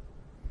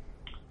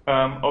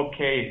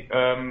 Okay.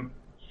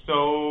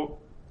 So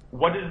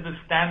what is the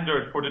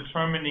standard for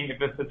determining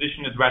if a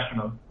position is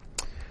rational?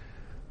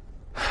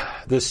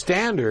 The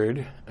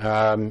standard,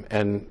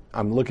 and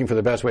I'm looking for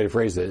the best way to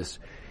phrase this,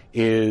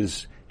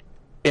 is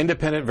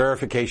independent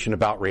verification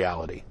about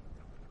reality.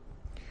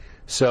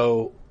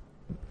 So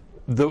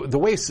the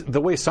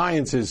way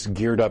science is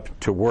geared up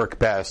to work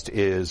best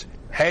is,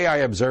 hey, I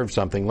observed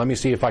something. Let me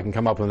see if I can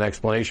come up with an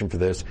explanation for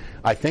this.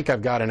 I think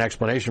I've got an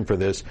explanation for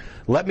this.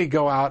 Let me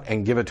go out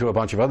and give it to a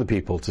bunch of other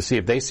people to see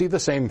if they see the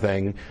same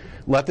thing.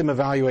 Let them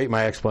evaluate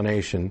my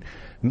explanation.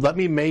 Let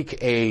me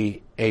make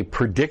a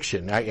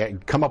prediction. I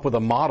come up with a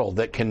model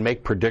that can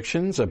make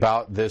predictions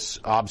about this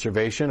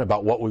observation,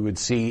 about what we would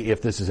see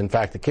if this is in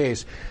fact the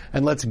case,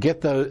 and let's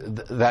get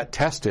that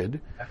tested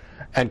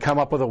and come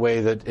up with a way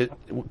that it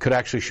could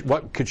actually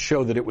what could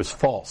show that it was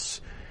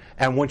false.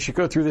 And once you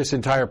go through this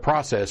entire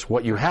process,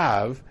 what you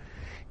have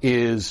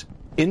is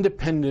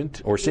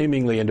independent or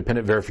seemingly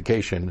independent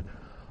verification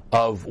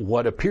of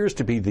what appears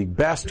to be the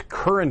best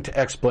current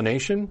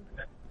explanation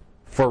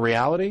for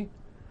reality.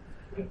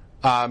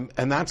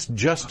 And that's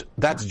just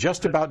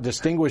about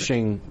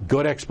distinguishing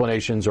good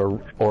explanations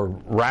or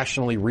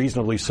rationally,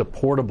 reasonably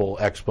supportable,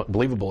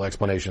 believable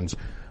explanations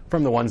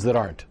from the ones that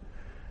aren't.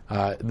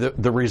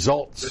 The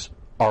results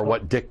are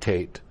what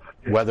dictate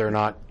whether or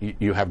not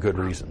you have good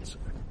reasons.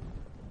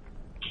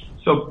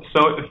 So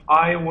if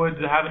I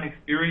would have an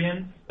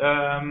experience,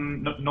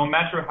 no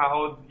matter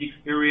how the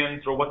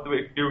experience or what the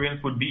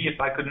experience would be, if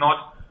I could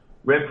not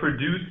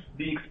reproduce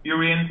the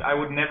experience, I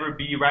would never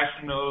be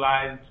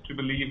rationalized to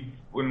believe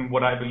in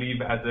what I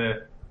believe as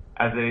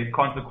a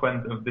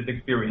consequence of this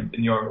experience,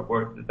 in your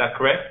words. Is that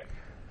correct?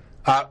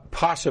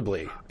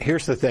 Possibly.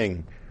 Here's the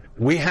thing.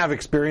 We have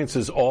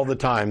experiences all the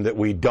time that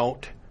we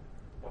don't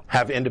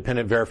have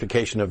independent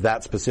verification of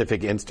that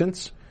specific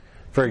instance.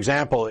 For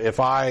example, if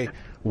I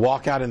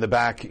walk out in the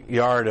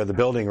backyard of the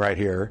building right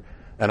here,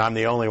 and I'm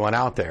the only one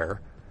out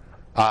there,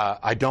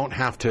 I don't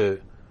have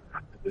to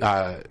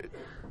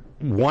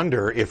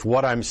wonder if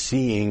what I'm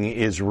seeing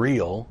is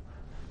real,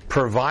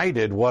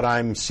 provided what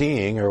I'm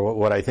seeing or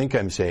what I think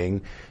I'm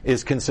seeing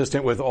is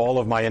consistent with all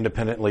of my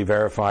independently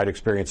verified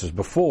experiences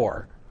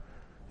before.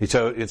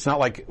 So it's not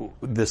like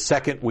the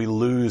second we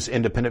lose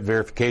independent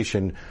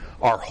verification,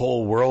 our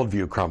whole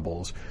worldview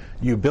crumbles.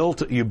 You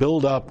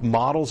build up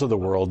models of the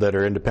world that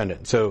are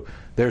independent. So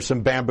there's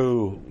some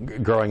bamboo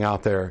growing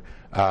out there.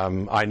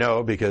 I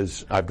know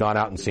because I've gone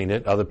out and seen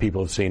it. Other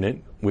people have seen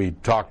it. We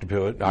talked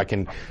to it. I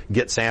can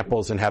get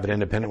samples and have it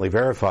independently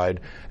verified.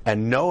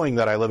 And knowing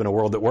that I live in a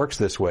world that works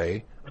this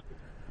way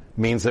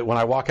means that when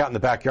I walk out in the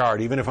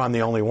backyard, even if I'm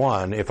the only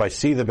one, if I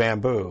see the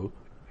bamboo,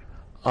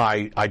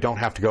 I don't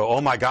have to go, oh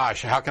my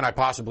gosh, how can I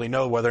possibly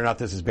know whether or not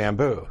this is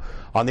bamboo?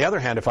 On the other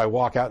hand, if I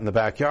walk out in the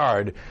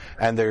backyard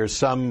and there's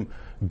some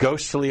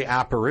ghostly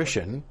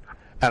apparition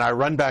and I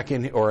run back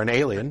in, or an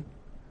alien,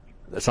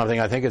 something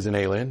I think is an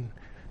alien,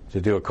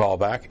 to do a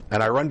callback,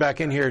 and I run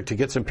back in here to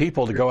get some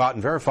people to go out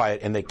and verify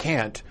it, and they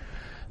can't,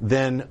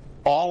 then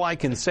all I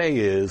can say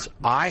is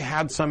I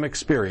had some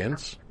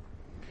experience,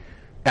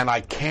 and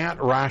I can't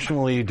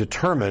rationally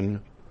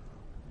determine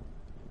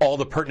all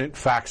the pertinent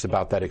facts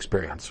about that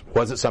experience.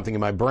 Was it something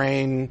in my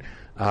brain?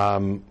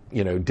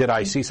 Did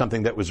I see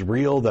something that was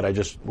real that I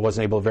just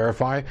wasn't able to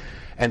verify?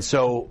 And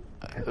so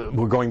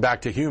we're going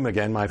back to Hume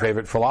again, my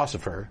favorite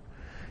philosopher.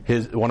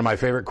 One of my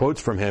favorite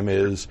quotes from him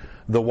is,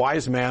 "The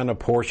wise man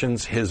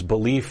apportions his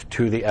belief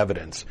to the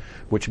evidence,"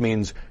 which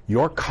means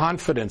your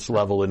confidence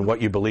level in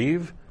what you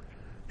believe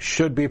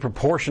should be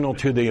proportional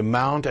to the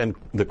amount and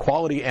the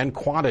quality and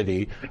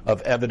quantity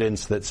of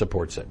evidence that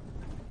supports it.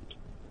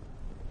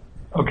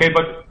 Okay,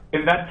 but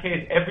in that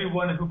case,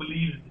 everyone who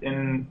believes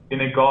in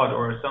a God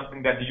or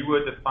something that you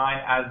would define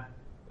as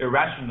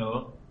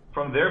irrational,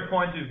 from their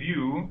point of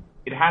view,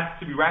 it has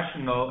to be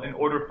rational in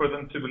order for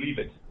them to believe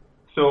it.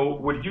 So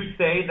would you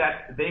say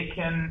that they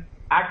can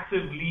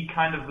actively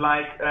kind of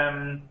like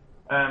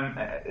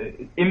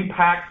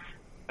impact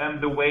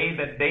the way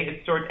that they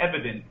assert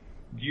evidence?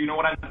 Do you know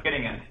what I'm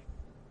getting at?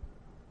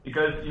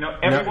 Because,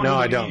 everyone no, who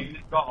I believes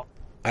in God...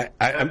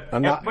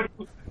 I'm not...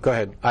 Go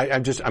ahead.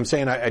 I'm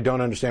saying I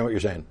don't understand what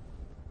you're saying.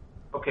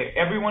 Okay,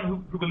 everyone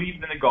who believes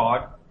in a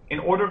God, in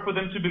order for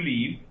them to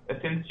believe,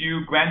 since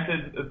you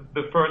granted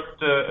the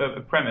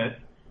first premise,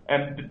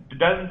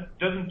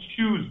 doesn't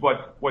choose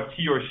what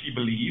he or she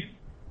believes,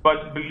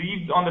 but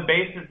believes on the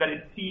basis that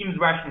it seems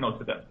rational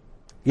to them.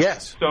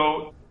 Yes.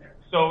 But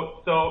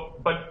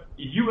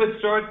you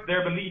assert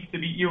their belief to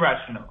be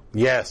irrational.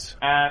 Yes.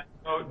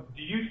 So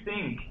do you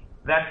think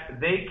that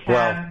they can...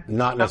 Well,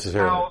 not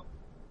necessarily.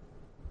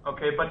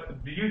 Okay,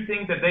 but do you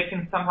think that they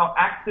can somehow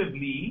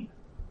actively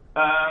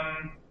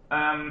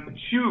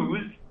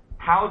choose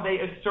how they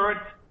assert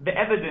the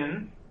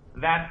evidence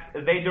that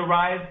they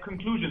derive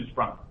conclusions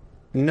from?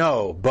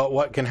 No, but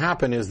what can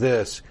happen is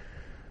this.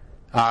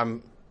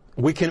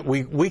 We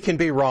can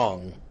be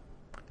wrong,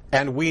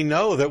 and we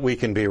know that we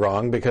can be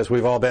wrong because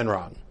we've all been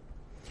wrong.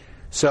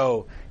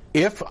 So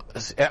if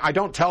I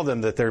don't tell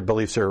them that their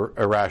beliefs are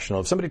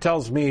irrational, if somebody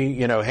tells me,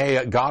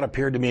 hey, God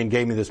appeared to me and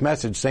gave me this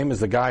message, same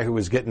as the guy who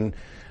was getting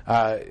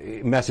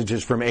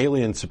messages from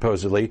aliens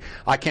supposedly,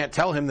 I can't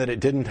tell him that it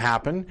didn't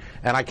happen,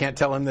 and I can't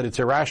tell him that it's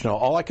irrational.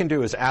 All I can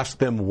do is ask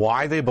them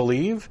why they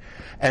believe,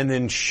 and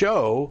then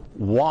show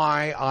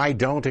why I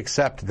don't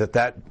accept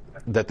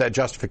that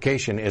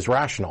justification is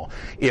rational.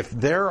 If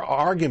their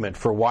argument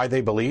for why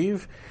they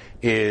believe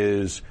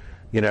is,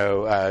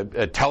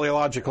 a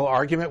teleological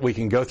argument, we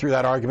can go through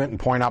that argument and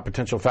point out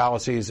potential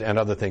fallacies and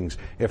other things.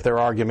 If their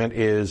argument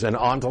is an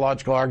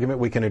ontological argument,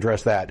 we can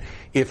address that.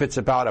 If it's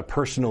about a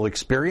personal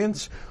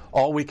experience,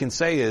 all we can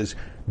say is,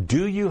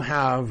 do you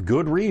have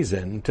good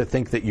reason to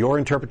think that your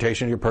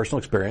interpretation of your personal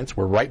experience,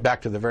 we're right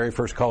back to the very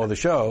first call of the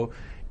show,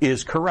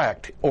 is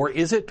correct? Or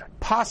is it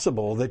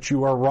possible that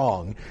you are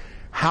wrong?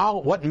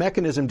 What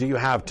mechanism do you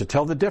have to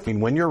tell the difference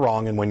when you're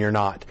wrong and when you're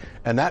not?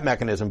 And that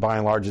mechanism, by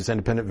and large, is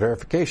independent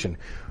verification,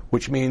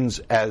 which means,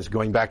 as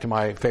going back to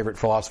my favorite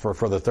philosopher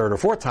for the third or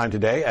fourth time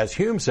today, as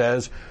Hume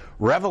says,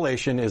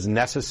 revelation is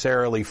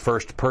necessarily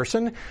first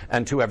person,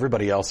 and to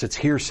everybody else it's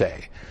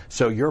hearsay.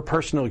 So your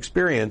personal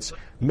experience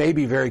may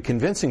be very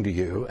convincing to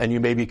you, and you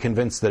may be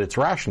convinced that it's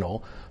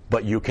rational,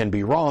 but you can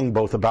be wrong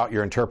both about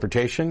your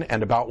interpretation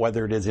and about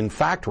whether it is in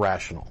fact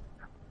rational.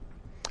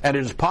 And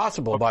it is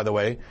possible, by the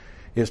way,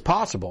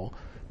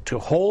 to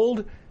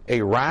hold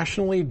a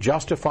rationally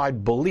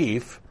justified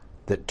belief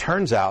that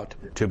turns out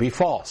to be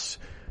false.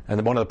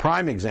 And one of the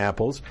prime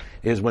examples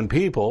is when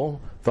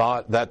people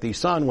thought that the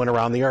sun went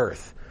around the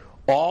earth.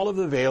 All of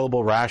the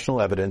available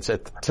rational evidence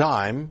at the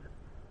time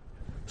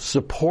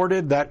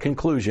supported that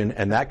conclusion,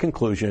 and that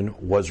conclusion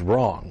was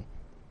wrong.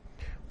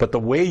 But the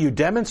way you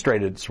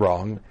demonstrate it's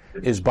wrong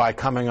is by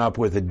coming up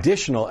with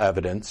additional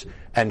evidence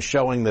and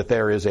showing that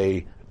there is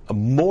a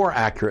more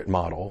accurate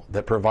model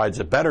that provides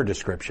a better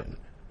description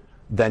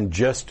than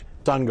just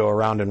sun go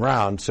around and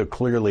round, so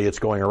clearly it's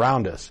going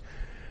around us.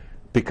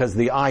 Because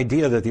the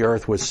idea that the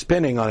Earth was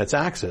spinning on its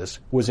axis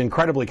was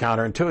incredibly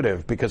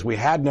counterintuitive, because we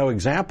had no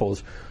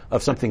examples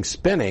of something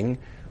spinning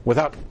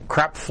without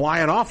crap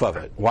flying off of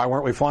it. Why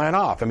weren't we flying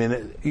off? I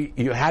mean,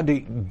 you had to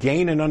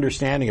gain an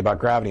understanding about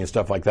gravity and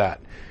stuff like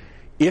that.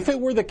 If it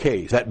were the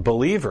case that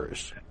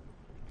believers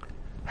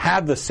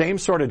had the same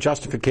sort of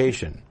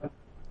justification,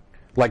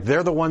 like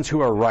they're the ones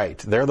who are right,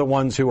 they're the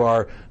ones who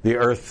are the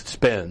Earth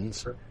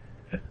spins,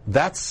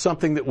 that's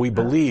something that we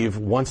believe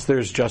once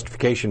there's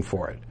justification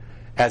for it.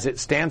 As it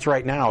stands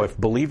right now, if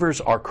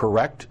believers are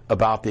correct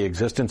about the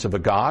existence of a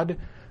God,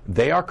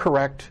 they are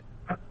correct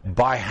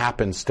by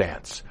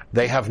happenstance.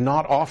 They have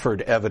not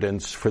offered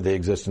evidence for the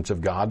existence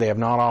of God. They have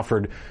not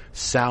offered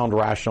sound,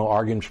 rational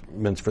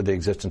arguments for the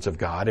existence of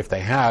God. If they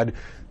had,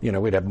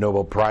 we'd have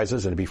Nobel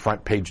Prizes and it'd be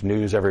front page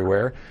news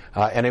everywhere,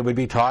 and it would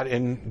be taught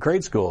in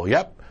grade school.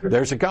 Yep,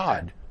 there's a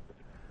God.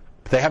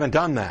 But they haven't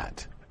done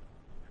that.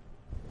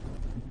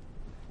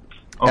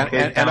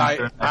 Okay, and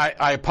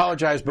I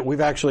apologize, but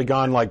we've actually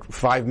gone like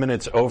 5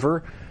 minutes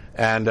over.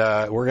 and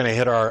we're going to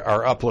hit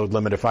our upload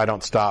limit if I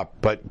don't stop.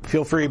 But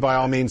feel free, by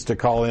all means, to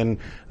call in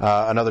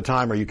another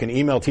time, or you can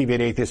email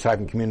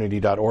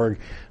tv@atheist-community.org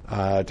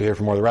to hear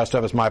from more of the rest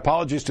of us. My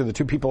apologies to the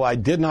two people I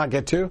did not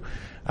get to,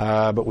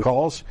 but we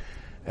calls.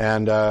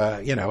 And,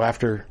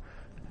 after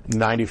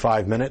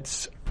 95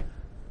 minutes,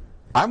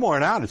 I'm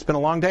worn out. It's been a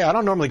long day. I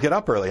don't normally get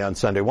up early on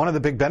Sunday. One of the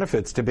big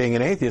benefits to being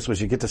an atheist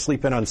was you get to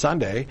sleep in on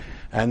Sunday,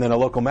 and then a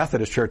local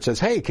Methodist church says,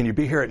 hey, can you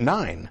be here at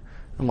 9?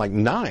 I'm like,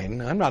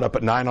 9? I'm not up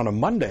at 9 on a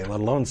Monday, let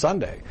alone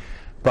Sunday.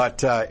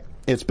 But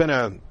it's been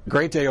a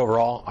great day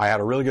overall. I had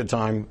a really good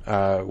time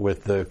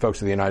with the folks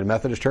of the United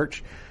Methodist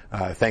Church.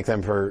 Thank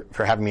them for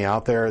having me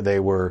out there. They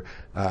were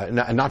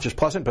not just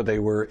pleasant, but they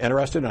were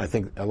interested, and I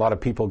think a lot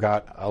of people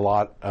got a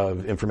lot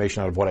of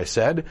information out of what I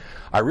said.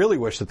 I really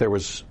wish that there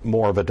was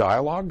more of a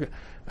dialogue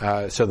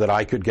so that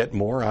I could get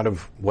more out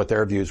of what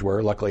their views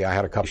were. Luckily, I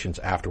had a couple questions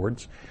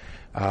afterwards.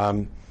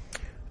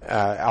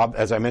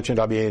 As I mentioned,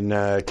 I'll be in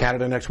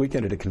Canada next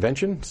weekend at a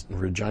convention,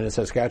 Regina,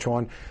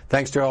 Saskatchewan.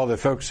 Thanks to all the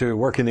folks who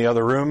work in the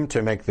other room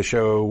to make the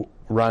show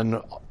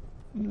run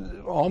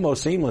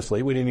almost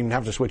seamlessly. We didn't even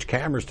have to switch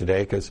cameras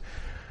today because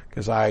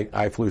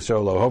I flew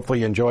solo.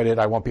 Hopefully you enjoyed it.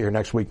 I won't be here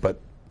next week, but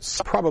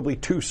probably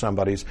two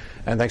somebodies.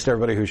 And thanks to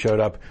everybody who showed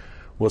up.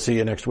 We'll see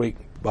you next week.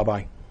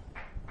 Bye-bye.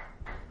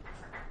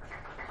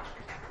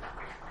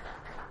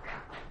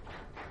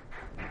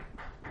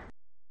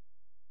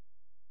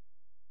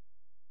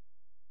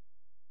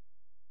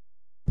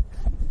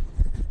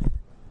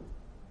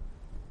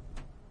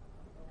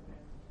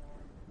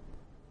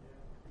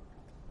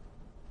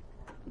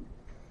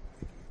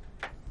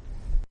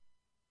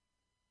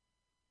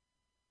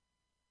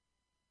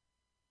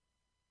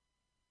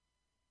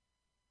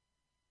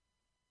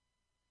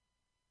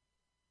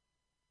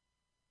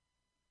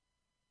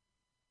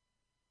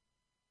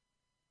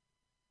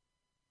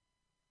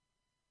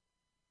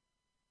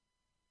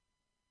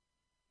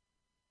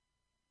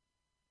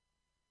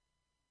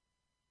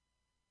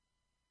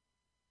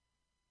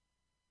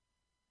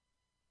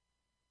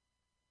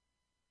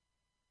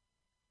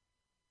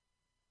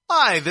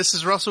 Hi, this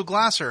is Russell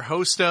Glasser,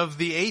 host of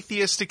The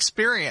Atheist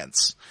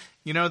Experience.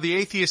 You know, The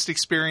Atheist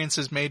Experience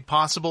is made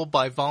possible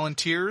by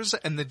volunteers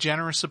and the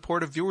generous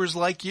support of viewers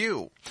like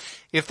you.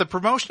 If the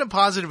promotion of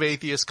positive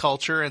atheist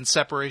culture and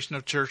separation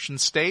of church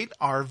and state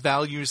are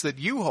values that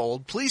you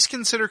hold, please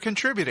consider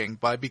contributing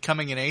by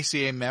becoming an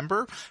ACA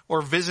member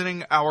or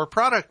visiting our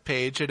product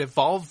page at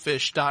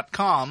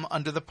evolvefish.com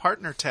under the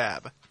Partner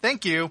tab.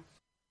 Thank you.